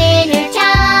it's dinner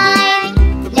time.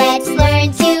 Let's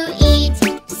learn to eat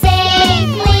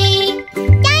safely.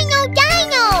 Dino,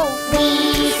 dino. We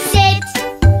sit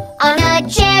on a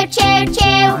chair, chair,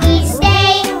 chair. We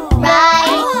stay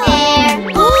right there.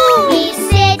 We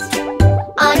sit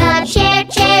on a chair,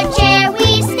 chair, chair.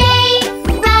 We stay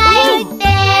right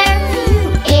there.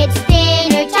 It's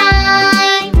dinner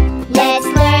time. Let's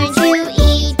learn to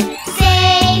eat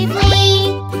safely.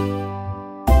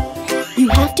 You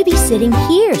have to be sitting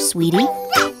here, sweetie.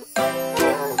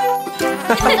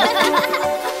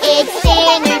 It's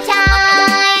dinner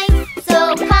time,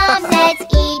 so come let's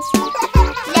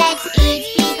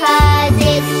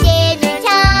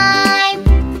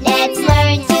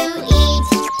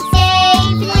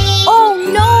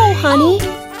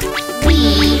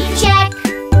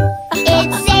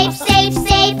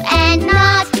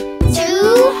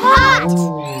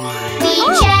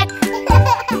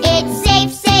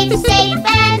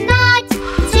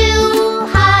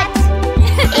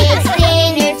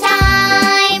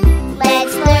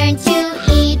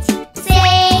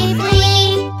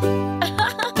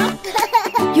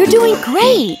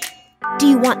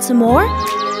some more?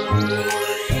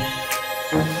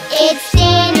 It's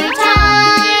dinner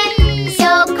time,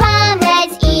 so come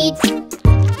let's eat.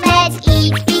 Let's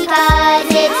eat because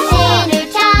it's dinner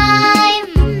time.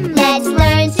 Let's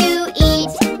learn to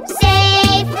eat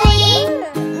safely.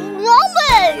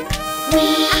 We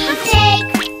take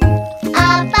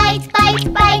a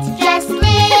bite, just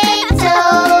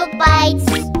little bites.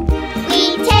 We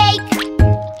take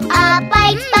a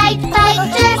bite,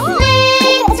 just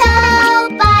little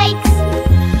bites.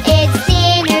 It's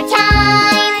dinner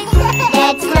time.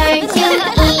 Let's learn to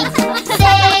eat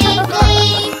safely.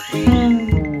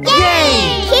 Yay!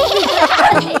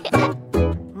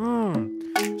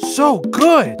 So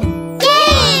good. Yay!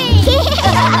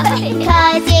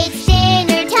 'Cause it's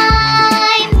dinner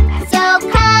time. So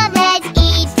come let's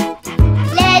eat.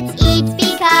 Let's eat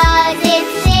because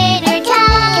it's dinner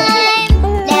time.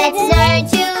 Let's learn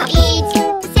to eat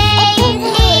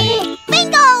safely.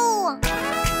 Bingo!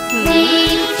 We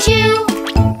chew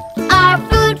our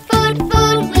food.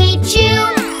 We chew.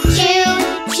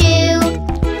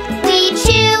 We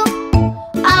chew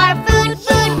our food.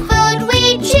 We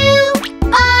chew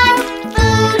our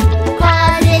food.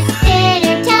 'Cause it's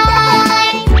dinner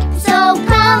time. So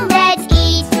come let's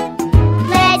eat.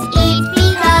 Let's eat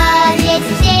because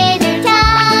it's dinner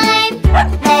time.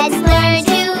 Let's learn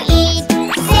to eat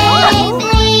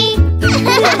safely.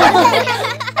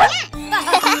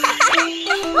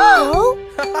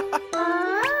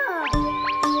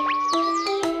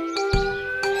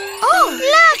 Oh,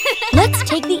 look! Let's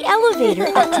take the elevator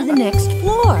up to the next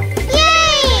floor.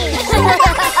 Yay!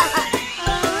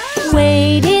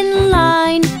 Wait in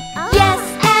line. Yes,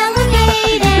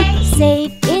 elevator.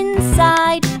 Safe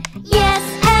inside. Yes,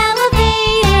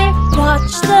 elevator.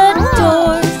 Watch the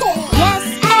doors. Yes,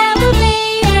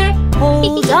 elevator.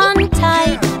 Hold on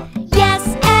tight. Yes,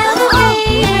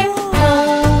 elevator.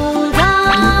 Hold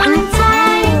on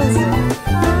tight.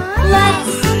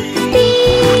 Let's be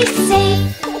safe.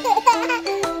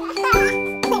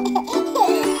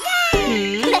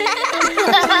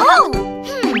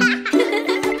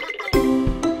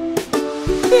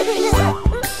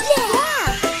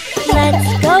 Let's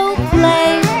go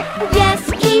play. Yes,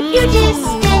 keep your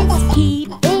distance.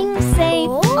 Keeping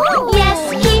safe. Yes,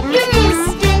 keep your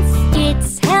distance.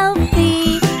 It's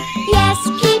healthy. Yes,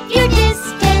 keep your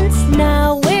distance.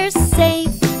 Now we're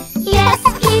safe. Yes,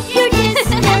 keep your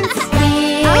distance.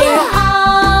 We're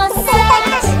all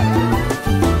set.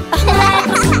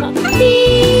 Let's be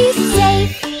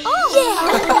safe.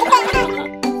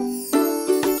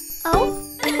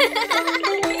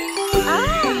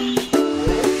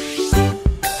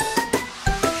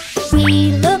 We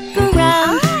look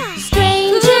around.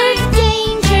 Stranger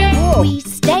danger. We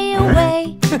stay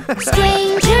away.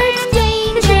 Stranger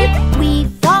danger. We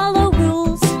follow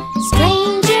rules.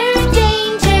 Stranger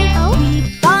danger. We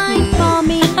find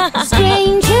mommy.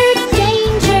 Stranger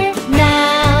danger.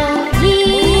 Now we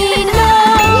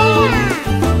know.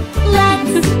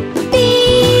 Let's be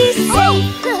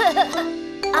safe.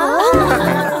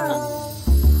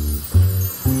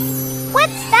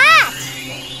 What's that?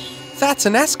 That's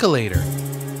an escalator.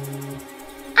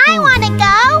 I want to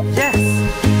go. Yes.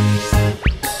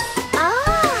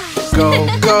 Ah.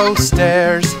 Go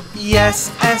stairs.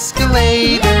 Yes,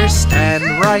 escalator. Stand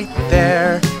right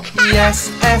there. Yes,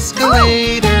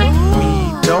 escalator. We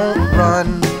don't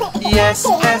run. Yes,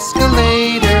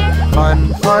 escalator. Fun.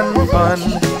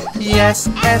 Yes,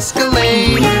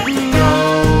 escalator.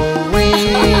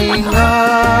 Going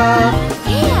up.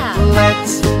 Yeah.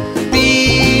 Let's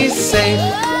be safe.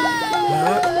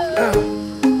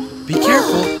 Be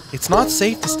careful. It's not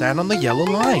safe to stand on the yellow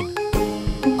line.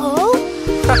 Oh.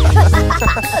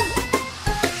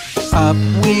 Up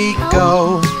we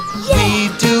go. We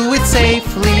do it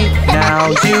safely. Now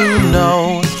you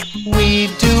know. We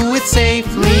do it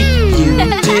safely. You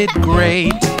did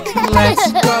great.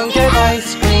 Let's go get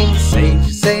ice cream.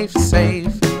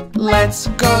 Safe. Let's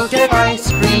go get ice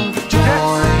cream.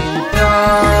 Join the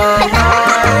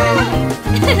line.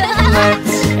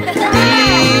 Let's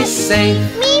be safe.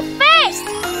 Me first.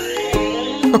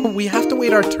 We have to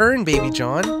wait our turn, Baby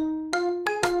John.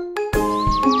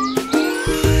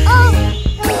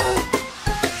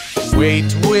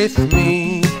 Wait with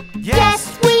me. Yes,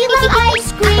 we love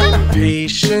ice cream.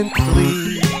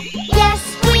 Patiently. Yes,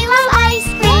 we love ice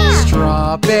cream.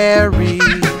 Strawberry.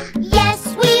 Yes,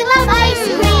 we love ice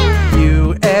cream. You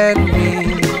and me.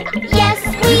 Yes,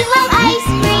 we love ice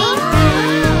cream. You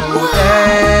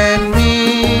and me.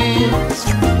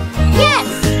 Yes,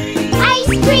 ice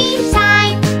cream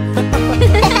time.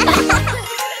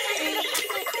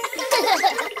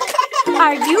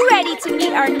 Are you ready to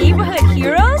meet our neighborhood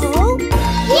heroes?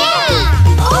 Yeah!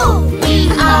 Oh!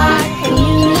 are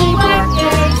community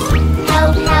workers,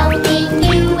 helping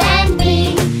you and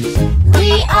me. We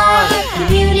are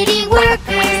community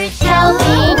workers,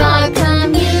 helping our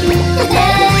community.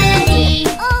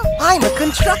 I'm a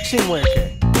construction worker.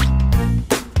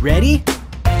 Ready?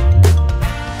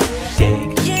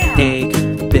 Dig, dig,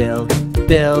 build,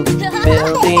 build,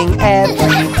 building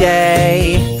every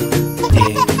day.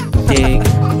 Dig, dig,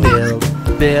 build,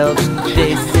 build,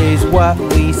 this is what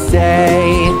we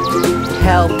say.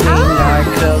 Helping our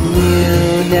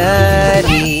community.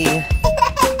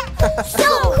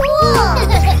 So cool!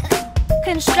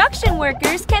 Construction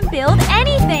workers can build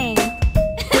anything.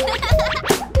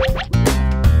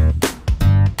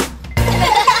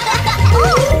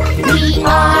 We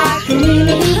are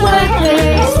community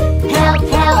workers,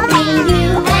 helping you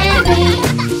and me.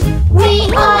 We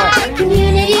are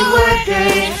community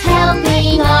workers,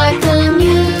 helping our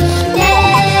community.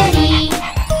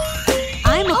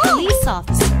 I'm a police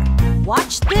officer.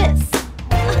 Watch this.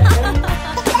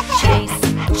 Chase,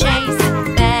 chase,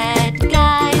 bad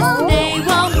guys, they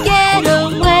won't get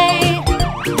away.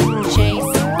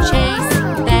 Chase, chase,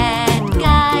 bad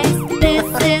guys, this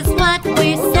is what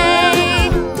we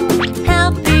say.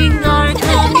 Helping our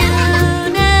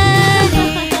community.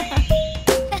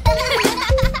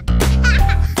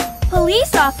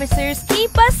 Police officers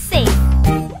keep us safe.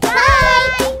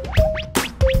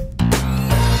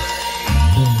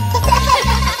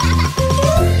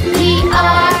 We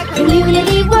are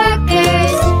community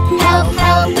workers,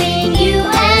 helping you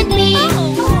and me.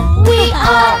 We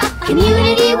are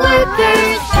community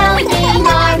workers, helping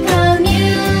our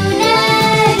community.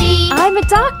 I'm a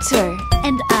doctor.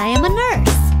 And I am a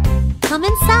nurse. Come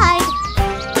inside.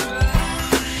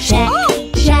 Check,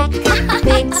 check,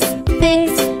 fix,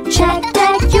 fix, check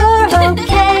that you're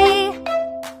okay.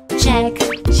 Check,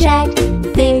 check,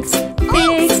 fix,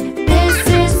 fix, this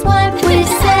is what we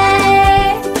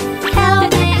say.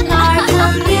 Helping our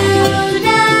community.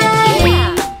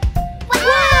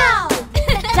 Wow!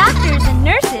 Doctors and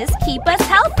nurses keep us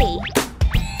healthy.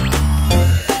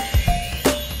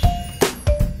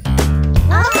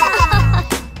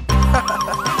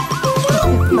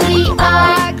 We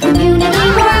are community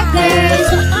workers,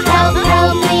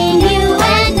 helping you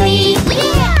and me.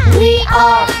 We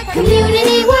are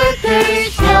community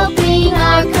workers, helping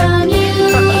our community.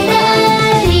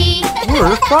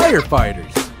 We're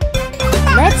firefighters.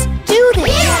 Let's do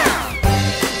this!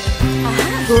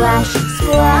 Splash,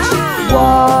 splash,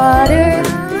 water,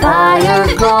 fire,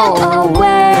 go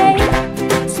away.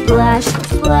 Splash,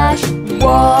 splash,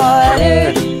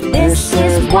 water, this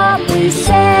is what we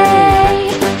say.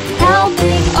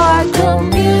 Helping our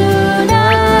community.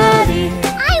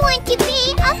 I want to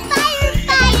be a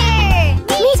firefighter!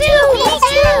 Me too, me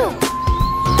too!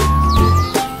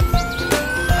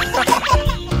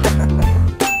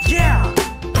 Yeah!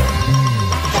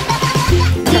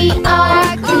 We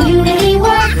are community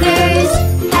workers,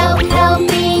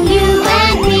 helping you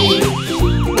and me.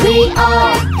 We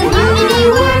are community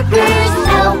workers,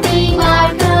 helping our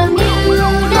community.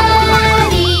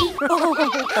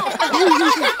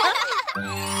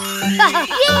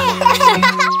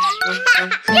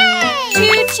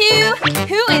 Choo-choo!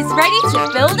 Who is ready to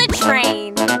build a train?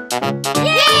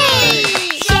 Yay!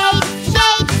 Shape,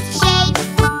 shape, shape.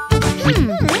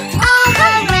 All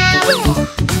around.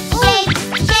 Shape,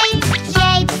 shape,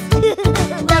 shape.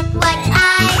 Look what I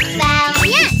found.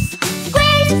 Yes!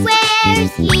 Squares,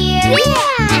 squares here.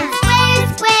 And squares,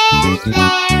 squares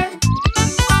there.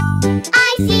 I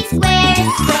see squares,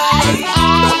 squares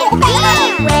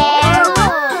everywhere.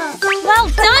 Well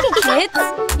done, kids!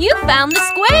 You found the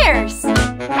squares!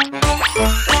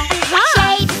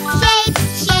 Shape, shape,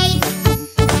 shape.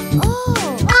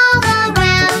 All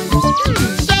around.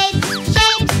 Shape,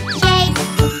 shape, shape.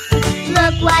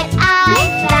 Look what I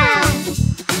found.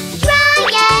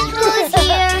 Triangles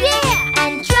here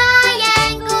and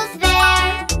triangles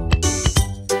there.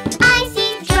 I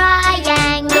see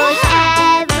triangles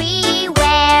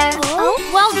everywhere.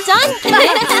 Well done,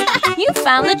 kids! You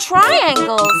found the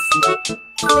triangles!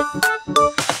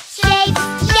 Shape,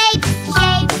 shape,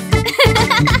 shape.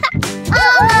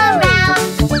 All around.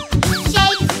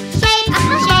 Shape, shape,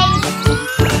 shape.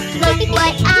 Look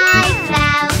what I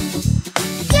found.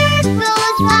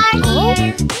 Circles are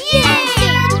here. And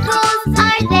circles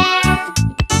are there.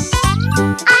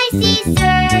 I see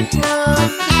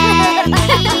circles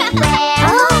everywhere.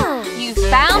 You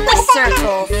found the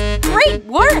circles! Great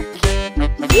work!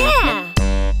 Yeah!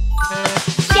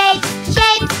 Shape,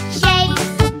 shape, shape.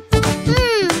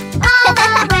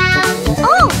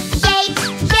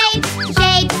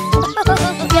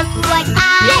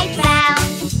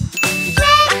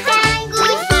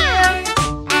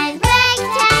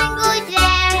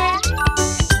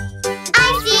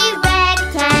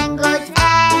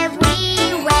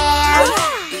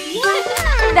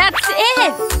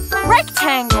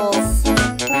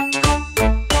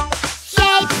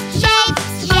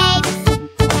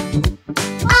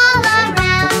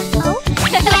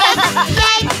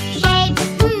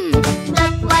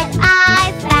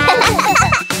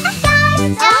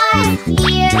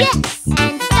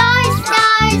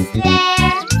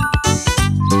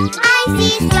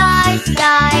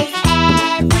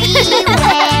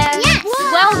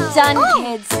 done,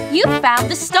 kids. You found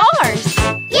the stars.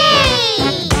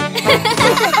 Yay!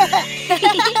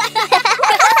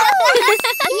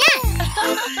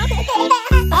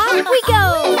 Off we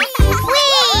go. Whee!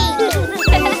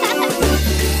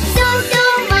 So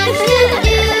much to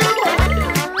do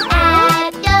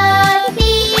at the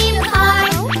theme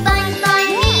park. Fun,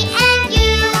 me and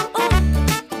you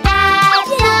at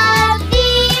the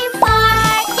theme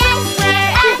park. Yes,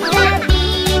 we're at the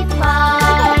theme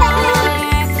park.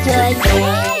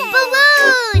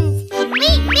 Balloons! Me!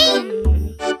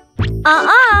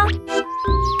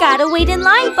 Gotta wait in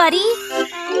line, buddy.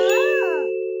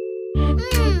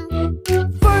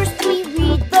 First we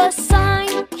read the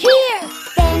sign here,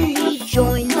 then we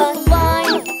join the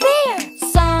line there.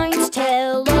 Signs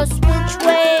tell us which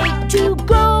way to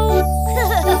go.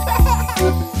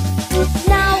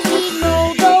 Now we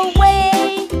know the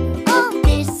way.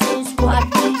 This is what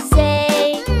we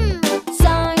say.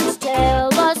 Signs tell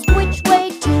us which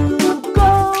way to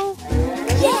go.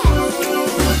 Yes.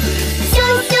 So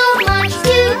much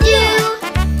to do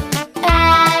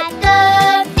at the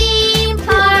theme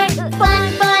park.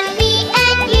 Fun, me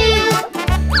and you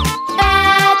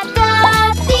at the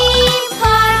theme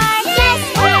park. Yes,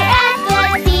 we're at the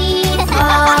theme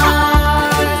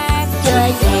park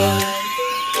today.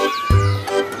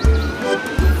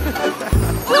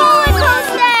 Roller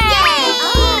coaster!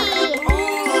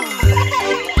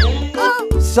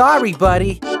 Sorry,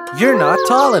 buddy. You're not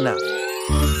tall enough.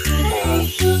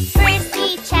 First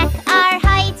we check our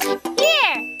height.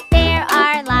 Here, there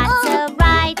are lots of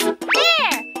rides.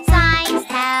 There, signs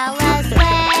tell us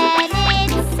when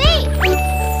it's safe.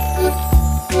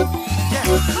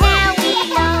 Now we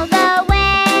know the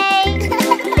way.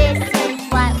 This is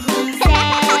what we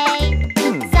say.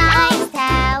 Signs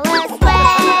tell us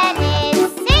when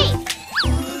it's safe.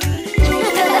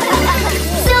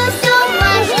 So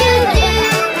much to do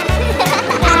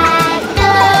at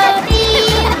the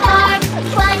theme park.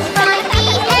 Fun, me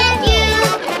and you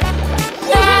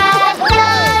at the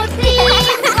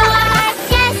theme park.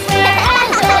 Yes, we're at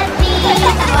the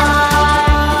theme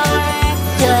park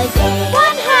today.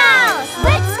 One house,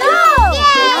 let's go!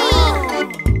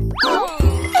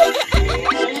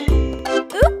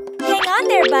 Oop, hang on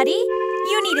there, buddy.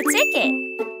 You need a ticket.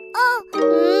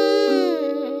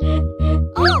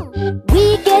 We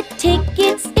get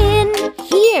tickets in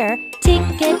here.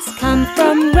 Tickets come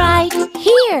from right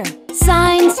here.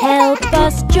 Signs help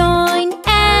us join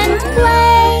and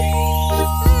play.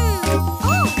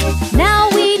 Now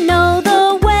we know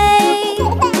the way.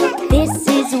 This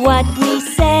is what we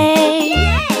say.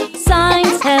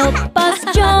 Signs help us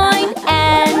join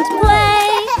and play.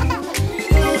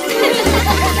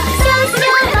 So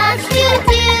much to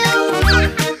do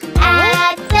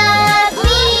at the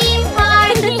theme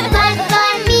park.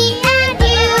 Fun, me and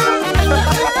you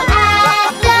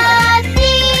at the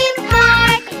theme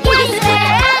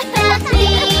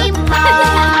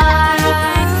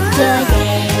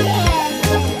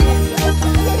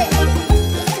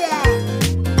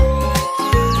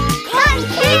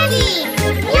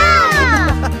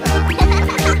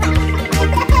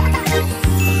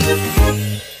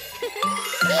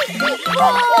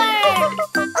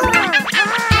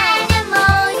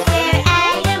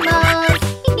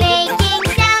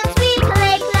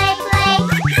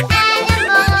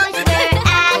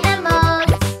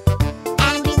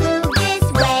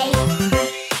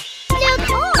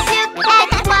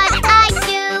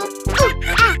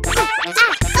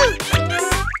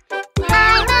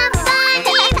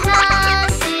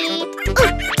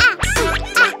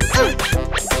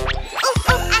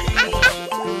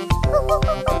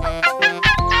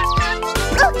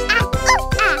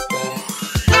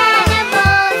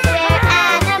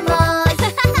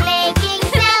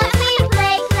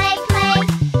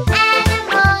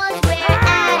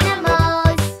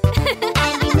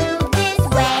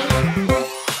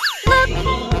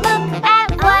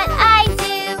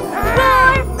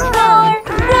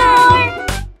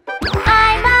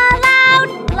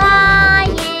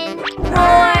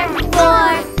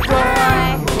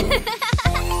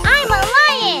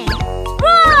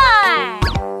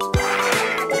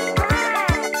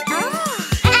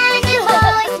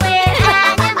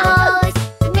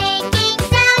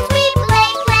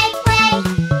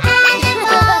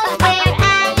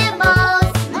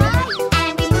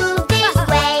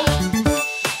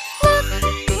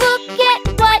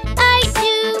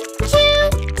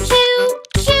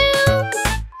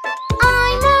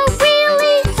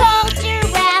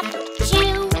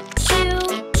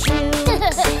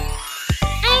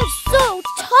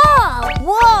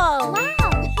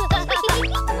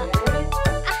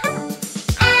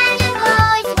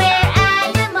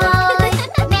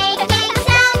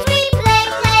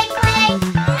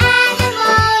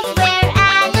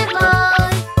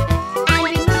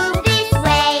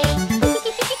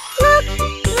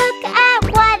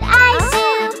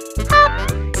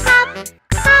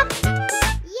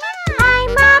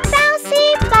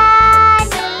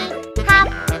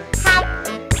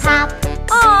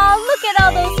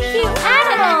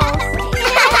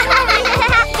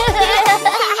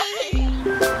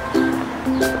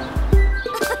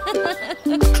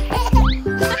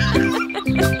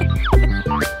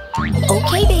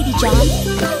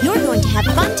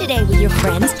today with your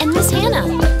friends and Miss Hannah.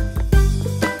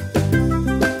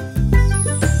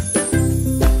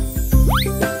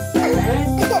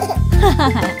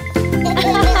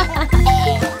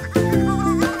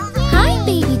 Hi,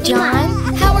 Baby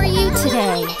John. How are you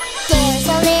today? There's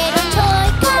a little toy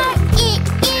car, it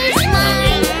is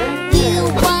mine. You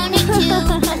want it too?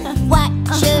 What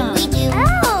should we do?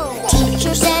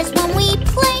 Teacher says when we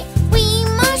play, we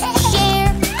must share.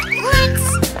 Let's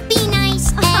be nice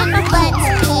and let's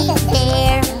be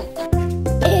fair.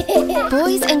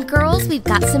 Boys and girls, we've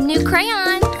got some new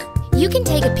crayons. You can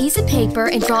take a piece of paper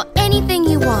and draw anything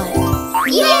you want.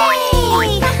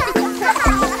 Yay!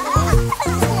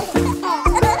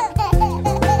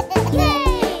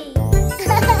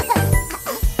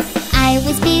 I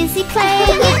was busy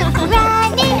playing,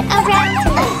 running around.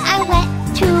 I went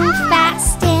too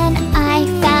fast and I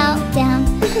fell down.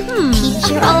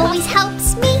 Teacher always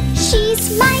helps me,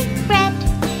 she's my friend.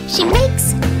 She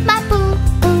makes my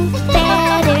boo-boo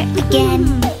better again.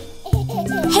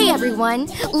 Hey everyone,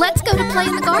 let's go to play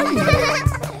in the garden.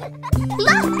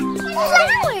 Look!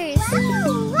 Flowers!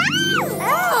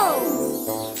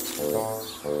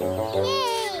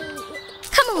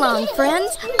 Come along,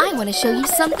 friends. I want to show you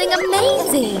something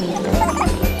amazing.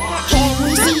 Can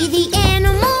we see the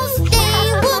animals?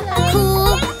 They look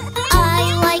cool.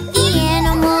 I like the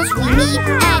animals we meet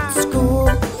at school.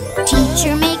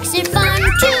 Teacher makes it fun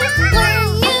to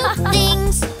learn new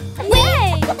things. We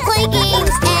play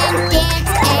games and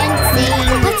dance and sing.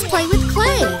 Let's play with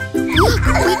clay. Look,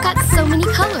 we've got so many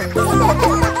colors.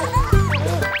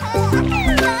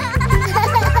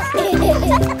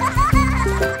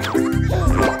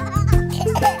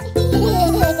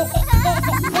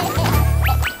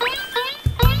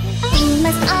 We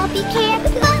must all be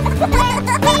careful when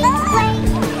we play.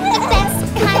 The best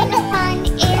kind of fun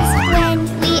is when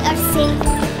we are safe.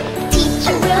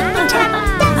 Teacher will protect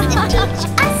us and teach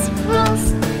us rules.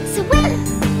 So when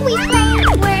we play,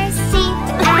 we're safe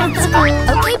at school.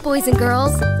 Okay, boys and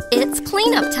girls, it's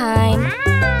cleanup time.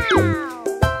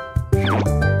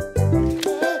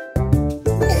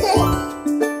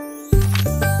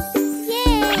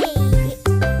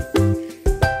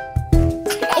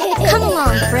 Come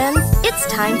along, friends. It's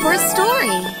time for a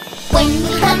story. When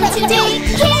we come today,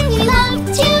 can we love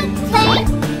to play?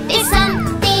 There's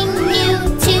something new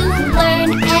to learn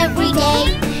every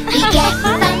day. We get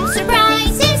fun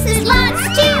surprises, there's lots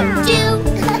to do.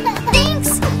 Thanks,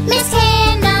 Miss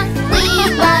Hannah, we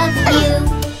love you.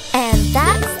 And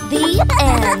that's the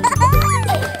end.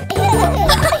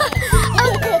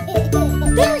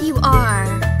 Oh, there you are.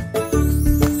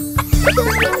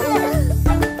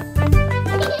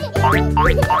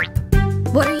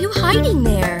 What are you hiding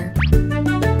there?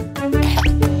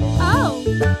 Oh.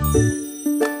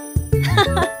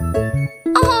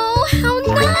 Oh, how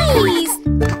nice!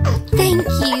 Thank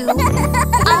you.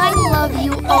 I love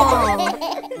you all.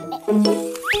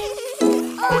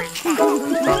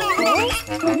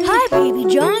 Hi, Baby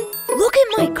John. Look at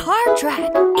my car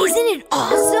track. Isn't it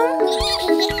awesome?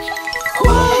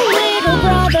 Whoa, little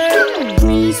brother,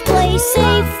 please play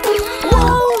safe.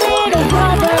 Whoa, little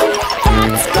brother,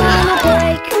 that's gonna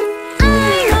break. I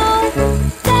know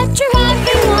that you're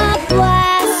having a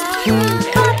blast,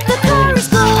 but the car is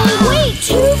going way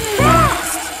too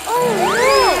fast. Oh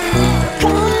no!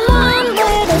 Come on,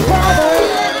 little brother,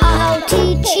 I'll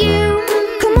teach you.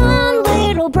 Come on,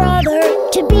 little brother,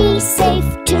 to be safe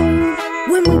too.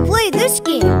 When we play this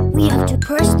game, we have to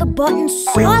press the button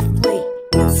softly.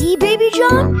 See, Baby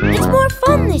John? It's more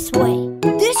fun this way.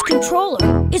 This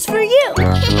controller is for you.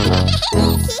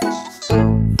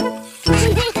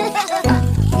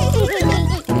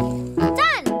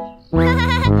 Done!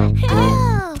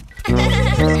 Oh.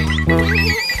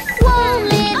 Whoa,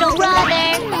 little brother,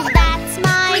 that's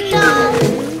my dog.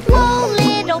 Whoa,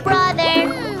 little brother,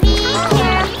 be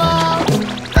careful.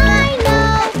 I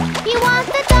know you want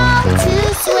the dog to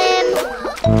swim.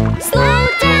 Slow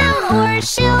down or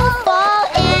she'll fall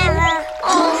in.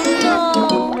 Oh no!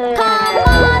 Come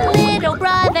on, little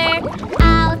brother,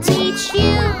 I'll teach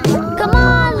you. Come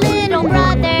on, little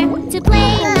brother, to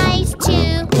play nice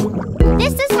too.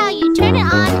 This is how you turn it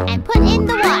on and put in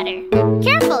the water.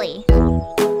 Carefully.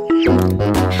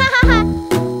 Ha ha ha!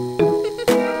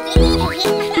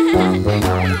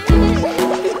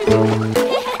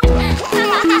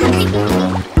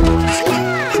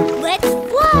 Let's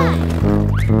fly!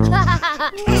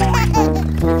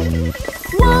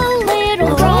 Whoa,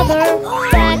 little brother,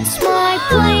 that's my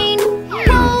plane.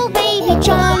 Oh, Baby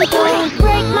John, don't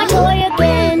break my toy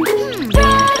again.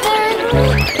 Brother,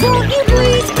 won't you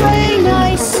please play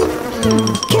nice?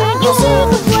 Can't you see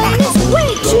the plane is way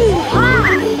too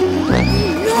high?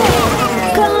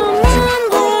 Come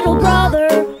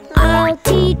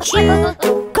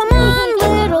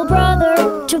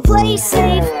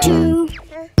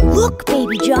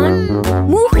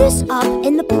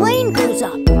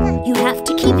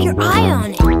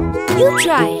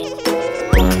try it.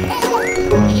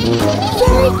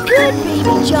 Very good,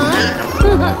 Baby John.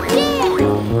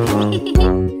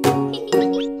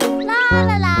 La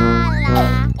la la la,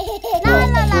 la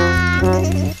la la.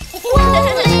 Whoa,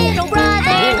 little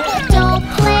brother, don't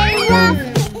play rough.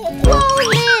 Whoa,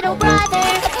 little brother,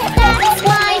 that's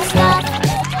my stuff.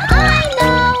 I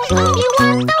know you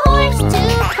want the horse to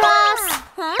cross.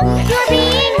 You're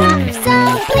being rough, so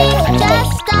please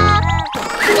just stop.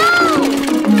 No!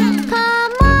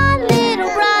 Come on,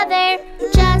 little brother,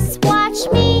 just watch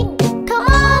me. Come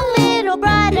on, little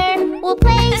brother, we'll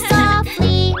play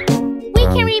softly. We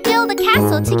can rebuild a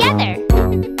castle together.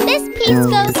 This piece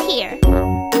goes here,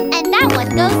 and that one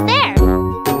goes there.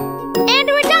 And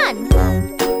we're done.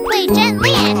 Play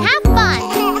gently and have fun.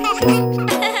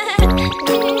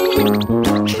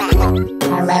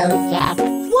 Hello, Jack.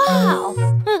 Wow!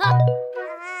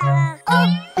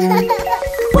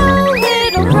 Whoa,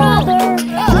 little brother,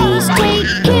 please take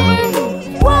care.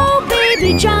 Whoa,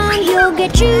 Baby John, you'll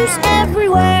get juice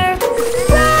everywhere.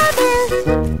 Brother,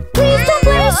 please don't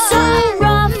play so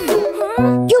rough.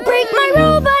 You break my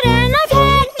robot and I've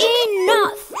had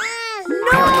enough.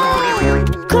 No!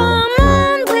 Come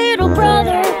on, little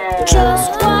brother,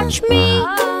 just watch me.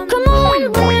 Come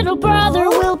on, little brother,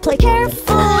 we'll play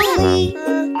carefully.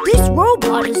 This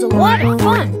robot is a lot of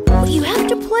fun, but you have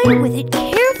to play with it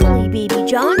carefully, Baby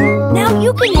John. Now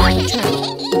you can have a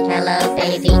turn. Hello,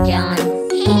 Baby John.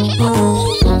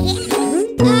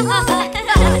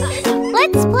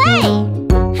 Let's play!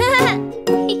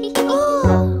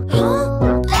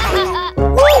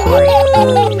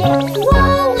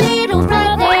 Whoa, little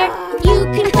brother, you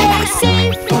can play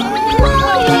safe. Whoa,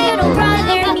 little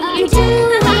brother, you're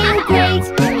doing great.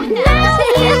 Now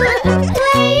you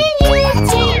play and you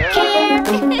take care.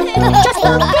 Just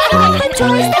look at all the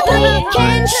toys that we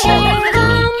can share.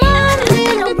 Come on,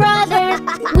 little brother,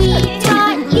 we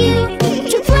taught you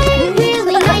to play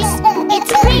really nice.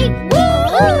 It's great.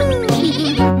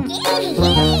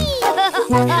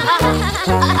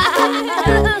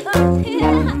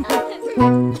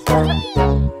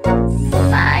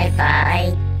 Bye-bye.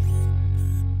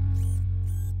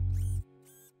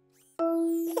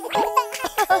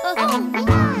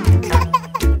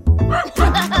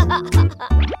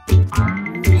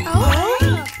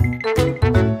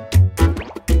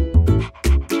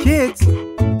 Kids,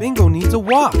 Bingo needs a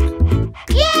walk.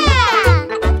 Yeah!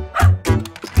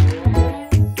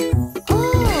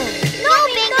 No,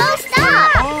 Bingo,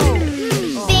 stop!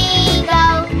 Bingo,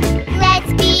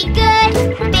 let's be good.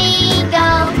 Bingo,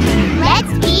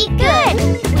 let's be good.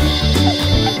 We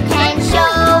can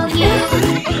show you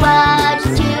what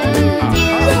to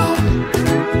do.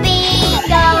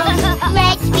 Bingo,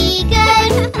 let's be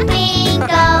good.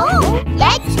 Bingo,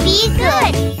 let's be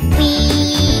good. We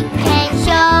can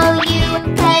show you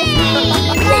 'cause we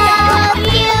love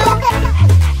you.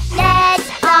 Let's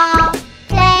all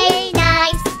play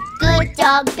nice. Good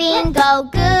dog, Bingo,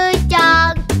 good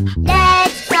dog.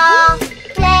 Let's all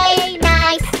play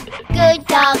nice. Good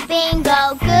dog,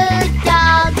 Bingo, good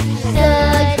dog.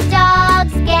 Good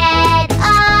dogs get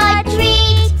a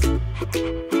treat.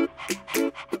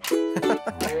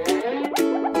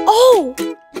 Oh!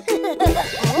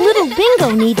 Little Bingo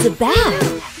needs a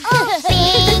bath.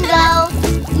 Bingo,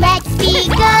 let's be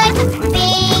good.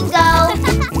 Bingo,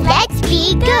 let's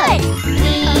be good.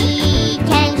 We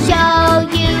can show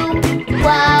you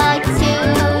what to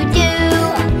do.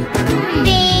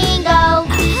 Bingo,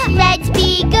 let's be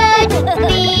good.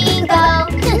 Bingo,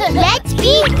 let's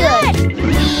be good.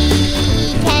 We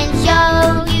can show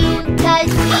you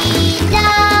 'cause we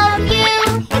love you.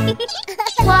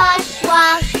 Wash,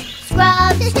 wash,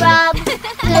 scrub, scrub.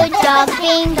 Good dog,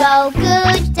 Bingo,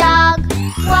 good dog.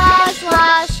 Wash,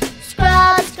 wash,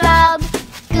 scrub, scrub.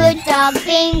 Good dog,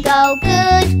 Bingo,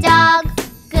 good dog.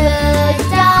 Good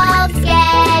dogs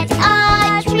get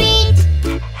a treat.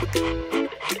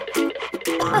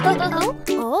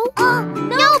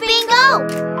 No, Bingo!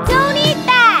 Don't eat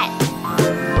that!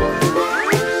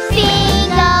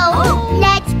 Bingo,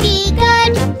 let's be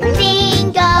good.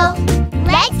 Bingo,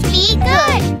 let's be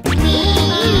good. We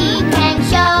can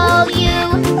show you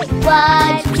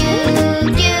what to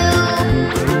do.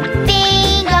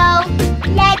 Bingo,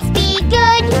 let's be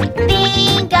good.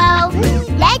 Bingo,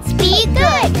 let's be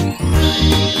good. We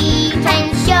can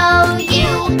show you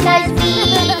 'cause we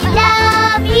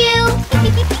love you.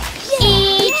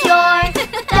 Eat your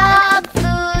dog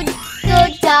food.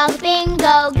 Good dog,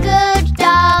 Bingo, good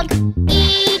dog.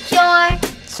 Eat your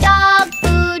dog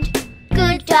food.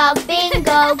 Good dog,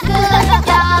 Bingo, good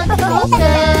dog.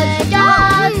 Good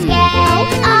dogs get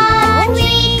a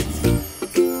treat.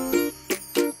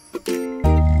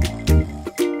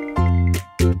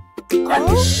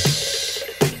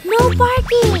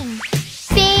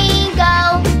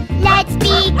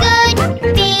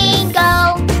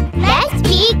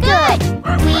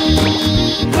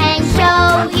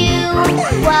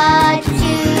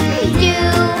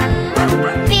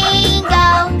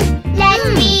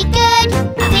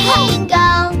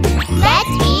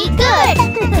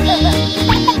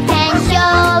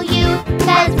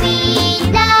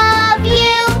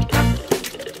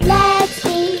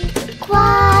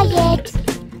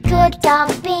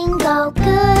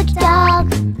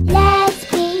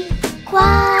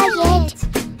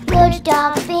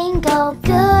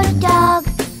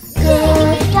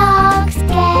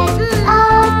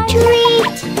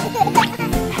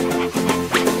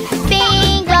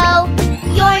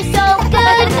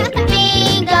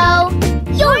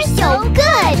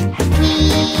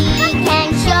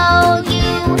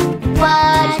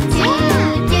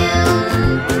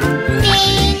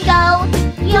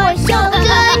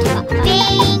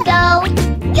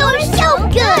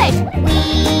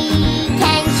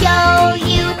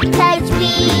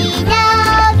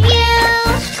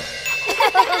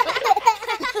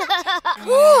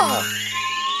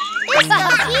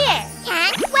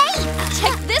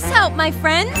 my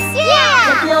friends? Yeah!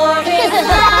 The floor is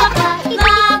lava,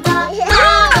 lava,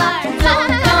 lava.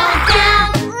 Don't go down,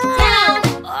 down.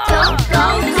 Don't go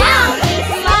down.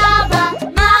 It's lava,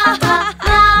 lava,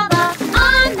 lava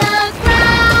on the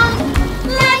ground.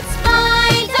 Let's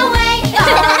find a way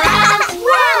around.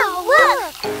 Wow,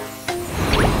 look!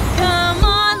 Come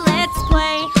on, let's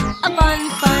play a fun,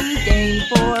 fun game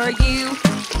for you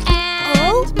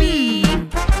and me.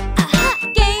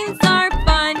 Games are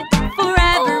fun for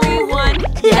everyone.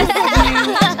 Yes, you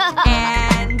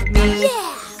and me.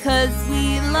 'Cause we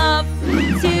love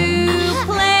to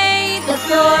play. The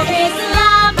floor is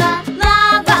lava,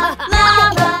 lava,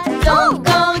 lava. Don't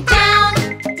go down,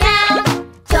 down.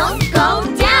 Don't go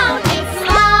down. It's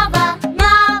lava,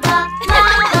 lava,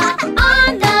 lava on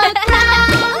the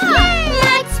ground.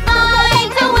 Let's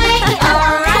find a way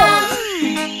around.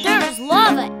 There's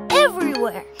lava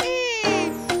everywhere.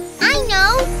 I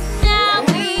know. Now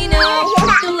we know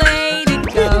the way to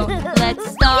go. Let's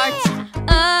start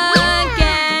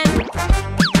again.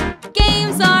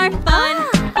 Games are fun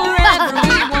for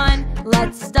everyone.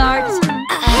 Let's start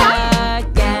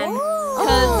again.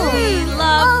 'Cause we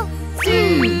love to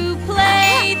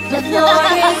play. The floor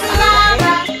is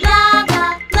lava, lava,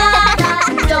 lava.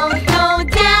 Don't go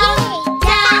down,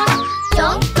 down.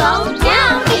 Don't go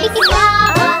down. It's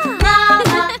lava,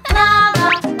 lava, lava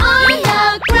on the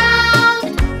ground.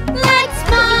 Let's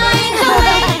find a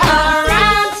way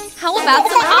around. How about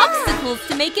some obstacles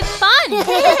to make it fun?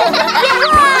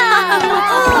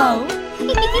 Oh.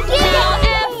 Now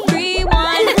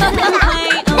everyone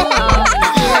play along.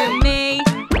 We're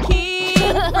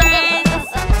making friends.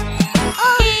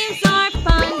 Games are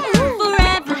fun for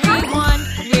everyone.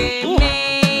 We're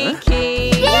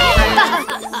making friends.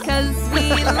 'Cause we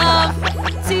love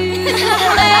to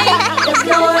play. The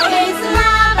floor is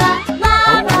lava,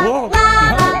 lava,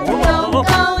 lava. Don't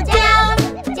go down,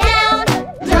 down.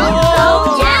 Don't go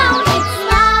down. It's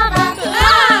lava,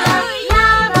 lava,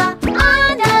 lava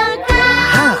on the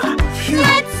ground.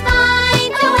 Let's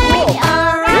find a way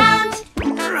around.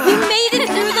 We made it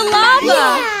through the lava.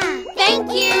 Thank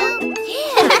you.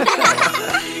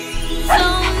 So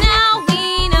now we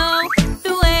know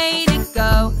the way to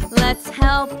go. Let's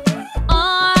help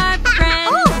our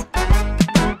friends.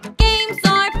 Games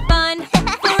are fun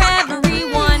for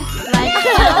everyone. Let's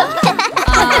help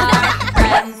our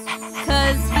friends.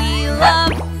 'Cause we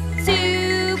love to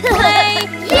play.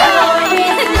 The floor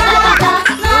is lava,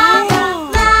 lava,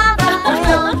 lava.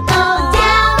 Don't go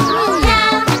down,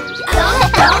 down. Don't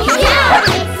go down.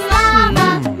 It's lava,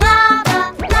 lava,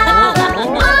 lava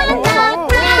on the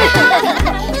ground.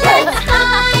 Let's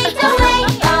find a way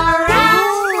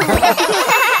around.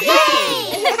 Yay!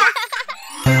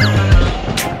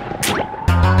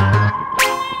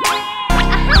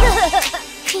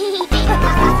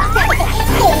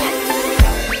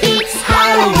 It's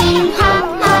Halloween, ha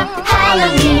ha,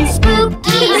 Halloween,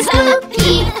 spooky,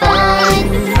 spooky fun.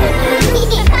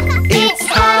 It's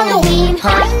Halloween,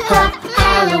 ha ha,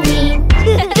 Halloween.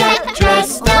 Get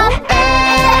dressed up,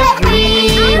 everyone.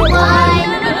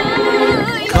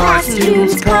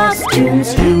 Costumes, costumes,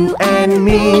 you and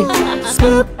me.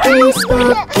 Spooky,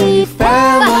 spooky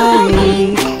family.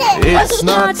 It's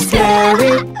not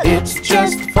scary, it's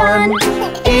just fun.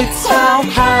 It's how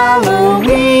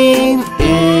Halloween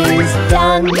is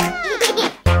done.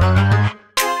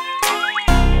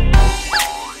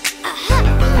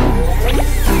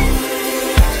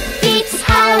 It's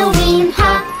Halloween,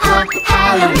 ha ha,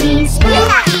 Halloween,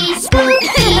 spooky,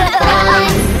 spooky fun.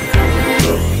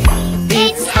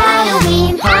 It's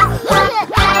Halloween, ha ha,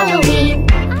 Halloween.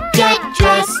 Get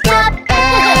dressed up,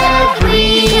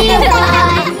 everyone.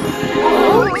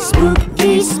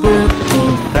 Spooky, spooky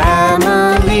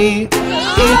family.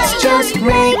 It's just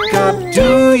makeup, do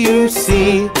you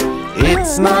see?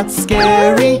 It's not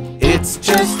scary, it's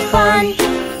just fun.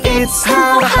 It's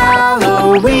how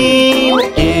Halloween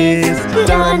is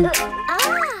done.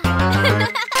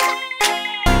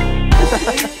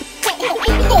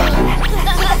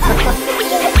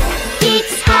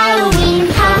 It's Halloween,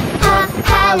 ha ha,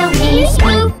 Halloween,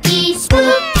 spooky,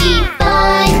 spooky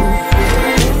fun.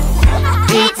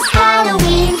 It's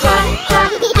Halloween, ha ha,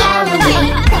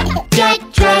 Halloween. Get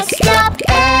dressed up,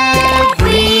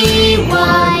 everyone.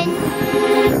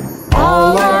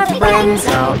 All our friends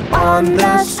out on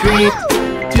the street.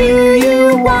 Do you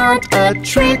want a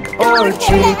trick or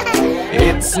treat?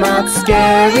 It's not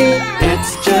scary,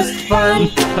 it's just fun.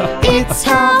 It's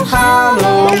how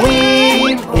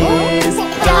Halloween is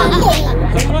done.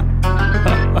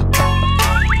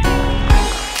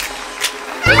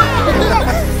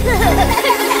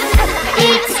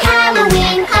 It's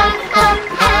Halloween, ha ha,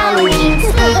 Halloween,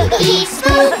 spooky,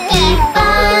 spooky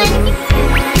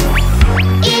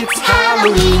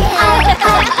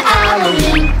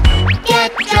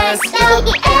up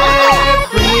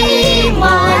everyone.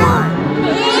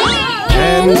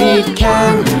 Candy,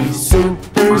 candy,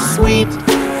 super sweet.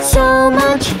 So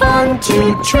much fun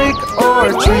to trick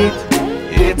or treat.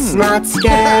 It's not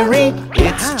scary,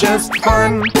 it's just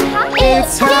fun.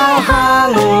 It's how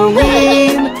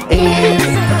Halloween is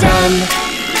done.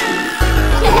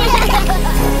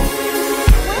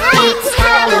 It's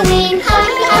Halloween, ho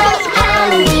ho,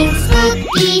 Halloween,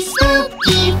 spooky,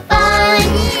 spooky fun.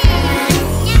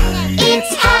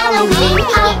 It's Halloween,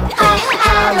 ho ho,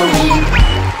 Halloween.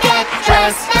 Get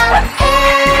dressed up,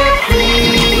 everyone.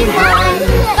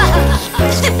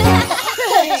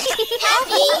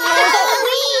 Happy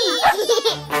Halloween!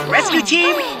 Rescue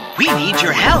team, we need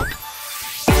your help.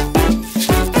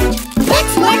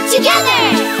 Let's work together!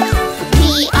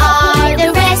 We are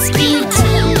the rescue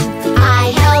team.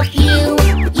 I help you,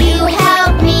 you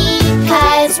help me,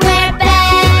 'cause we're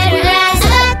better as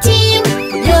a team.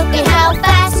 Look at how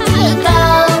fast we go.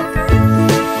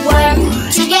 Work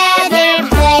together,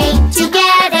 play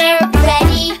together,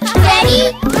 ready, ready,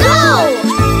 go!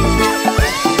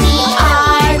 We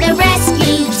are the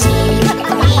rescue team,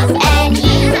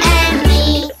 you and me.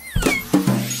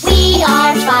 We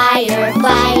are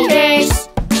firefighters.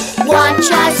 Watch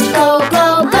us go, go,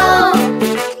 go.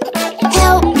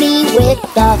 Help me with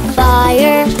the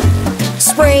fire.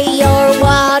 Spray your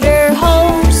water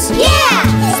hose. Yeah!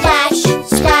 Splash,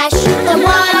 splash, the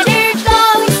water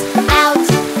goes. Out,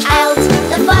 out,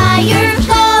 the fire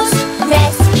goes.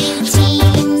 Rescue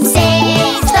team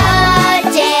saves the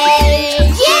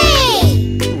day.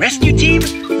 Yay! Rescue team,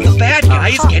 the bad guy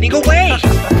is getting away.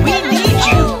 We need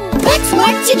you. Let's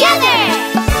work together!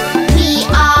 We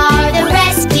are the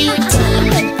rescue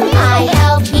team. I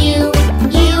help you,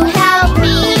 you help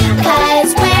me,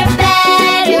 'cause we're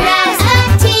better as a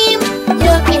team.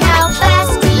 Look at how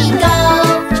fast we go.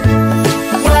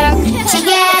 Work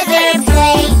together,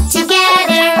 play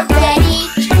together, ready,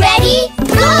 ready,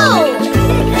 go!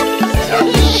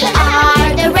 We are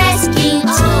the rescue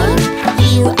team,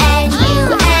 you and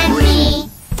me.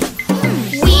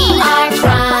 We are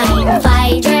crime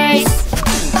fighters,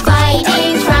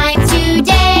 fighting crime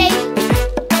today.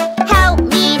 Help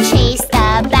me chase the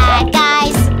bad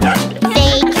guys,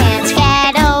 they can't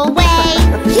get away.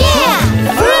 Yeah!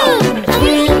 Vroom,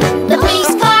 vroom, the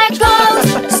police car goes.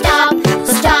 Stop,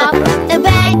 stop, the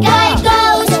bad guy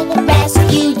goes.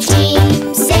 Rescue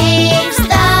team saves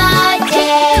the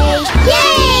day.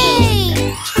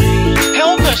 Yay!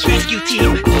 Help us, rescue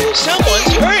team.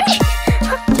 Someone's hurt.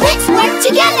 Let's work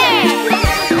together!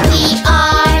 We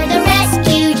are the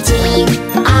rescue team.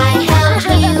 I help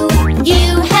you, you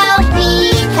help me,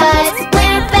 'cause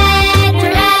we're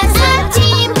better as a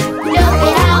team. Look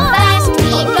at how fast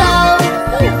we go.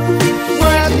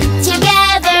 Work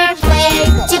together, play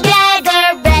together,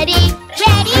 ready,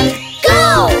 ready, go!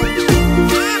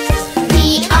 We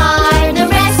are the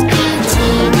rescue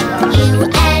team, you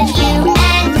and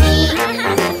me.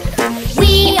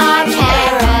 We are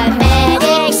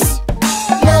paramedics,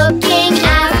 looking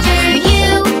after you.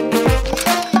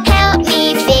 Help me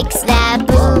fix that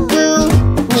boo-boo.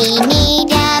 We need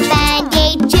a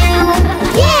band-aid too.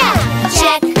 Yeah!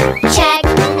 Check, check,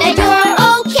 that you're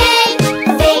okay.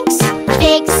 Fix,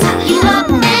 fix, you up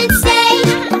and stay.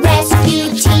 Rescue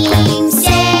team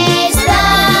saves the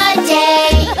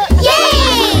day.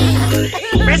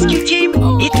 Yay! Rescue team,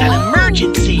 it's an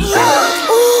emergency.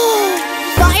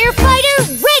 Firefighter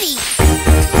ready!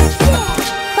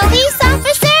 Police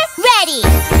officer ready!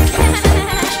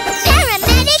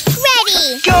 Paramedic ready!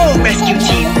 Go, rescue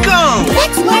team, go!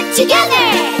 Let's work together!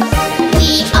 We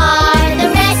are the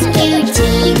rescue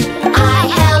team. I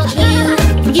help you,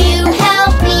 you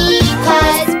help me,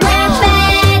 'cause we're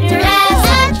better as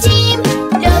a team.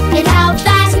 Look at how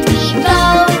fast we go.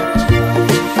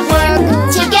 Work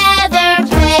together,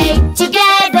 play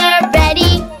together,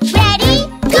 ready, ready,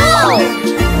 go!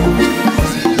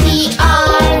 We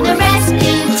are the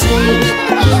rescue team,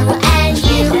 you and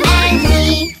me.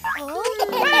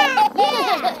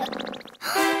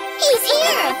 He's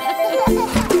here!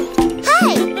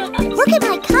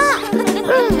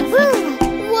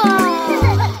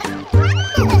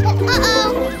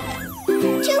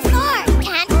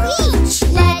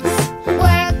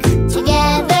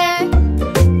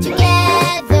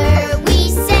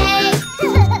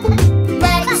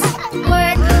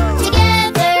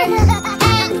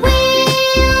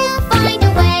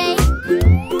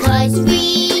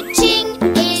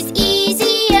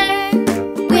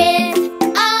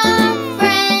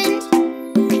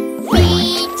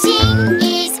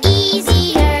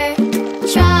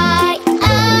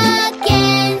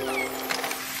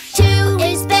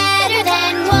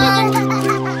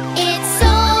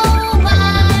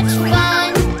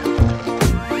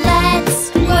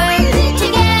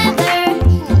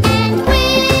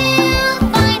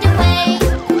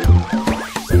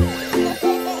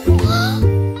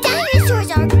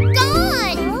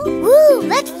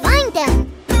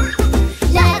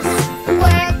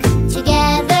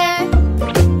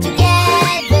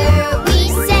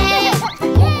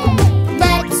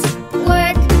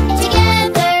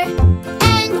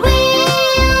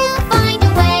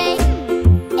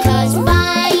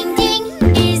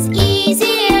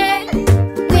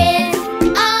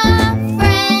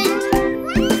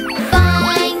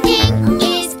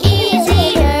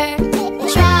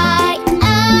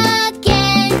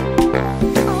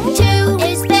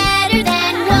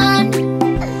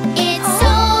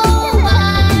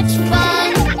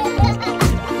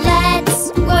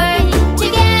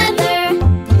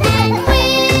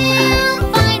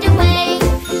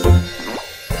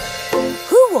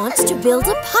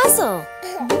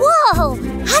 Whoa!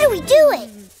 How do we do it?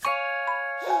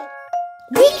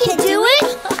 We can do it!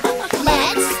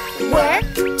 Let's work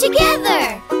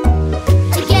together!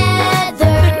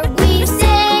 Together we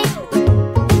say,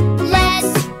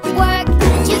 let's work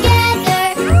together,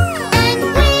 and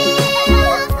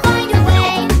we'll find a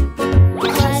way.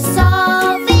 'Cause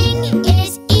solving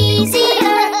is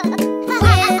easier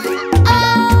with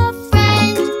a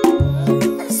friend.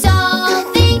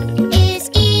 Solving is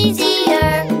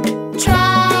easier.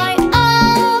 Try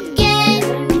again.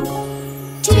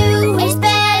 2 is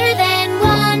better than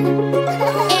 1.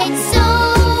 It's so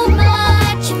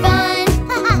much fun.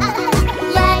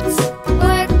 Let's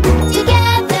work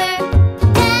together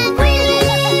and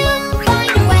we'll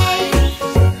find a way.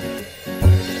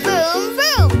 Vroom,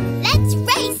 vroom, let's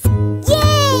race.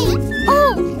 Yay!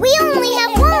 Oh, we only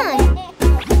have 1.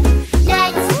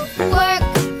 Let's work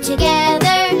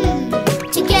together.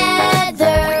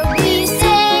 Together we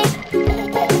say,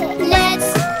 let's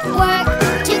work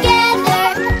together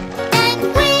and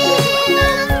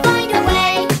we'll find a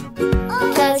way.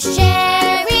 'Cause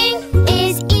sharing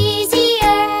is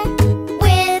easier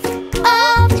with a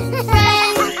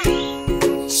friend.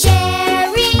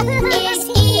 Sharing is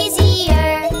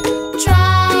easier.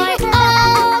 Try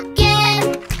again.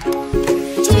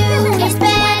 2 is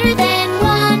better than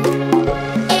 1.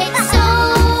 It's so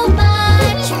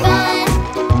much fun.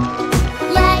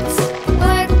 Let's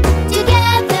work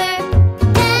together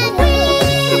and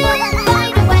we'll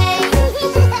find a way.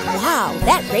 Wow,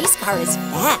 that race car is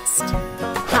fast.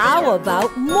 How about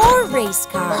more race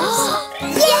cars?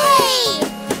 Yay!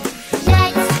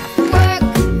 Let's work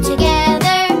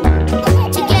together.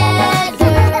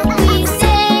 Together we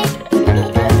say,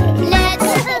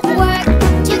 let's work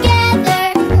together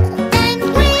and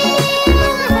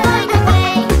we'll find a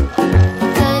way.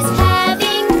 'Cause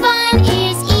having fun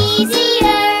is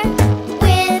easier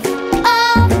with a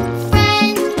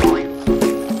friend.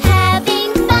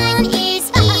 Having fun is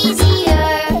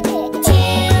easier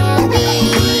till the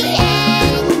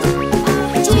end.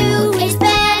 2 is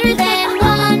better than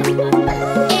 1.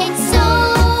 It's so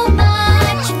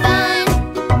much fun.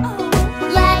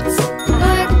 Let's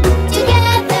work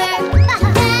together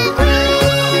and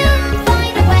we'll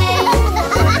find a way.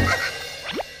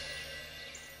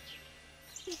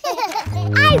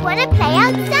 I want to play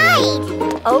outside.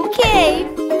 Okay,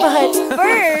 but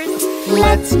first,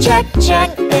 Let's check,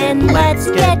 and let's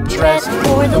get dressed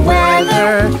for the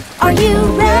weather. Are you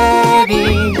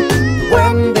ready?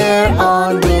 When they're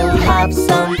on, we'll have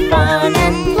some fun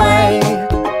and play.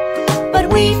 But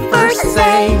we first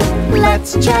say,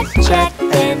 let's check,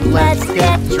 and let's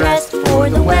get dressed for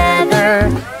the weather.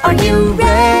 Are you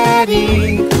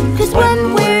ready? 'Cause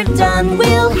when we're done,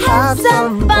 we'll have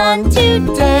some fun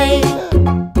today.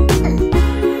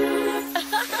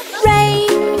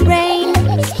 Rain, rain,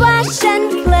 splash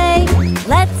and play.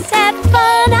 Let's have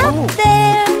fun out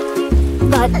there.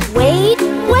 But wait,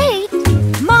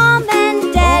 Mom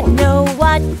and Dad know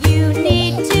what you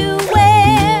need to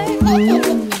wear.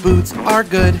 Boots are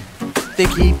good, they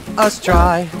keep us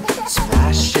dry.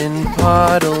 Splash in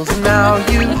puddles, now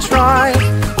you try.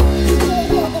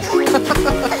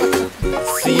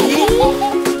 See?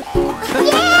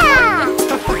 Yeah!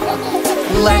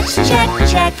 Let's check,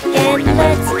 and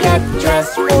let's get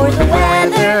dressed for the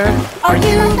weather. Are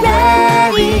you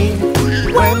ready?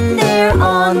 When they're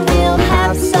on, we'll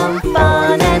have some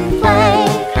fun and play.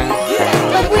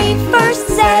 But we first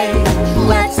say,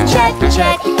 let's check,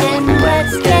 and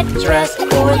let's get dressed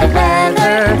for the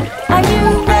weather. Are you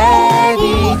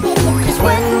ready? 'Cause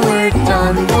when we're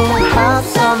done, we'll have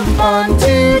some fun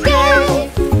today.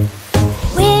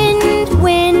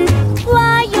 Wind,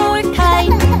 fly your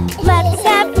kite. Let's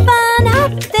have fun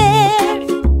out there.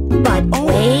 But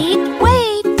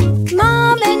wait,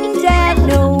 Mom and Dad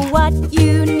know what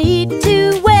you need to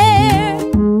wear.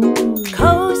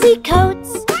 Cozy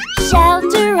coats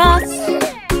shelter us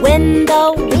when the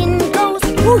wind goes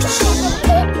whoosh.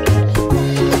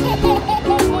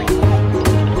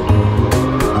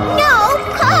 No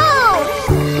cold!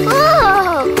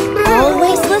 Oh!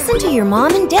 Always listen to your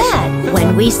mom and dad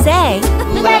when we say,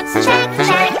 Let's check,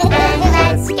 and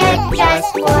let's get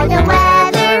dressed for the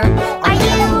weather. Are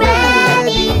you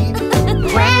ready?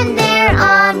 When they're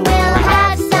on, we'll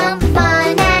have some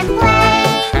fun and play.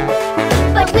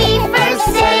 But we first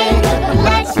say,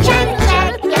 let's check,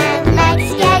 and let's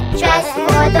get dressed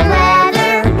for the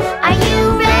weather. Are you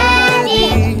ready?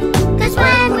 'Cause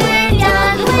when we're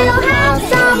done, we'll have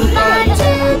some fun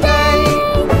today.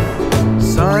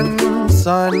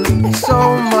 Sun, so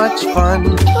much fun,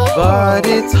 but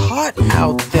it's hot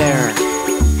out there.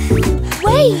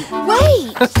 wait!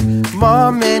 Mom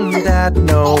Mom and Dad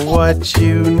know what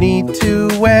you need to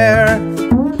wear.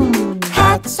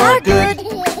 Hats are good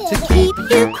to keep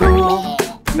you cool.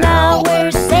 Now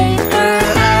we're safer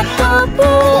at the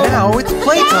pool. Now it's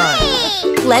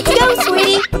playtime. Let's go,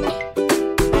 sweetie.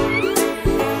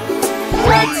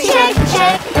 Let's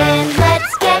check, and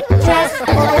let's get dressed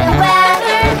for the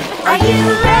weather. Are you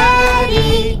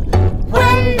ready?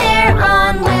 When they're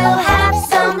on, we'll have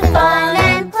some fun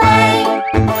and play.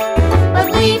 But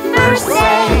we first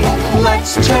say,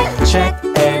 Let's check,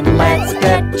 and let's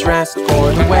get dressed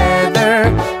for the weather.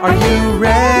 Are you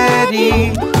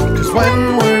ready? 'Cause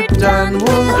when we're done,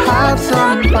 we'll have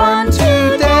some fun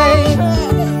today.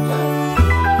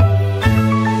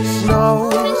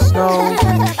 Snow,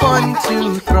 fun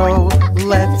to throw.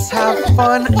 Let's have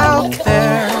fun out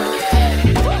there.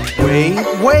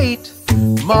 Wait,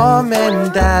 Mom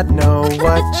and Dad know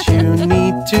what you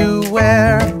need to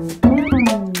wear.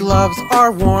 Gloves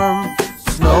are warm,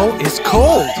 snow is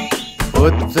cold.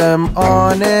 Put them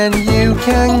on and you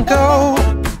can go.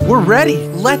 We're ready,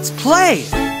 let's play.